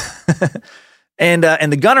 And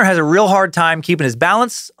the gunner has a real hard time keeping his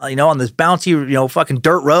balance, on this bouncy, fucking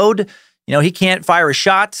dirt road. He can't fire a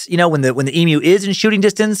shot, when the emu is in shooting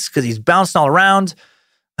distance because he's bouncing all around.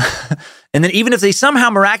 And then even if they somehow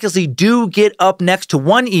miraculously do get up next to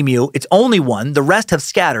one emu, it's only one, the rest have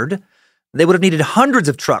scattered. They would have needed hundreds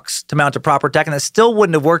of trucks to mount a proper attack, and that still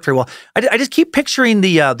wouldn't have worked very well. I just keep picturing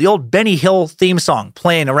the old Benny Hill theme song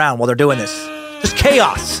playing around while they're doing this. Just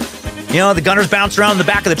chaos. The gunners bounce around the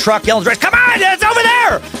back of the truck, yelling, "Come on, it's over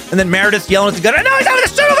there!" And then Meredith yelling at the gunner, "No, he's over there,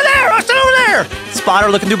 stood over there, stood over there!" Spotter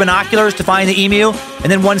looking through binoculars to find the emu,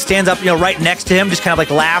 and then one stands up, right next to him, just kind of like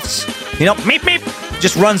laughs, meep, meep,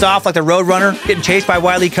 just runs off like the Roadrunner, getting chased by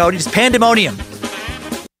Wile E. Coyote, just pandemonium.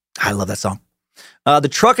 I love that song. The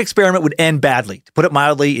truck experiment would end badly. To put it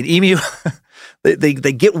mildly, an emu, they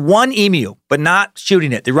get one emu, but not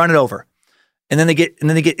shooting it. They run it over. And then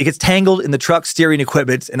it gets tangled in the truck steering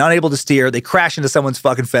equipment and unable to steer. They crash into someone's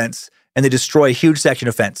fucking fence and they destroy a huge section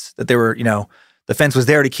of fence that they were, the fence was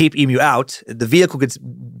there to keep emu out. The vehicle gets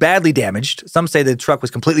badly damaged. Some say the truck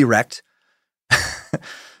was completely wrecked. It's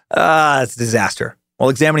a disaster. While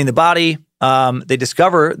examining the body, they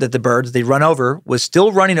discover that the birds they run over was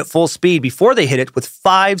still running at full speed before they hit it with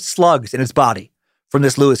 5 slugs in its body from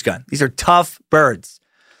this Lewis gun. These are tough birds.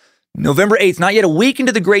 November 8th, not yet a week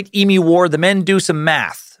into the Great Emu War, the men do some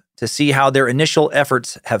math to see how their initial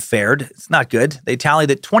efforts have fared. It's not good. They tally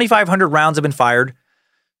that 2,500 rounds have been fired,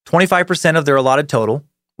 25% of their allotted total.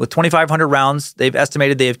 With 2,500 rounds, they've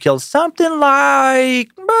estimated they have killed something like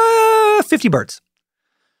 50 birds.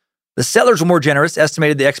 The settlers were more generous,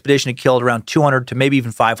 estimated the expedition had killed around 200 to maybe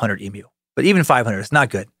even 500 emu. But even 500 is not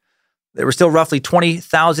good. There were still roughly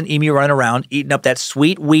 20,000 emu running around, eating up that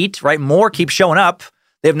sweet wheat, right? More keep showing up.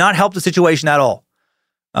 They have not helped the situation at all.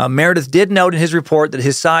 Meredith did note in his report that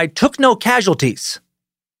his side took no casualties.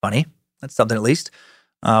 Funny. That's something at least.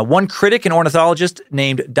 One critic and ornithologist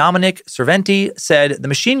named Dominic Cerventi said the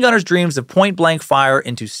machine gunner's dreams of point-blank fire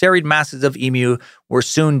into serried masses of emu were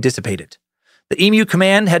soon dissipated. The emu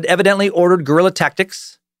command had evidently ordered guerrilla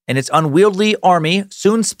tactics, and its unwieldy army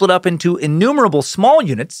soon split up into innumerable small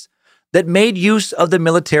units that made use of the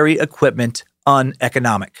military equipment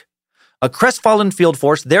uneconomic. A crestfallen field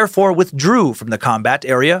force therefore withdrew from the combat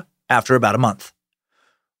area after about a month.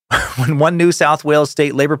 When one New South Wales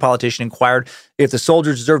state Labour politician inquired if the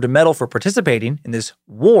soldiers deserved a medal for participating in this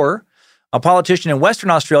war, a politician in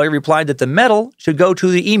Western Australia replied that the medal should go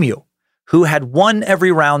to the emu, who had won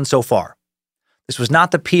every round so far. This was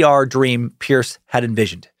not the PR dream Pierce had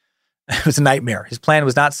envisioned. It was a nightmare. His plan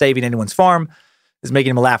was not saving anyone's farm. is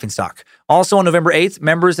making him a laughingstock. Also on November 8th,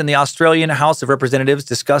 members in the Australian House of Representatives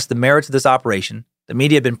discussed the merits of this operation. The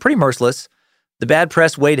media had been pretty merciless. The bad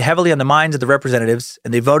press weighed heavily on the minds of the representatives,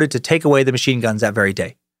 and they voted to take away the machine guns that very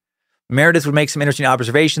day. Meredith would make some interesting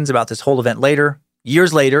observations about this whole event later.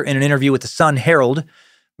 Years later, in an interview with the Sun Herald,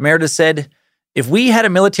 Meredith said, "If we had a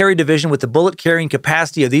military division with the bullet-carrying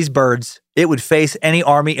capacity of these birds, it would face any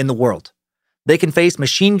army in the world. They can face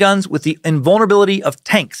machine guns with the invulnerability of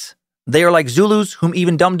tanks. They are like Zulus whom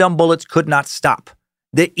even dum-dum bullets could not stop.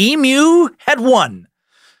 The emu had won.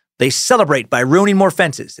 They celebrate by ruining more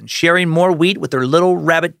fences and sharing more wheat with their little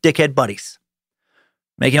rabbit dickhead buddies."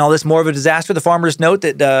 Making all this more of a disaster, the farmers note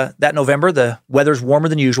that that November, the weather's warmer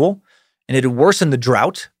than usual, and it had worsened the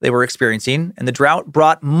drought they were experiencing, and the drought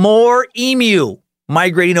brought more emu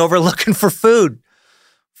migrating over looking for food.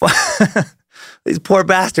 These poor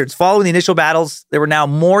bastards. Following the initial battles, there were now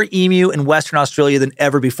more emu in Western Australia than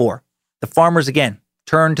ever before. The farmers, again,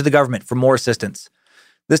 turned to the government for more assistance.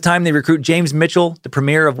 This time, they recruit James Mitchell, the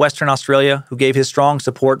Premier of Western Australia, who gave his strong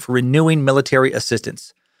support for renewing military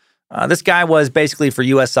assistance. This guy was basically, for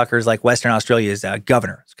U.S. suckers, like Western Australia's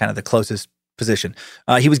governor. It's kind of the closest position.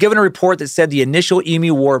 He was given a report that said the initial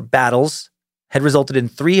Emu War battles had resulted in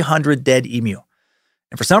 300 dead emu.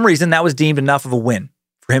 And for some reason, that was deemed enough of a win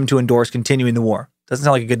for him to endorse continuing the war. Doesn't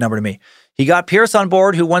sound like a good number to me. He got Pearce on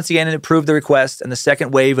board, who once again approved the request, and the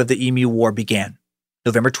second wave of the Emu War began.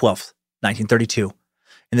 November 12th, 1932.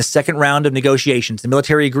 In the second round of negotiations, the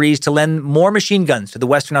military agrees to lend more machine guns to the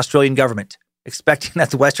Western Australian government, expecting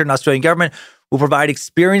that the Western Australian government will provide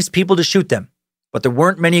experienced people to shoot them. But there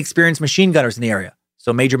weren't many experienced machine gunners in the area.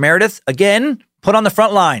 So Major Meredith, again, put on the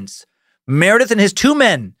front lines. Meredith and his two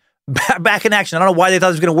men back in action. I don't know why they thought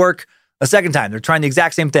it was going to work a second time. They're trying the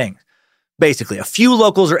exact same thing. Basically, a few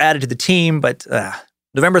locals are added to the team, but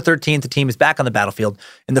November 13th, the team is back on the battlefield.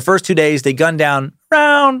 In the first 2 days, they gunned down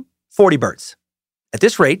around 40 birds. At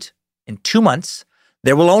this rate, in 2 months,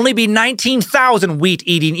 there will only be 19,000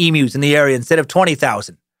 wheat-eating emus in the area instead of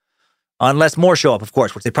 20,000. Unless more show up, of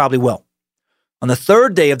course, which they probably will. On the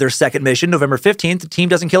third day of their second mission, November 15th, the team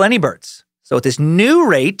doesn't kill any birds. So at this new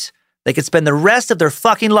rate, they could spend the rest of their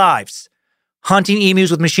fucking lives hunting emus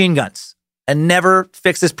with machine guns and never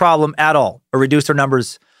fix this problem at all or reduce their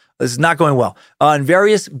numbers. This is not going well. In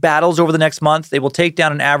various battles over the next month, they will take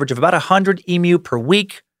down an average of about 100 emu per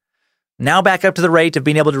week. Now back up to the rate of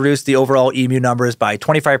being able to reduce the overall emu numbers by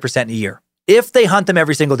 25% a year, if they hunt them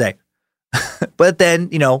every single day. But then,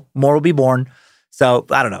 more will be born. So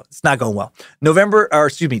I don't know. It's not going well. December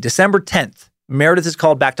 10th, Meredith is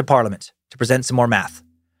called back to Parliament to present some more math.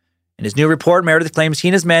 In his new report, Meredith claims he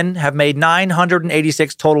and his men have made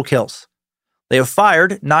 986 total kills. They have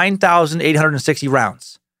fired 9,860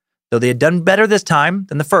 rounds. Though they had done better this time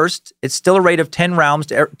than the first, it's still a rate of 10 rounds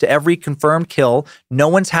to every confirmed kill. No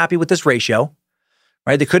one's happy with this ratio.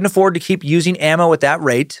 Right? They couldn't afford to keep using ammo at that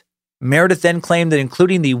rate. Meredith then claimed that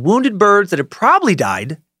including the wounded birds that had probably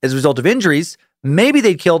died as a result of injuries, maybe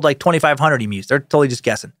they'd killed like 2,500 emus. They're totally just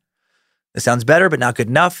guessing. This sounds better, but not good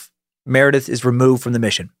enough. Meredith is removed from the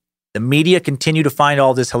mission. The media continue to find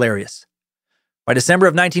all this hilarious. By December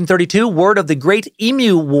of 1932, word of the Great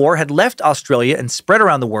Emu War had left Australia and spread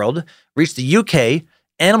around the world, reached the UK.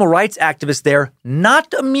 Animal rights activists there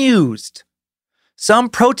not amused. Some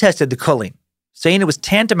protested the culling, saying it was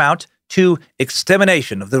tantamount to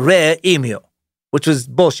extermination of the rare emu, which was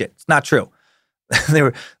bullshit. It's not true.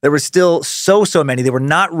 There were still so many. They were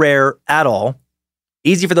not rare at all.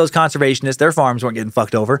 Easy for those conservationists. Their farms weren't getting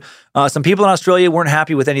fucked over. Some people in Australia weren't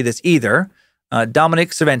happy with any of this either.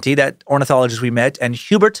 Dominic Cerventi, that ornithologist we met, and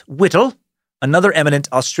Hubert Whittle, another eminent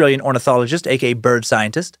Australian ornithologist, aka bird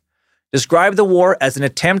scientist, described the war as an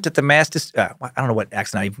attempt at the mass... I don't know what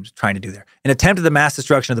accent I'm trying to do there. An attempt at the mass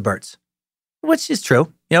destruction of the birds. Which is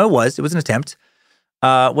true. It was. It was an attempt.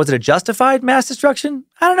 Was it a justified mass destruction?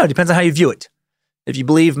 I don't know. It depends on how you view it. If you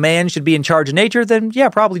believe man should be in charge of nature, then yeah,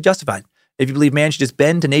 probably justified. If you believe man should just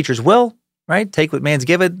bend to nature's will, right, take what man's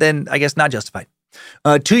given, then I guess not justified.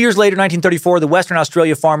 2 years later, 1934, the Western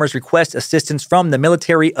Australia farmers request assistance from the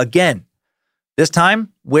military again. This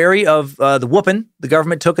time, wary of the whooping the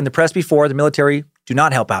government took in the press before, the military do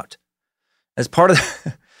not help out. As part of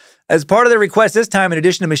their request this time, in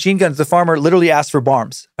addition to machine guns, the farmers literally asked for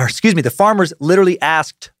bombs. The farmers literally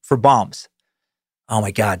asked for bombs. Oh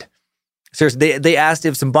my God. Seriously, they asked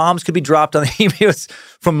if some bombs could be dropped on the emus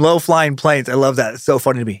from low-flying planes. I love that. It's so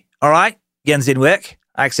funny to me. All right, guns didn't work.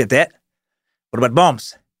 I accept that. What about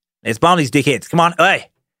bombs? Let's bomb these dickheads. Come on, hey.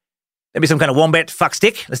 Maybe some kind of wombat fuck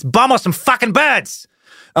stick. Let's bomb us some fucking birds.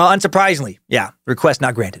 Unsurprisingly, yeah, request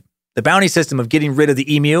not granted. The bounty system of getting rid of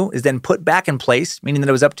the emu is then put back in place, meaning that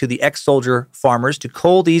it was up to the ex-soldier farmers to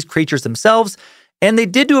cull these creatures themselves, and they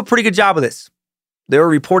did do a pretty good job of this. There were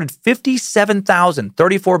reported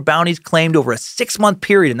 57,034 bounties claimed over a 6-month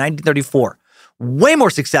period in 1934. Way more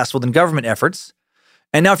successful than government efforts.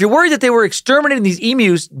 And now, if you're worried that they were exterminating these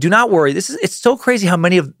emus, do not worry. It's so crazy how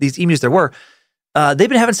many of these emus there were. They've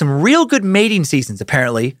been having some real good mating seasons,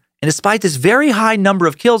 apparently. And despite this very high number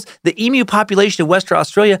of kills, the emu population of Western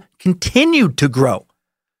Australia continued to grow.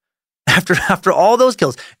 After all those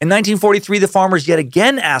kills, in 1943, the farmers yet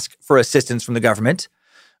again asked for assistance from the government.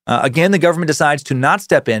 Again, the government decides to not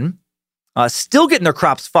step in. Still getting their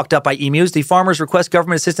crops fucked up by emus, the farmers request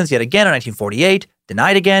government assistance yet again in 1948,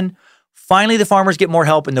 denied again. Finally, the farmers get more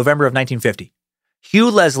help in November of 1950.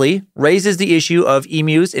 Hugh Leslie raises the issue of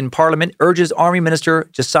emus in Parliament, urges Army Minister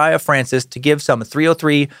Josiah Francis to give some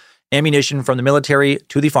 303 ammunition from the military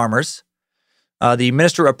to the farmers. The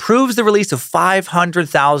minister approves the release of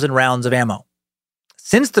 500,000 rounds of ammo.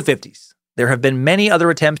 Since the 50s, there have been many other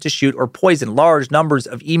attempts to shoot or poison large numbers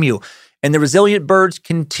of emu, and the resilient birds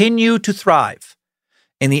continue to thrive.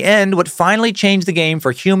 In the end, what finally changed the game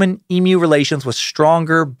for human-emu relations was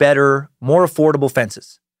stronger, better, more affordable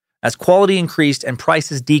fences. As quality increased and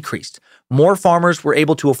prices decreased, more farmers were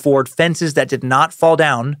able to afford fences that did not fall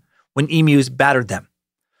down when emus battered them.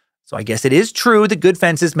 So I guess it is true that good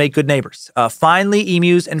fences make good neighbors. Finally,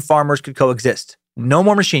 emus and farmers could coexist. No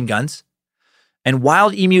more machine guns. And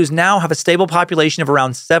wild emus now have a stable population of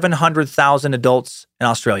around 700,000 adults in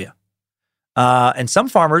Australia. And some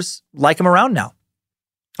farmers like them around now.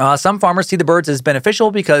 Some farmers see the birds as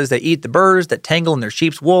beneficial because they eat the burrs that tangle in their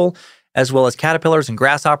sheep's wool, as well as caterpillars and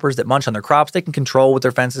grasshoppers that munch on their crops. They can control with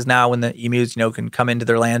their fences now when the emus, can come into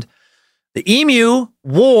their land. The emu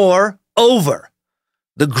war over.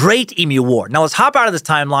 The Great Emu War. Now let's hop out of this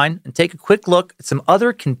timeline and take a quick look at some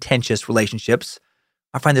other contentious relationships.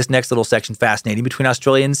 I find this next little section fascinating between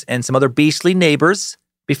Australians and some other beastly neighbors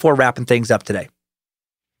before wrapping things up today.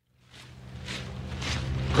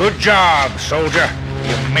 Good job, soldier.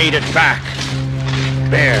 You made it back.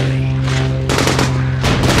 Barely.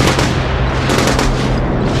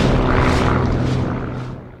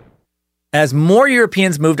 As more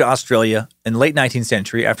Europeans moved to Australia in the late 19th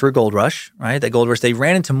century after a gold rush, right? That gold rush, they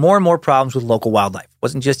ran into more and more problems with local wildlife. It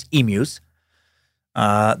wasn't just emus.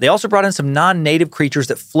 They also brought in some non-native creatures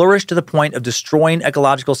that flourished to the point of destroying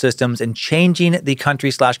ecological systems and changing the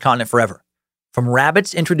country/continent forever. From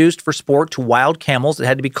rabbits introduced for sport to wild camels that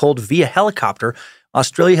had to be culled via helicopter,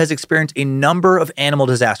 Australia has experienced a number of animal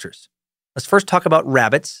disasters. Let's first talk about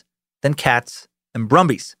rabbits, then cats, and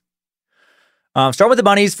brumbies. Start with the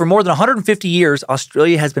bunnies. For more than 150 years,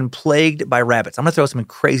 Australia has been plagued by rabbits. I'm going to throw some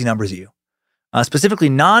crazy numbers at you. Specifically,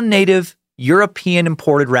 non-native European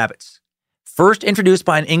imported rabbits. First introduced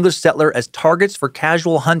by an English settler as targets for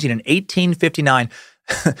casual hunting in 1859,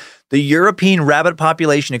 the European rabbit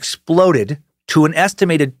population exploded to an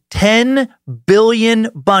estimated 10 billion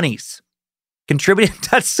bunnies, contributing,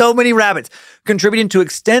 that's so many rabbits, contributing to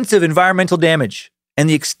extensive environmental damage and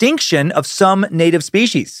the extinction of some native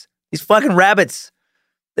species. These fucking rabbits,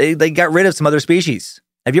 they got rid of some other species.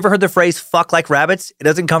 Have you ever heard the phrase, fuck like rabbits? It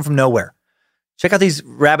doesn't come from nowhere. Check out these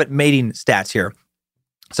rabbit mating stats here.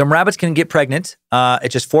 Some rabbits can get pregnant at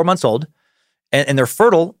just 4 months old, and they're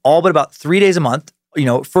fertile all but about 3 days a month,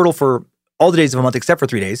 fertile for all the days of a month except for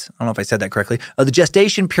 3 days. I don't know if I said that correctly. The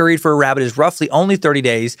gestation period for a rabbit is roughly only 30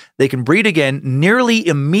 days. They can breed again nearly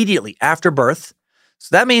immediately after birth.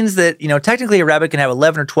 So that means that, technically a rabbit can have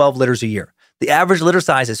 11 or 12 litters a year. The average litter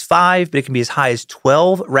size is 5, but it can be as high as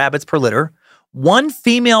 12 rabbits per litter. One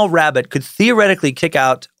female rabbit could theoretically kick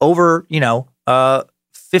out over,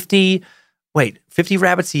 50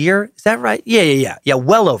 rabbits a year? Is that right? Yeah,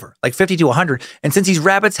 well over, like 50 to 100. And since these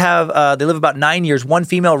rabbits they live about 9 years, one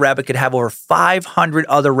female rabbit could have over 500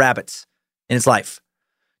 other rabbits in its life.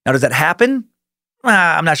 Now, does that happen?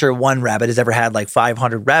 I'm not sure one rabbit has ever had like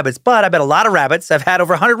 500 rabbits, but I bet a lot of rabbits have had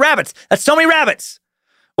over 100 rabbits. That's so many rabbits.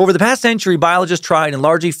 Over the past century, biologists tried and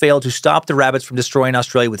largely failed to stop the rabbits from destroying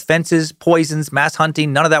Australia with fences, poisons, mass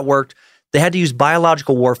hunting. None of that worked. They had to use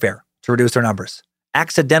biological warfare to reduce their numbers.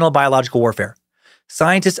 Accidental biological warfare.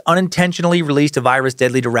 Scientists unintentionally released a virus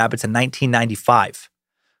deadly to rabbits in 1995.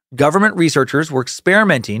 Government researchers were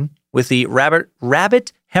experimenting with the rabbit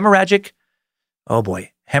hemorrhagic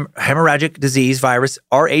disease virus,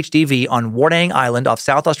 RHDV, on Warnang Island off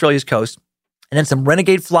South Australia's coast. And then some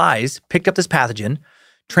renegade flies picked up this pathogen,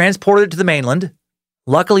 transported it to the mainland.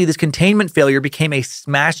 Luckily, this containment failure became a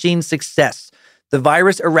smashing success. The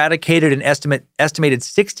virus eradicated an estimated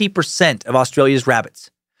 60% of Australia's rabbits,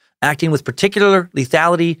 acting with particular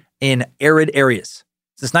lethality in arid areas.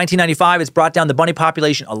 Since 1995, it's brought down the bunny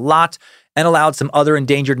population a lot and allowed some other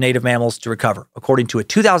endangered native mammals to recover, according to a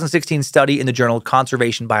 2016 study in the journal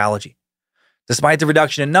Conservation Biology. Despite the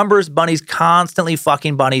reduction in numbers, bunnies constantly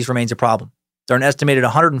fucking bunnies remains a problem. There are an estimated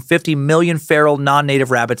 150 million feral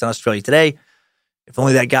non-native rabbits in Australia today. If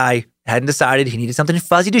only that guy hadn't decided he needed something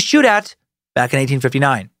fuzzy to shoot at back in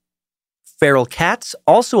 1859. Feral cats,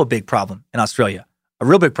 also a big problem in Australia. A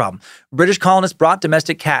real big problem. British colonists brought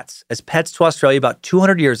domestic cats as pets to Australia about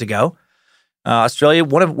 200 years ago. Australia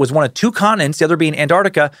was one of two continents, the other being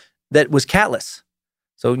Antarctica, that was catless.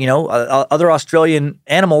 So, other Australian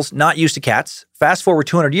animals not used to cats. Fast forward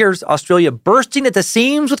 200 years, Australia bursting at the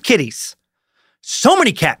seams with kitties. So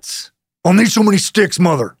many cats. I'll need so many sticks,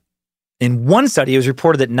 mother. In one study, it was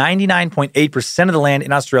reported that 99.8% of the land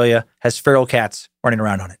in Australia has feral cats running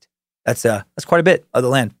around on it. That's quite a bit of the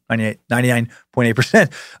land,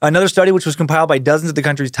 99.8%. Another study, which was compiled by dozens of the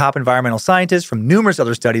country's top environmental scientists from numerous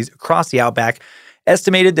other studies across the outback,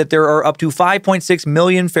 estimated that there are up to 5.6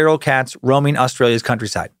 million feral cats roaming Australia's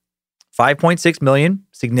countryside. 5.6 million,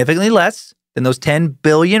 significantly less than those 10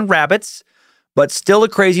 billion rabbits, but still a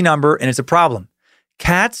crazy number, and it's a problem.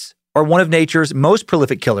 Cats are one of nature's most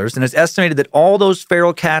prolific killers, and it's estimated that all those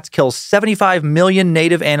feral cats kill 75 million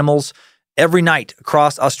native animals every night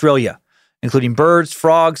across Australia, including birds,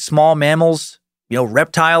 frogs, small mammals,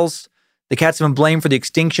 reptiles. The cats have been blamed for the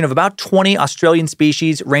extinction of about 20 Australian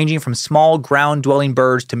species, ranging from small ground-dwelling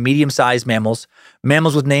birds to medium-sized mammals.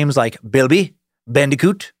 Mammals with names like bilby,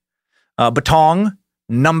 bandicoot, batong,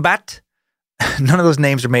 numbat. None of those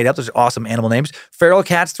names are made up. Those are awesome animal names. Feral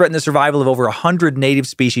cats threaten the survival of over 100 native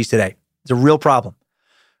species today. It's a real problem.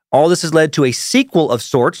 All this has led to a sequel of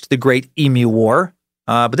sorts to the Great Emu War,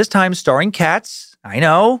 but this time starring cats. I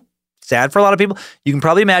know, sad for a lot of people. You can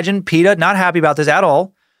probably imagine PETA not happy about this at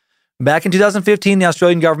all. Back in 2015, the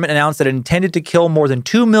Australian government announced that it intended to kill more than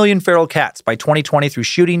 2 million feral cats by 2020 through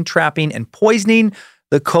shooting, trapping, and poisoning.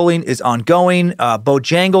 The culling is ongoing.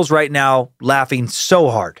 Bojangles right now laughing so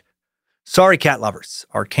hard. Sorry, cat lovers.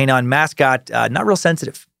 Our canine mascot, not real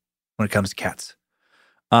sensitive when it comes to cats.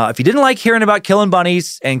 If you didn't like hearing about killing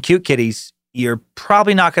bunnies and cute kitties, you're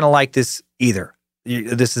probably not going to like this either.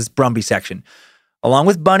 This is Brumby section. Along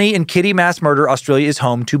with bunny and kitty mass murder, Australia is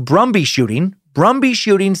home to Brumby shooting. Brumby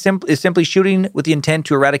shooting is simply shooting with the intent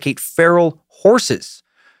to eradicate feral horses,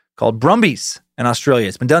 called Brumbies in Australia.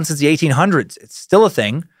 It's been done since the 1800s. It's still a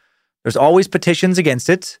thing. There's always petitions against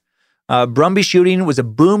it. Brumby shooting was a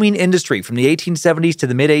booming industry from the 1870s to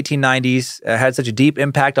the mid-1890s. It had such a deep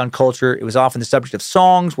impact on culture. It was often the subject of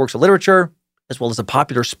songs, works of literature, as well as a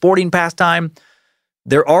popular sporting pastime.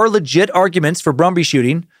 There are legit arguments for Brumby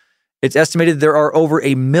shooting. It's estimated there are over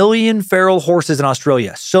 1 million feral horses in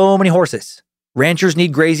Australia. So many horses. Ranchers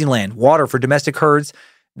need grazing land, water for domestic herds.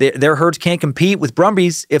 Their herds can't compete with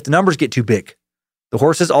Brumbies if the numbers get too big. The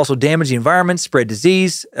horses also damage the environment, spread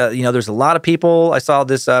disease. There's a lot of people. I saw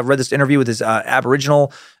this, read this interview with this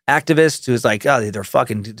Aboriginal activist who's like, they're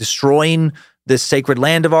fucking destroying this sacred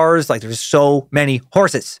land of ours. Like, there's so many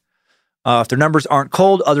horses. If their numbers aren't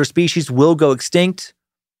culled, other species will go extinct.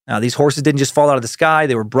 These horses didn't just fall out of the sky.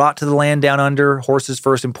 They were brought to the land down under. Horses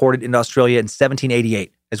first imported into Australia in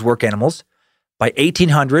 1788 as work animals. By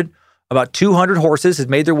 1800, about 200 horses had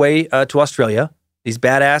made their way to Australia. These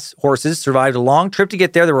badass horses survived a long trip to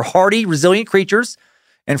get there. They were hardy, resilient creatures.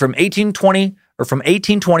 And from 1820 to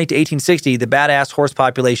 1860, the badass horse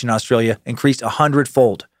population in Australia increased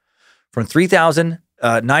 100-fold. From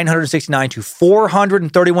 3,969 to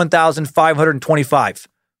 431,525.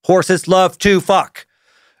 Horses love to fuck.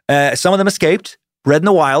 Some of them escaped, bred in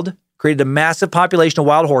the wild, created a massive population of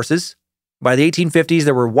wild horses. By the 1850s,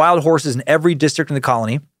 there were wild horses in every district in the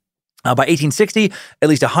colony. By 1860, at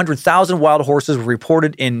least 100,000 wild horses were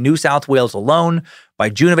reported in New South Wales alone. By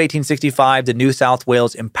June of 1865, the New South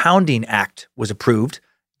Wales Impounding Act was approved,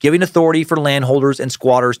 giving authority for landholders and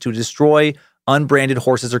squatters to destroy unbranded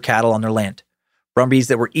horses or cattle on their land. Brumbies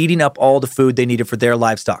that were eating up all the food they needed for their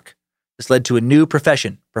livestock. This led to a new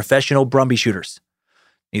profession, professional Brumby shooters.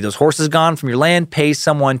 Need those horses gone from your land, pay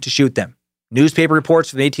someone to shoot them. Newspaper reports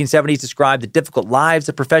from the 1870s describe the difficult lives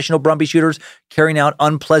of professional Brumby shooters, carrying out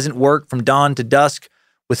unpleasant work from dawn to dusk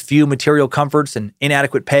with few material comforts and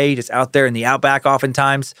inadequate pay, just out there in the outback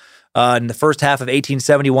oftentimes. In the first half of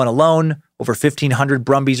 1871 alone, over 1,500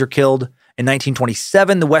 Brumbies are killed. In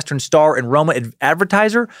 1927, the Western Star and Roma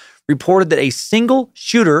Advertiser reported that a single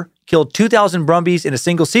shooter killed 2,000 Brumbies in a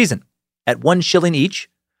single season at $1 each.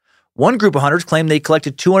 One group of hunters claimed they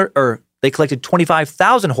collected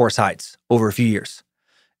 25,000 horse hides over a few years.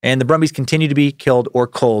 And the Brumbies continue to be killed or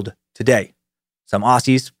culled today. Some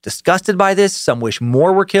Aussies disgusted by this. Some wish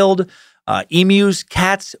more were killed. Emus,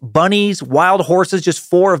 cats, bunnies, wild horses, just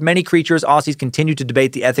 4 of many creatures Aussies continue to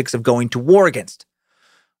debate the ethics of going to war against.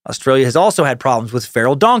 Australia has also had problems with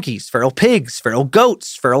feral donkeys, feral pigs, feral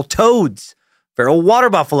goats, feral toads, feral water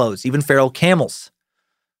buffaloes, even feral camels.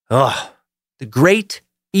 Ugh, the Great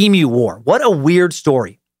Emu War. What a weird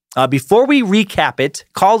story. Before we recap it,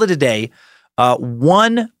 call it a day,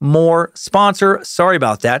 one more sponsor. Sorry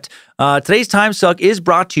about that. Today's Time Suck is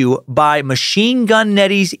brought to you by Machine Gun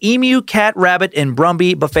Nettie's Emu, Cat, Rabbit, and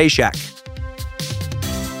Brumby Buffet Shack.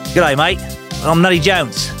 G'day, mate. I'm Nutty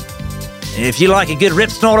Jones. If you like a good rip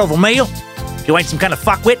snort of a meal, if you ain't some kind of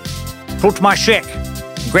fuckwit, pull to my shack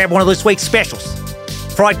and grab one of this week's specials.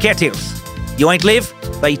 Fried cattails. You ain't live,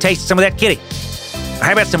 but you taste some of that kitty.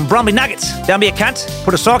 How about some Brumby nuggets? Don't be a cunt.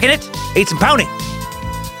 Put a sock in it. Eat some pony.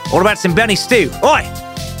 What about some bunny stew? Oi!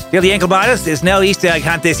 Feel the ankle biters? There's no Easter egg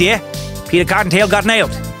hunt this year. Peter Cottontail got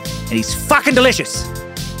nailed. And he's fucking delicious.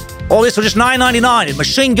 All this for just $9.99 at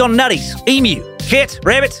Machine Gun Nutties, Emu, Cat,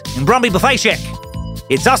 Rabbit, and Brumby Buffet Shack.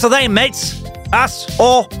 It's us or them, mates. Us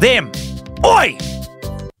or them. Oi!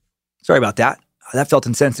 Sorry about that. That felt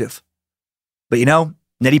insensitive. But you know,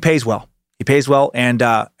 Nettie pays well. He pays well, and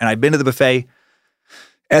I've been to the buffet.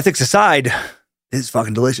 Ethics aside, this is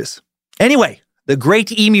fucking delicious. Anyway, the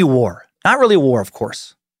Great Emu War. Not really a war, of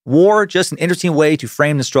course. War, just an interesting way to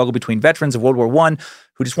frame the struggle between veterans of World War I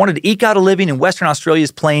who just wanted to eke out a living in Western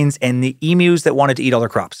Australia's plains and the emus that wanted to eat all their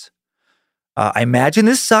crops. I imagine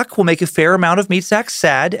this suck will make a fair amount of meat sacks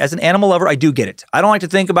sad. As an animal lover, I do get it. I don't like to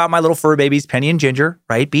think about my little fur babies, Penny and Ginger,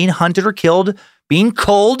 right? Being hunted or killed, being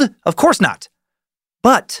culled. Of course not.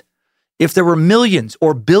 But if there were millions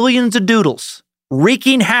or billions of doodles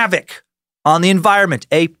wreaking havoc on the environment,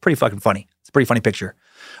 pretty fucking funny. It's a pretty funny picture.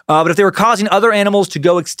 But if they were causing other animals to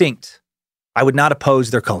go extinct, I would not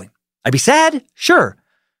oppose their culling. I'd be sad? Sure.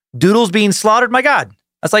 Doodles being slaughtered? My God.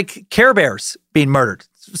 That's like Care Bears being murdered.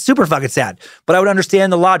 Super fucking sad. But I would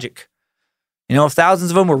understand the logic. You know, if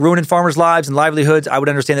thousands of them were ruining farmers' lives and livelihoods, I would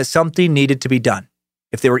understand that something needed to be done.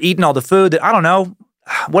 If they were eating all the food that, I don't know,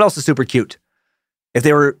 what else is super cute? If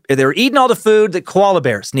they were eating all the food that koala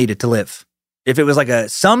bears needed to live. If it was like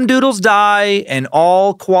some doodles die and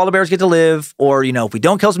all koala bears get to live, or, you know, if we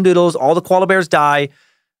don't kill some doodles, all the koala bears die,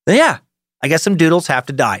 then yeah, I guess some doodles have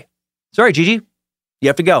to die. Sorry, Gigi, you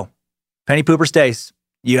have to go. Penny Pooper stays.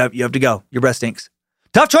 You have to go. Your breath stinks.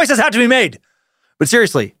 Tough choices have to be made. But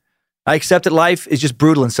seriously, I accept that life is just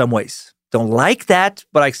brutal in some ways. Don't like that,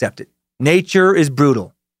 but I accept it. Nature is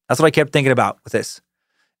brutal. That's what I kept thinking about with this.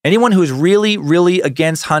 Anyone who is really, really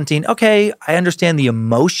against hunting, okay, I understand the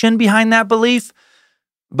emotion behind that belief.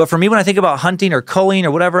 But for me, when I think about hunting or culling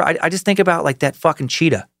or whatever, I just think about like that fucking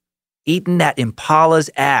cheetah eating that impala's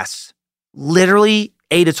ass. Literally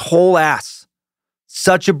ate its whole ass.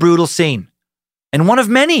 Such a brutal scene. And one of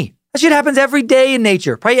many. That shit happens every day in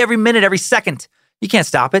nature, probably every minute, every second. You can't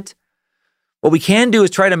stop it. What we can do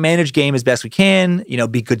is try to manage game as best we can, you know,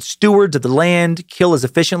 be good stewards of the land, kill as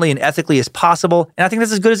efficiently and ethically as possible. And I think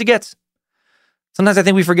that's as good as it gets. Sometimes I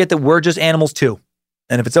think we forget that we're just animals too.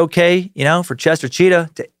 And if it's okay, you know, for Chester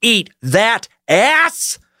Cheetah to eat that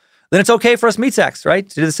ass, then it's okay for us meat sacks, right?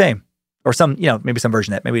 To do the same. Or some, you know, maybe some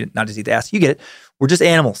version of that. Maybe not just eat the ass. You get it. We're just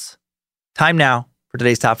animals. Time now for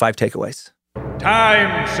today's top 5 takeaways.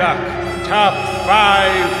 Time Suck Top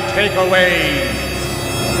 5 Takeaways.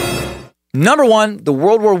 Number 1, the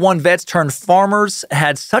World War I vets turned farmers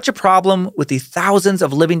had such a problem with the thousands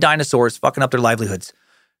of living dinosaurs fucking up their livelihoods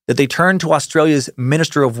that they turned to Australia's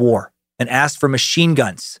Minister of War and asked for machine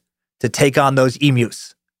guns to take on those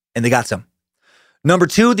emus. And they got some. Number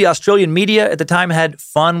 2, the Australian media at the time had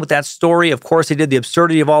fun with that story. Of course, they did. The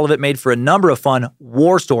absurdity of all of it made for a number of fun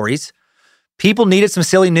war stories. People needed some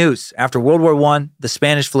silly news after World War I, the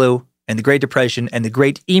Spanish flu, and the Great Depression, and the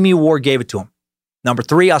Great Emu War gave it to them. Number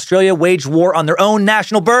 3, Australia waged war on their own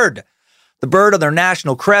national bird. The bird on their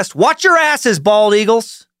national crest. Watch your asses, bald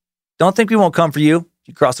eagles. Don't think we won't come for you.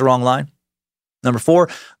 You crossed the wrong line. Number 4,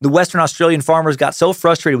 the Western Australian farmers got so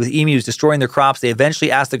frustrated with emus destroying their crops, they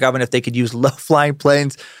eventually asked the government if they could use low-flying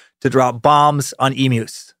planes to drop bombs on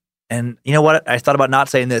emus. And you know what? I thought about not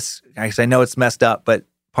saying this, because I know it's messed up, but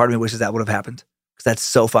part of me wishes that would have happened, because that's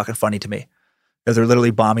so fucking funny to me, because they're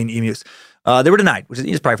literally bombing emus. They were denied, which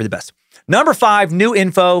is probably for the best. Number 5, new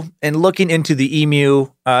info. And looking into the emu,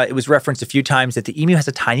 it was referenced a few times that the emu has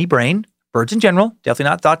a tiny brain. Birds in general, definitely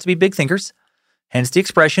not thought to be big thinkers. Hence the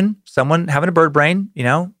expression, someone having a bird brain, you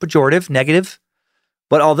know, pejorative, negative.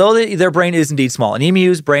 But although their brain is indeed small, an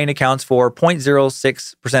emu's brain accounts for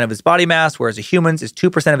 0.06% of its body mass, whereas a human's is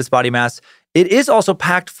 2% of its body mass. It is also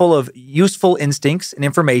packed full of useful instincts and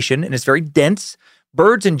information, and it's very dense.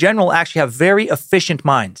 Birds in general actually have very efficient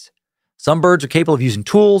minds. Some birds are capable of using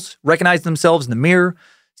tools, recognizing themselves in the mirror,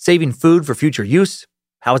 saving food for future use.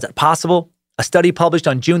 How is that possible? A study published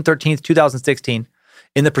on June 13th, 2016,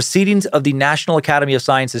 in the Proceedings of the National Academy of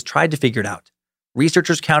Sciences tried to figure it out.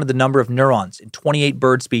 Researchers counted the number of neurons in 28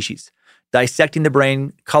 bird species, dissecting the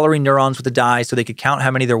brain, coloring neurons with a dye so they could count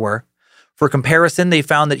how many there were. For comparison, they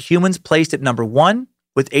found that humans placed at number 1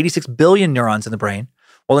 with 86 billion neurons in the brain,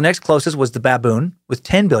 while the next closest was the baboon with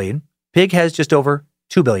 10 billion. Pig has just over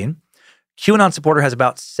 2 billion. QAnon supporter has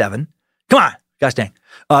about 7. Come on, gosh dang.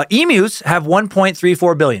 Emus have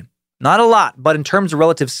 1.34 billion. Not a lot, but in terms of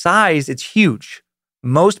relative size, it's huge.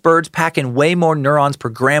 Most birds pack in way more neurons per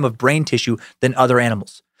gram of brain tissue than other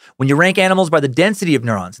animals. When you rank animals by the density of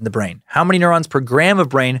neurons in the brain, how many neurons per gram of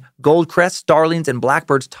brain, goldcrests, starlings, and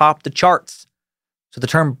blackbirds top the charts. So the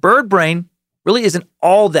term bird brain really isn't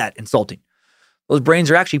all that insulting. Those brains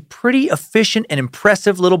are actually pretty efficient and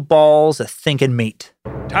impressive little balls of thinking meat.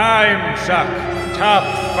 Time Suck Top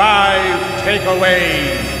 5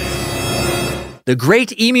 Takeaways. The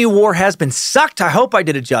Great Emu War has been sucked. I hope I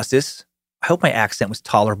did it justice. I hope my accent was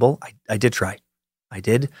tolerable. I did try. I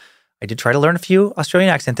did try to learn a few Australian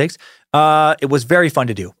accent things. It was very fun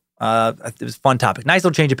to do. It was a fun topic. Nice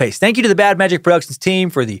little change of pace. Thank you to the Bad Magic Productions team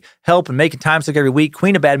for the help in making Time Suck every week.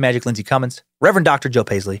 Queen of Bad Magic, Lindsay Cummins. Reverend Dr. Joe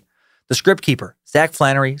Paisley. The Script Keeper, Zach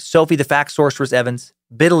Flannery. Sophie the Fact Sorceress Evans.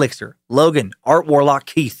 Bit Elixir. Logan. Art Warlock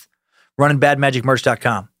Keith. Running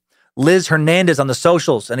BadMagicMerch.com. Liz Hernandez on the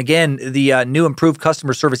socials. And again, the new improved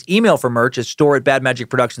customer service email for merch is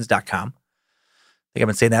store@badmagicproductions.com. I think I've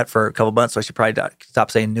been saying that for a couple months, so I should probably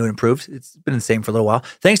stop saying new and improved. It's been the same for a little while.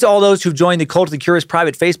 Thanks to all those who've joined the Cult of the Curious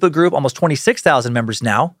private Facebook group, almost 26,000 members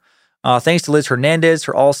now. Thanks to Liz Hernandez,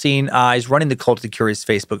 her all-seeing eyes running the Cult of the Curious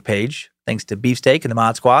Facebook page. Thanks to Beefsteak and the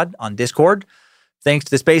Mod Squad on Discord. Thanks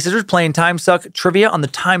to the Space Scissors playing Time Suck trivia on the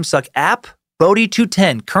Time Suck app.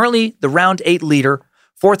 Bodie210, currently the round 8 leader,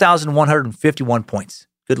 4,151 points.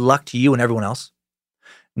 Good luck to you and everyone else.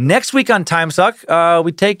 Next week on Time Suck,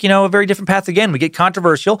 we take, a very different path again. We get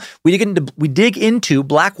controversial. We dig into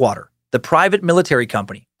Blackwater, the private military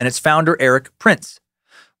company, and its founder, Erik Prince.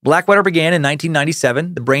 Blackwater began in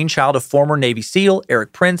 1997, the brainchild of former Navy SEAL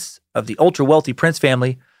Erik Prince of the ultra-wealthy Prince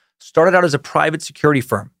family. Started out as a private security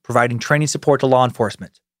firm, providing training support to law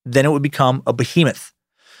enforcement. Then it would become a behemoth.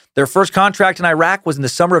 Their first contract in Iraq was in the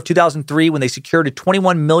summer of 2003 when they secured a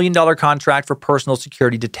 $21 million contract for personal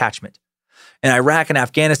security detachment. In Iraq and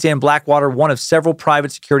Afghanistan, Blackwater, one of several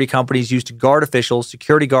private security companies used to guard officials,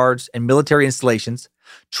 security guards, and military installations,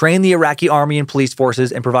 train the Iraqi army and police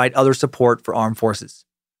forces, and provide other support for armed forces.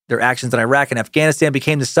 Their actions in Iraq and Afghanistan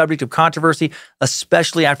became the subject of controversy,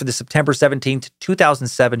 especially after the September 17,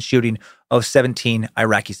 2007 shooting of 17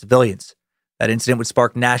 Iraqi civilians. That incident would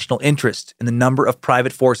spark national interest in the number of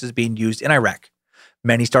private forces being used in Iraq.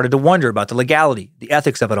 Many started to wonder about the legality, the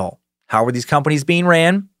ethics of it all. How were these companies being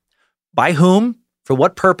ran? By whom? For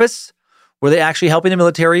what purpose? Were they actually helping the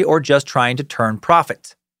military or just trying to turn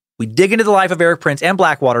profit? We dig into the life of Erik Prince and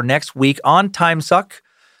Blackwater next week on Time Suck.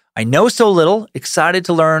 I know so little, excited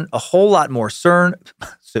to learn a whole lot more.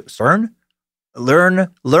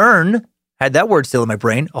 Learn. Had that word still in my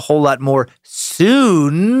brain. A whole lot more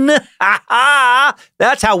soon.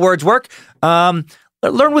 That's how words work. Learn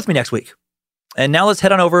with me next week. And now let's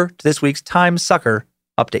head on over to this week's Time Sucker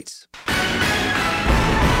updates.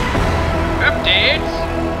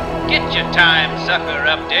 Updates? Get your Time Sucker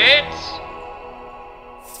updates.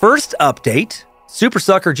 First update. Super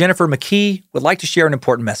Sucker Jennifer McKee would like to share an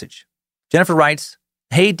important message. Jennifer writes,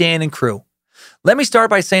 "Hey, Dan and crew. Let me start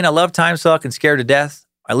by saying I love Time Suck and Scared to Death.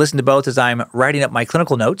 I listen to both as I'm writing up my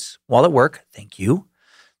clinical notes while at work. Thank you.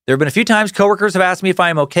 There have been a few times coworkers have asked me if I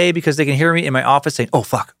am okay because they can hear me in my office saying, oh,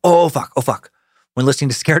 fuck, when listening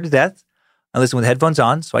to Scared to Death. I listen with headphones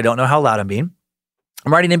on, so I don't know how loud I'm being.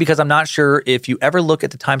 I'm writing in because I'm not sure if you ever look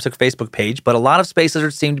at the Time Suck Facebook page, but a lot of space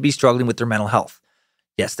lizards seem to be struggling with their mental health.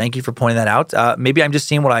 Yes, thank you for pointing that out. Maybe I'm just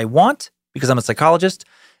seeing what I want because I'm a psychologist,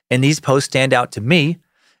 and these posts stand out to me.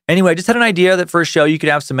 Anyway, I just had an idea that for a show, you could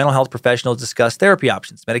have some mental health professionals discuss therapy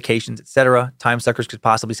options, medications, etc. Time Suckers could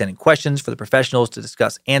possibly send in questions for the professionals to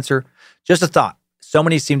discuss, answer. Just a thought. So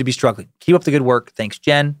many seem to be struggling. Keep up the good work. Thanks,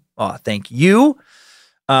 Jen. Thank you.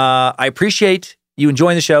 I appreciate you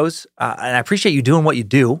enjoying the shows, and I appreciate you doing what you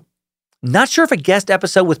do. Not sure if a guest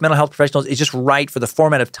episode with mental health professionals is just right for the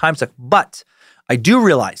format of Time Suck, but I do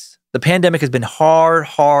realize the pandemic has been hard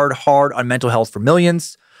on mental health for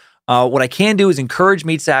millions. What I can do is encourage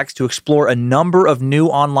Meat Sacks to explore a number of new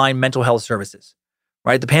online mental health services,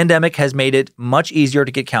 right? The pandemic has made it much easier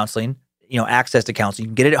to get counseling, access to counseling. You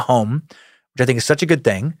can get it at home, which I think is such a good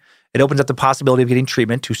thing. It opens up the possibility of getting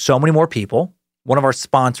treatment to so many more people. one of our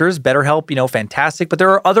sponsors, BetterHelp, fantastic. But there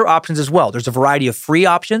are other options as well. There's a variety of free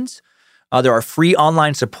options. There are free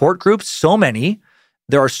online support groups, so many.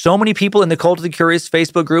 There are so many people in the Cult of the Curious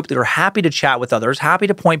Facebook group that are happy to chat with others, happy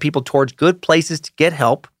to point people towards good places to get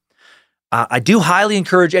help. I do highly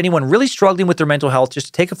encourage anyone really struggling with their mental health just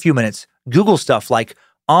to take a few minutes, Google stuff like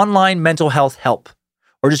online mental health help,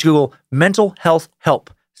 or just Google mental health help.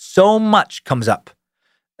 So much comes up.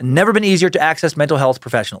 Never been easier to access mental health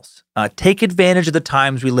professionals. Take advantage of the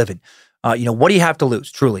times we live in. What do you have to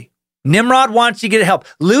lose, truly? Nimrod wants you to get help.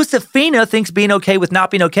 Lucifina thinks being okay with not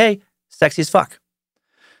being okay, sexy as fuck.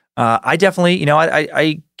 I definitely,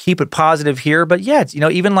 I keep it positive here, but yeah, it's,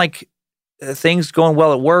 even like things going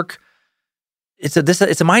well at work, it's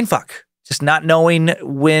a mind fuck. Just not knowing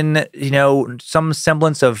when, some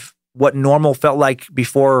semblance of what normal felt like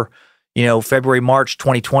before, February, March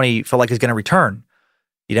 2020 felt like it's going to return.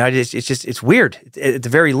 It's weird at the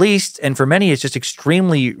very least. And for many, it's just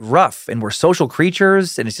extremely rough, and we're social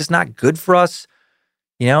creatures, and it's just not good for us,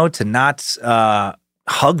 to not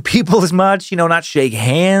hug people as much, not shake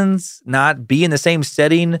hands, not be in the same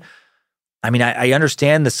setting. I mean, I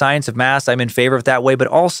understand the science of mass. I'm in favor of that way, but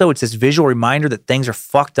also it's this visual reminder that things are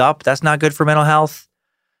fucked up. That's not good for mental health.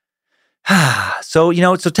 So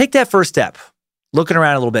take that first step. Looking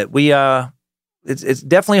around a little bit. It's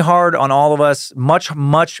definitely hard on all of us. Much,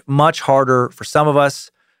 much, much harder for some of us.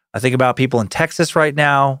 I think about people in Texas right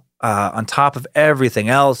now, on top of everything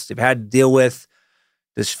else they've had to deal with.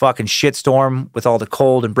 This fucking shitstorm with all the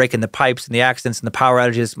cold and breaking the pipes and the accidents and the power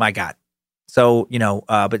outages. My God. So,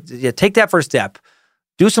 take that first step.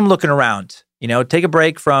 Do some looking around. Take a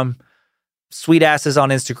break from sweet asses on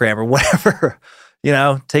Instagram or whatever.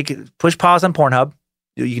 Push pause on Pornhub.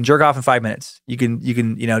 You can jerk off in 5 minutes. You can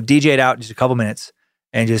DJ it out in just a couple minutes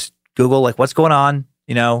and just Google like what's going on,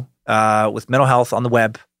 with mental health on the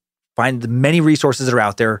web. Find the many resources that are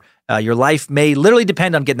out there. Your life may literally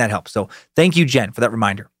depend on getting that help. So thank you, Jen, for that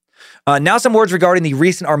reminder. Now some words regarding the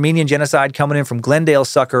recent Armenian genocide coming in from Glendale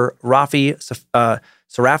sucker Rafi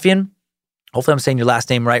Sarafian. Hopefully I'm saying your last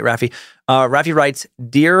name right, Rafi. Rafi writes,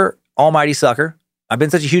 Dear Almighty Sucker, I've been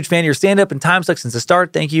such a huge fan of your stand-up and Time Suck since the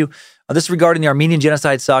start. Thank you. This is regarding the Armenian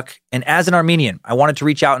genocide, Suck. And as an Armenian, I wanted to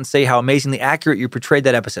reach out and say how amazingly accurate you portrayed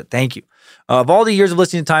that episode. Thank you. Of all the years of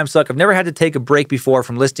listening to Time Suck, I've never had to take a break before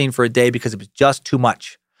from listening for a day because it was just too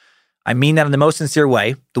much. I mean that in the most sincere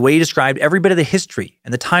way. The way you described every bit of the history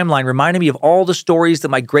and the timeline reminded me of all the stories that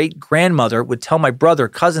my great-grandmother would tell my brother,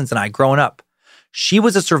 cousins, and I growing up. She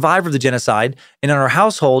was a survivor of the genocide, and in our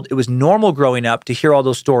household, it was normal growing up to hear all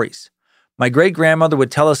those stories. My great-grandmother would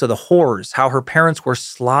tell us of the horrors, how her parents were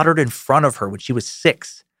slaughtered in front of her when she was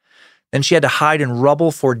 6. Then she had to hide in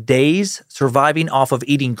rubble for days, surviving off of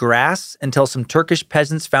eating grass until some Turkish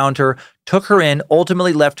peasants found her, took her in,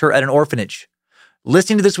 ultimately left her at an orphanage.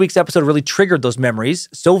 Listening to this week's episode really triggered those memories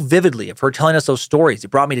so vividly of her telling us those stories.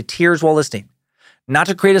 It brought me to tears while listening. Not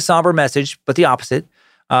to create a somber message, but the opposite.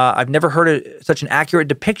 I've never heard such an accurate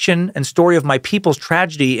depiction and story of my people's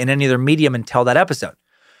tragedy in any other medium until that episode.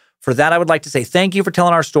 For that, I would like to say thank you for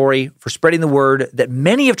telling our story, for spreading the word that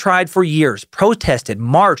many have tried for years, protested,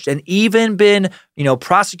 marched, and even been,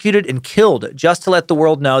 prosecuted and killed just to let the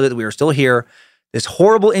world know that we are still here. This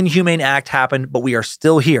horrible, inhumane act happened, but we are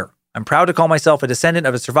still here. I'm proud to call myself a descendant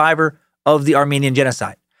of a survivor of the Armenian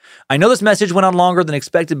genocide. I know this message went on longer than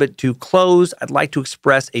expected, but to close, I'd like to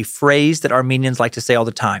express a phrase that Armenians like to say all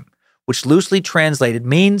the time, which loosely translated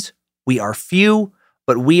means, we are few,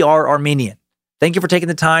 but we are Armenian. Thank you for taking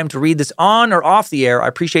the time to read this on or off the air. I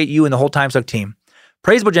appreciate you and the whole Time Suck team.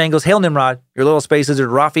 Praise Bojangles, Hail Nimrod, your little space lizard,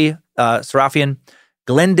 Rafi Sarafian,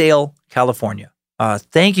 Glendale, California.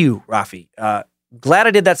 Thank you, Rafi. Glad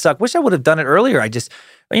I did that suck. Wish I would have done it earlier. I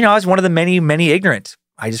was one of the many, many ignorant.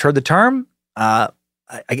 I just heard the term. I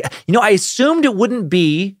assumed it wouldn't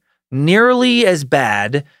be nearly as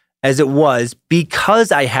bad as it was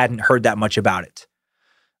because I hadn't heard that much about it.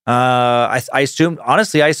 I assumed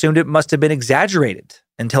it must have been exaggerated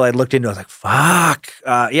until I looked into it. I was like, fuck.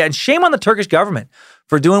 And shame on the Turkish government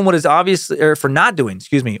for doing what is obviously, or for not doing,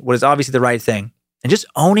 what is obviously the right thing and just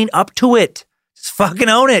owning up to it. Just fucking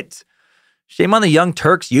own it. Shame on the Young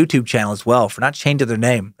Turks YouTube channel as well for not changing their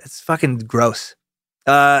name. It's fucking gross.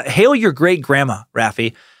 Hail your great grandma,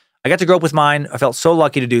 Rafi. I got to grow up with mine. I felt so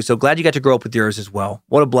lucky to do so. Glad you got to grow up with yours as well.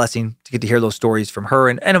 What a blessing to get to hear those stories from her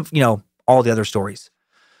and all the other stories.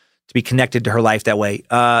 To be connected to her life that way.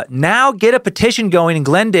 Now get a petition going in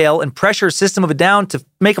Glendale and pressure System of a Down to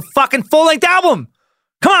make a fucking full-length album.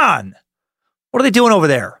 Come on. What are they doing over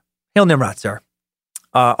there? Hail Nimrod, sir.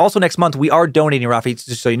 Also next month, we are donating, Rafi,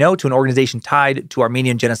 just so you know, to an organization tied to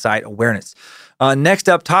Armenian genocide awareness. Next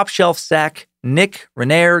up, Top Shelf Sack Nick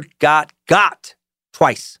Renair got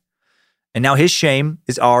twice. And now his shame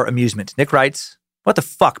is our amusement. Nick writes, what the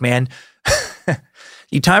fuck, man?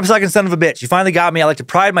 You time-sucking son of a bitch. You finally got me. I like to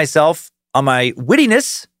pride myself on my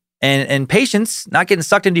wittiness and patience, not getting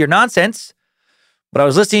sucked into your nonsense. But I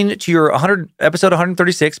was listening to your episode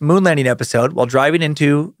 136, moon landing episode, while driving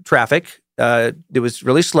into traffic. It was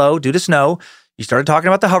really slow due to snow. You started talking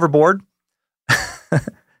about the hoverboard.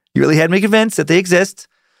 You really had me convinced that they exist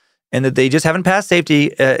and that they just haven't passed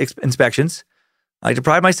safety inspections. I like to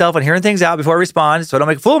pride myself on hearing things out before I respond so I don't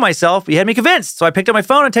make a fool of myself. But you had me convinced. So I picked up my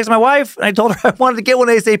phone and texted my wife, and I told her I wanted to get one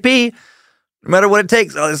ASAP, no matter what it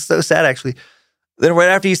takes. Oh, it's so sad, actually. Then right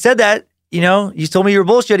after you said that, you told me you were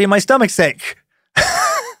bullshitting, and my stomach sank.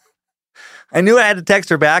 I knew I had to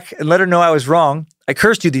text her back and let her know I was wrong. I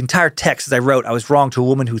cursed you the entire text as I wrote I was wrong to a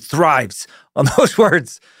woman who thrives on those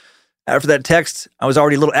words. After that text, I was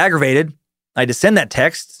already a little aggravated. I had to send that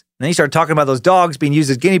text, and then you started talking about those dogs being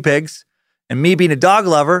used as guinea pigs. And me being a dog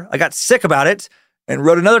lover, I got sick about it and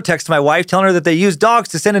wrote another text to my wife telling her that they use dogs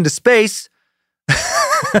to send into space.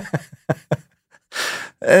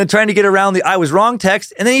 And trying to get around the I was wrong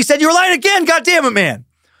text. And then you said you were lying again. God damn it, man.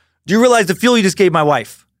 Do you realize the fuel you just gave my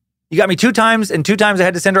wife? You got me 2 times, and 2 times I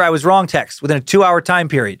had to send her I was wrong text within a 2-hour time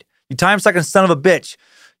period. You time-sucking son of a bitch.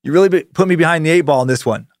 You really put me behind the 8 ball on this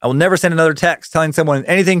one. I will never send another text telling someone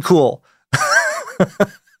anything cool.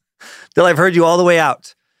 Till I've heard you all the way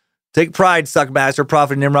out. Take pride, Suckmaster,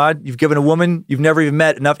 Prophet Nimrod. You've given a woman you've never even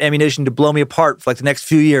met enough ammunition to blow me apart for like the next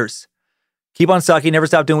few years. Keep on sucking. Never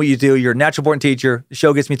stop doing what you do. You're a natural born teacher. The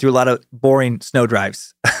show gets me through a lot of boring snow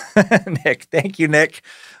drives. Nick, thank you, Nick.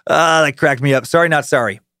 That cracked me up. Sorry, not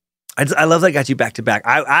sorry. I love that I got you back to back.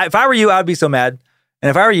 If I were you, I would be so mad. And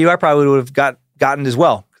if I were you, I probably would have gotten as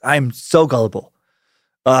well. I'm so gullible.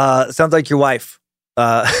 Sounds like your wife.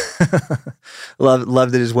 Loved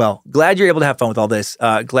it as well. Glad you're able to have fun with all this.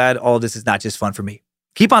 Glad all of this is not just fun for me.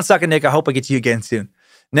 Keep on sucking, Nick. I hope I get to you again soon.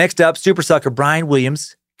 Next up, super sucker Brian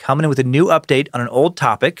Williams coming in with a new update on an old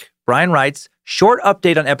topic. Brian writes, short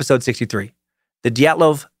update on episode 63, the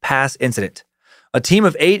Dyatlov Pass incident. A team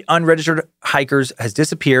of 8 unregistered hikers has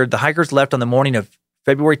disappeared. The hikers left on the morning of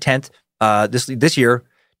February 10th this year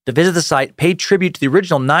to visit the site, pay tribute to the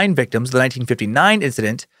original 9 victims of the 1959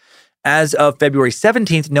 incident. As of February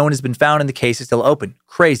 17th, no one has been found and the case is still open.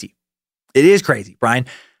 Crazy. It is crazy, Brian.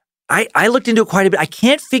 I looked into it quite a bit. I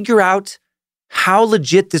can't figure out how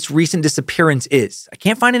legit this recent disappearance is. I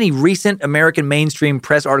can't find any recent American mainstream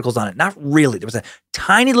press articles on it. Not really. There was a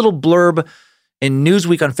tiny little blurb in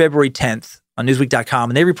Newsweek on February 10th on Newsweek.com,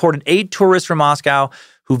 and they reported 8 tourists from Moscow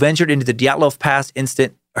who ventured into the Dyatlov Pass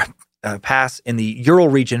pass in the Ural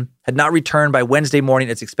region had not returned by Wednesday morning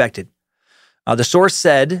as expected. The source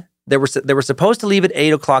said they were supposed to leave at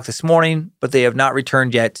 8 o'clock this morning, but they have not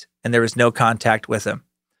returned yet, and there is no contact with them.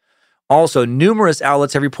 Also, numerous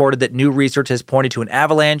outlets have reported that new research has pointed to an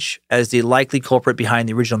avalanche as the likely culprit behind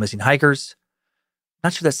the original missing hikers.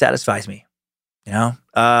 Not sure that satisfies me,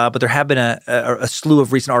 but there have been a slew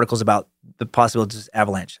of recent articles about the possibility of this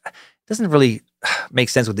avalanche. It doesn't really make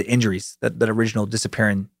sense with the injuries that original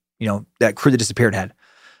disappearing, that crew that disappeared had.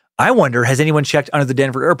 I wonder, has anyone checked under the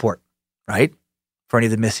Denver airport, right? For any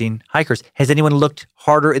of the missing hikers. Has anyone looked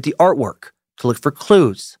harder at the artwork to look for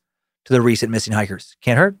clues to the recent missing hikers?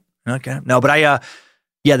 Can't hurt. Okay. No, but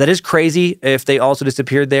that is crazy if they also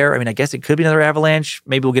disappeared there. I mean, I guess it could be another avalanche.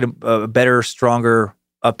 Maybe we'll get a better, stronger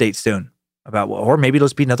update soon or maybe it'll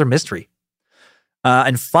just be another mystery.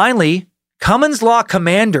 And finally, Cummins Law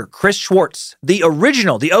Commander Chris Schwartz, the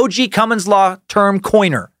OG Cummins Law term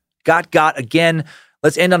coiner, got again.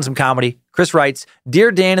 Let's end on some comedy. Chris writes,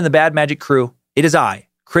 Dear Dan and the Bad Magic crew, it is I,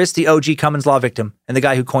 Chris, the OG Cummins Law victim and the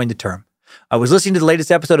guy who coined the term. I was listening to the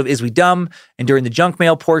latest episode of Is We Dumb, and during the junk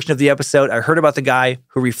mail portion of the episode, I heard about the guy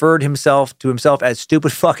who referred himself as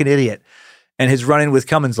stupid fucking idiot and his run-in with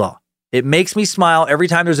Cummins Law. It makes me smile every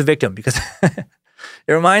time there's a victim because it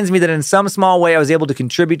reminds me that in some small way I was able to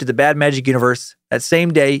contribute to the Bad Magic universe. That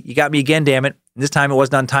same day, you got me again, damn it. And this time it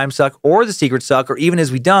wasn't on Time Suck or The Secret Suck or even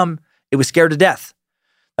Is We Dumb. It was Scared to Death.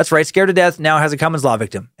 That's right, Scared to Death now has a Cummins Law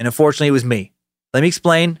victim, and unfortunately it was me. Let me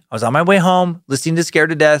explain. I was on my way home, listening to Scared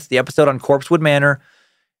to Death, the episode on Corpsewood Manor.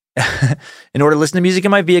 In order to listen to music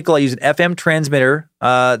in my vehicle, I use an FM transmitter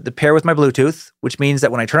to pair with my Bluetooth, which means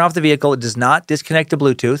that when I turn off the vehicle, it does not disconnect to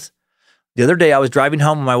Bluetooth. The other day, I was driving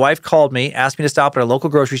home and my wife called me, asked me to stop at a local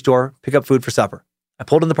grocery store, pick up food for supper. I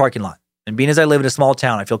pulled in the parking lot. And being as I live in a small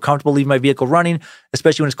town, I feel comfortable leaving my vehicle running,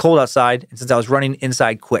 especially when it's cold outside, and since I was running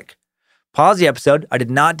inside quick. Pause the episode. I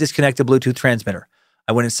did not disconnect the Bluetooth transmitter.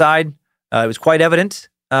 I went inside. It was quite evident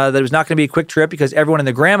that it was not going to be a quick trip because everyone and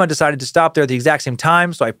their grandma decided to stop there at the exact same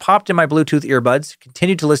time. So I popped in my Bluetooth earbuds,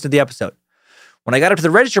 continued to listen to the episode. When I got up to the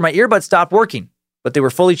register, my earbuds stopped working, but they were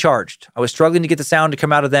fully charged. I was struggling to get the sound to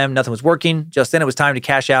come out of them. Nothing was working. Just then it was time to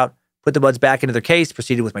cash out, put the buds back into their case,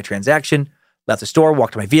 proceeded with my transaction, left the store,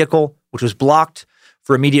 walked to my vehicle, which was blocked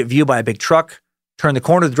for immediate view by a big truck, turned the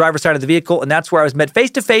corner to the driver's side of the vehicle, and that's where I was met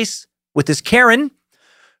face to face with this Karen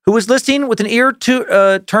who was listening with an ear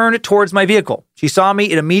turned towards my vehicle. She saw me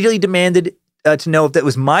and immediately demanded to know if that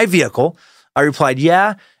was my vehicle. I replied,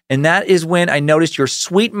 yeah, and that is when I noticed your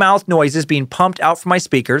sweet mouth noises being pumped out from my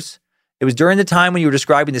speakers. It was during the time when you were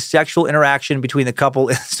describing the sexual interaction between the couple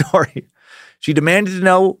in the story. She demanded to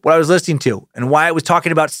know what I was listening to and why I was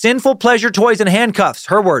talking about sinful pleasure toys and handcuffs.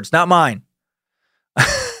 Her words, not mine.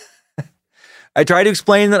 I tried to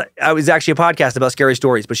explain that I was actually a podcast about scary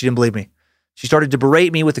stories, but she didn't believe me. She started to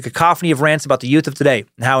berate me with a cacophony of rants about the youth of today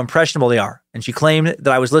and how impressionable they are. And she claimed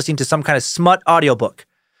that I was listening to some kind of smut audiobook.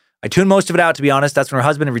 I tuned most of it out, to be honest. That's when her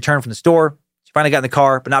husband had returned from the store. She finally got in the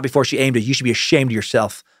car, but not before she aimed it. You should be ashamed of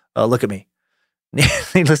yourself. Look at me.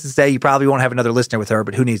 Needless to say, you probably won't have another listener with her,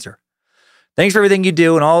 but who needs her? Thanks for everything you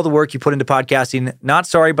do and all the work you put into podcasting. Not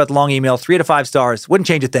sorry about the long email. 3 out of 5 stars. Wouldn't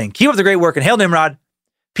change a thing. Keep up the great work and hail Nimrod.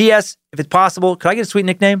 P.S. If it's possible, could I get a sweet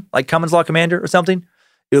nickname like Cummins Law Commander or something?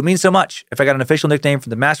 It would mean so much if I got an official nickname from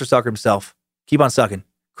the master sucker himself. Keep on sucking.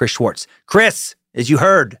 Chris Schwartz. Chris, as you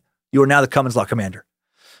heard, you are now the Cummins Law Commander.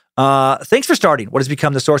 Thanks for starting what has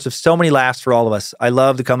become the source of so many laughs for all of us. I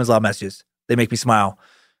love the Cummins Law messages. They make me smile.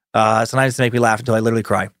 Sometimes they make me laugh until I literally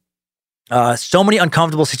cry. So many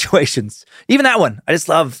uncomfortable situations. Even that one. I just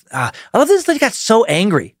love, I love this. They got so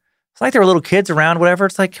angry. It's like there were little kids around, whatever.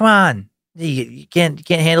 It's like, come on. You can't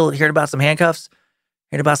handle hearing about some handcuffs,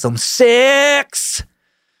 hearing about some sex.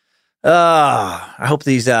 I hope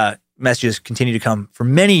these messages continue to come for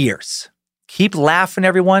many years. Keep laughing,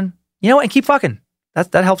 everyone. And keep fucking.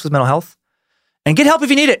 That helps with mental health. And get help if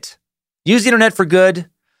you need it. Use the internet for good.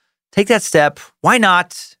 Take that step. Why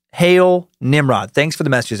not? Hail Nimrod. Thanks for the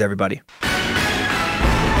messages, everybody.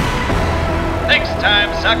 Next time,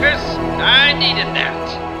 suckers. I needed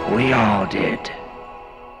that. We all did.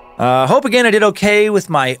 Hope again I did okay with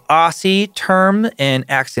my Aussie term and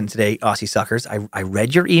accent today, Aussie suckers. I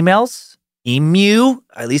read your emails. Emu,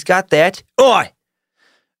 I at least got that. Oi!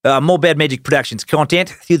 More Bad Magic Productions content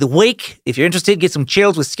through the week. If you're interested, get some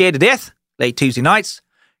chills with Scared to Death, late Tuesday nights.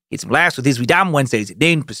 Get some laughs with Is We Dumb, Wednesdays at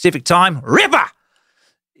noon Pacific time. Ripper!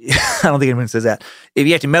 I don't think anyone says that. If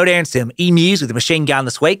you have to mow down some emus with a machine gun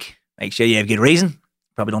this week, make sure you have a good reason.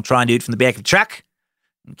 Probably don't try and do it from the back of a truck.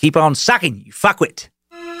 And keep on sucking, you fuckwit.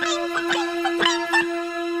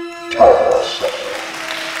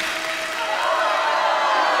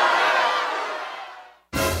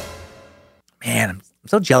 Man, I'm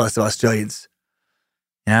so jealous of Australians.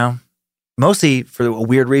 Mostly for a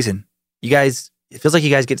weird reason. You guys, it feels like you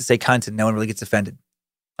guys get to say cunt and no one really gets offended.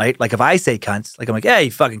 Right? Like if I say cunt, like I'm like, hey,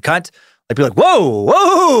 you fucking cunt. Like people are like, whoa,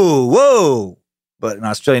 whoa, whoa. But in an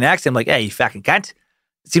Australian accent, I'm like, hey, you fucking cunt.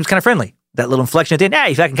 It seems kind of friendly. That little inflection at the end, hey,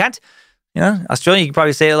 you fucking cunt. Australian, you can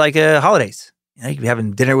probably say it like holidays. You could be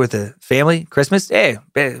having dinner with the family, Christmas. Hey,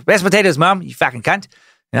 best potatoes, Mom, you fucking cunt.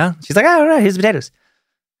 She's like, oh, all right, here's the potatoes.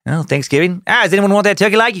 Thanksgiving. Does anyone want that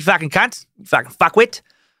turkey leg? You fucking cunt. You fucking fuckwit.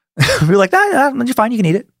 We're like, you're fine. You can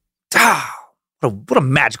eat it. What a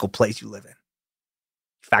magical place you live in.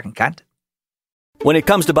 You fucking cunt. When it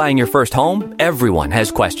comes to buying your first home, everyone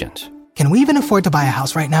has questions. Can we even afford to buy a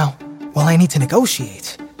house right now? Well, I need to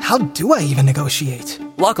negotiate. How do I even negotiate?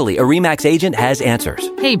 Luckily, a RE/MAX agent has answers.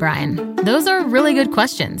 Hey, Brian. Those are really good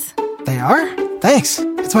questions. They are? Thanks.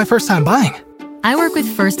 It's my first time buying. I work with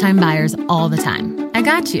first-time buyers all the time. I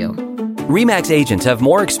got you. RE/MAX agents have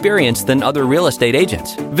more experience than other real estate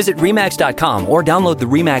agents. Visit RE/MAX.com or download the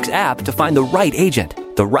RE/MAX app to find the right agent.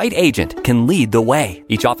 The right agent can lead the way.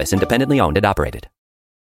 Each office independently owned and operated.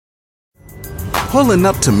 Pulling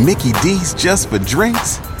up to Mickey D's just for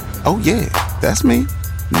drinks? Oh yeah, that's me.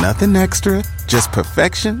 Nothing extra, just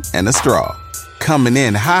perfection and a straw. Coming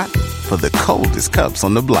in hot for the coldest cups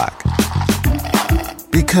on the block.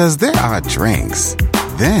 Because there are drinks.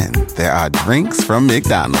 Then there are drinks from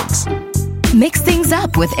McDonald's. Mix things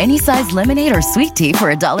up with any size lemonade or sweet tea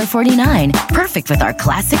for $1.49. Perfect with our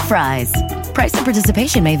classic fries. Price and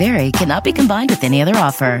participation may vary. Cannot be combined with any other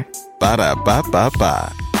offer.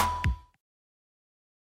 Ba-da-ba-ba-ba.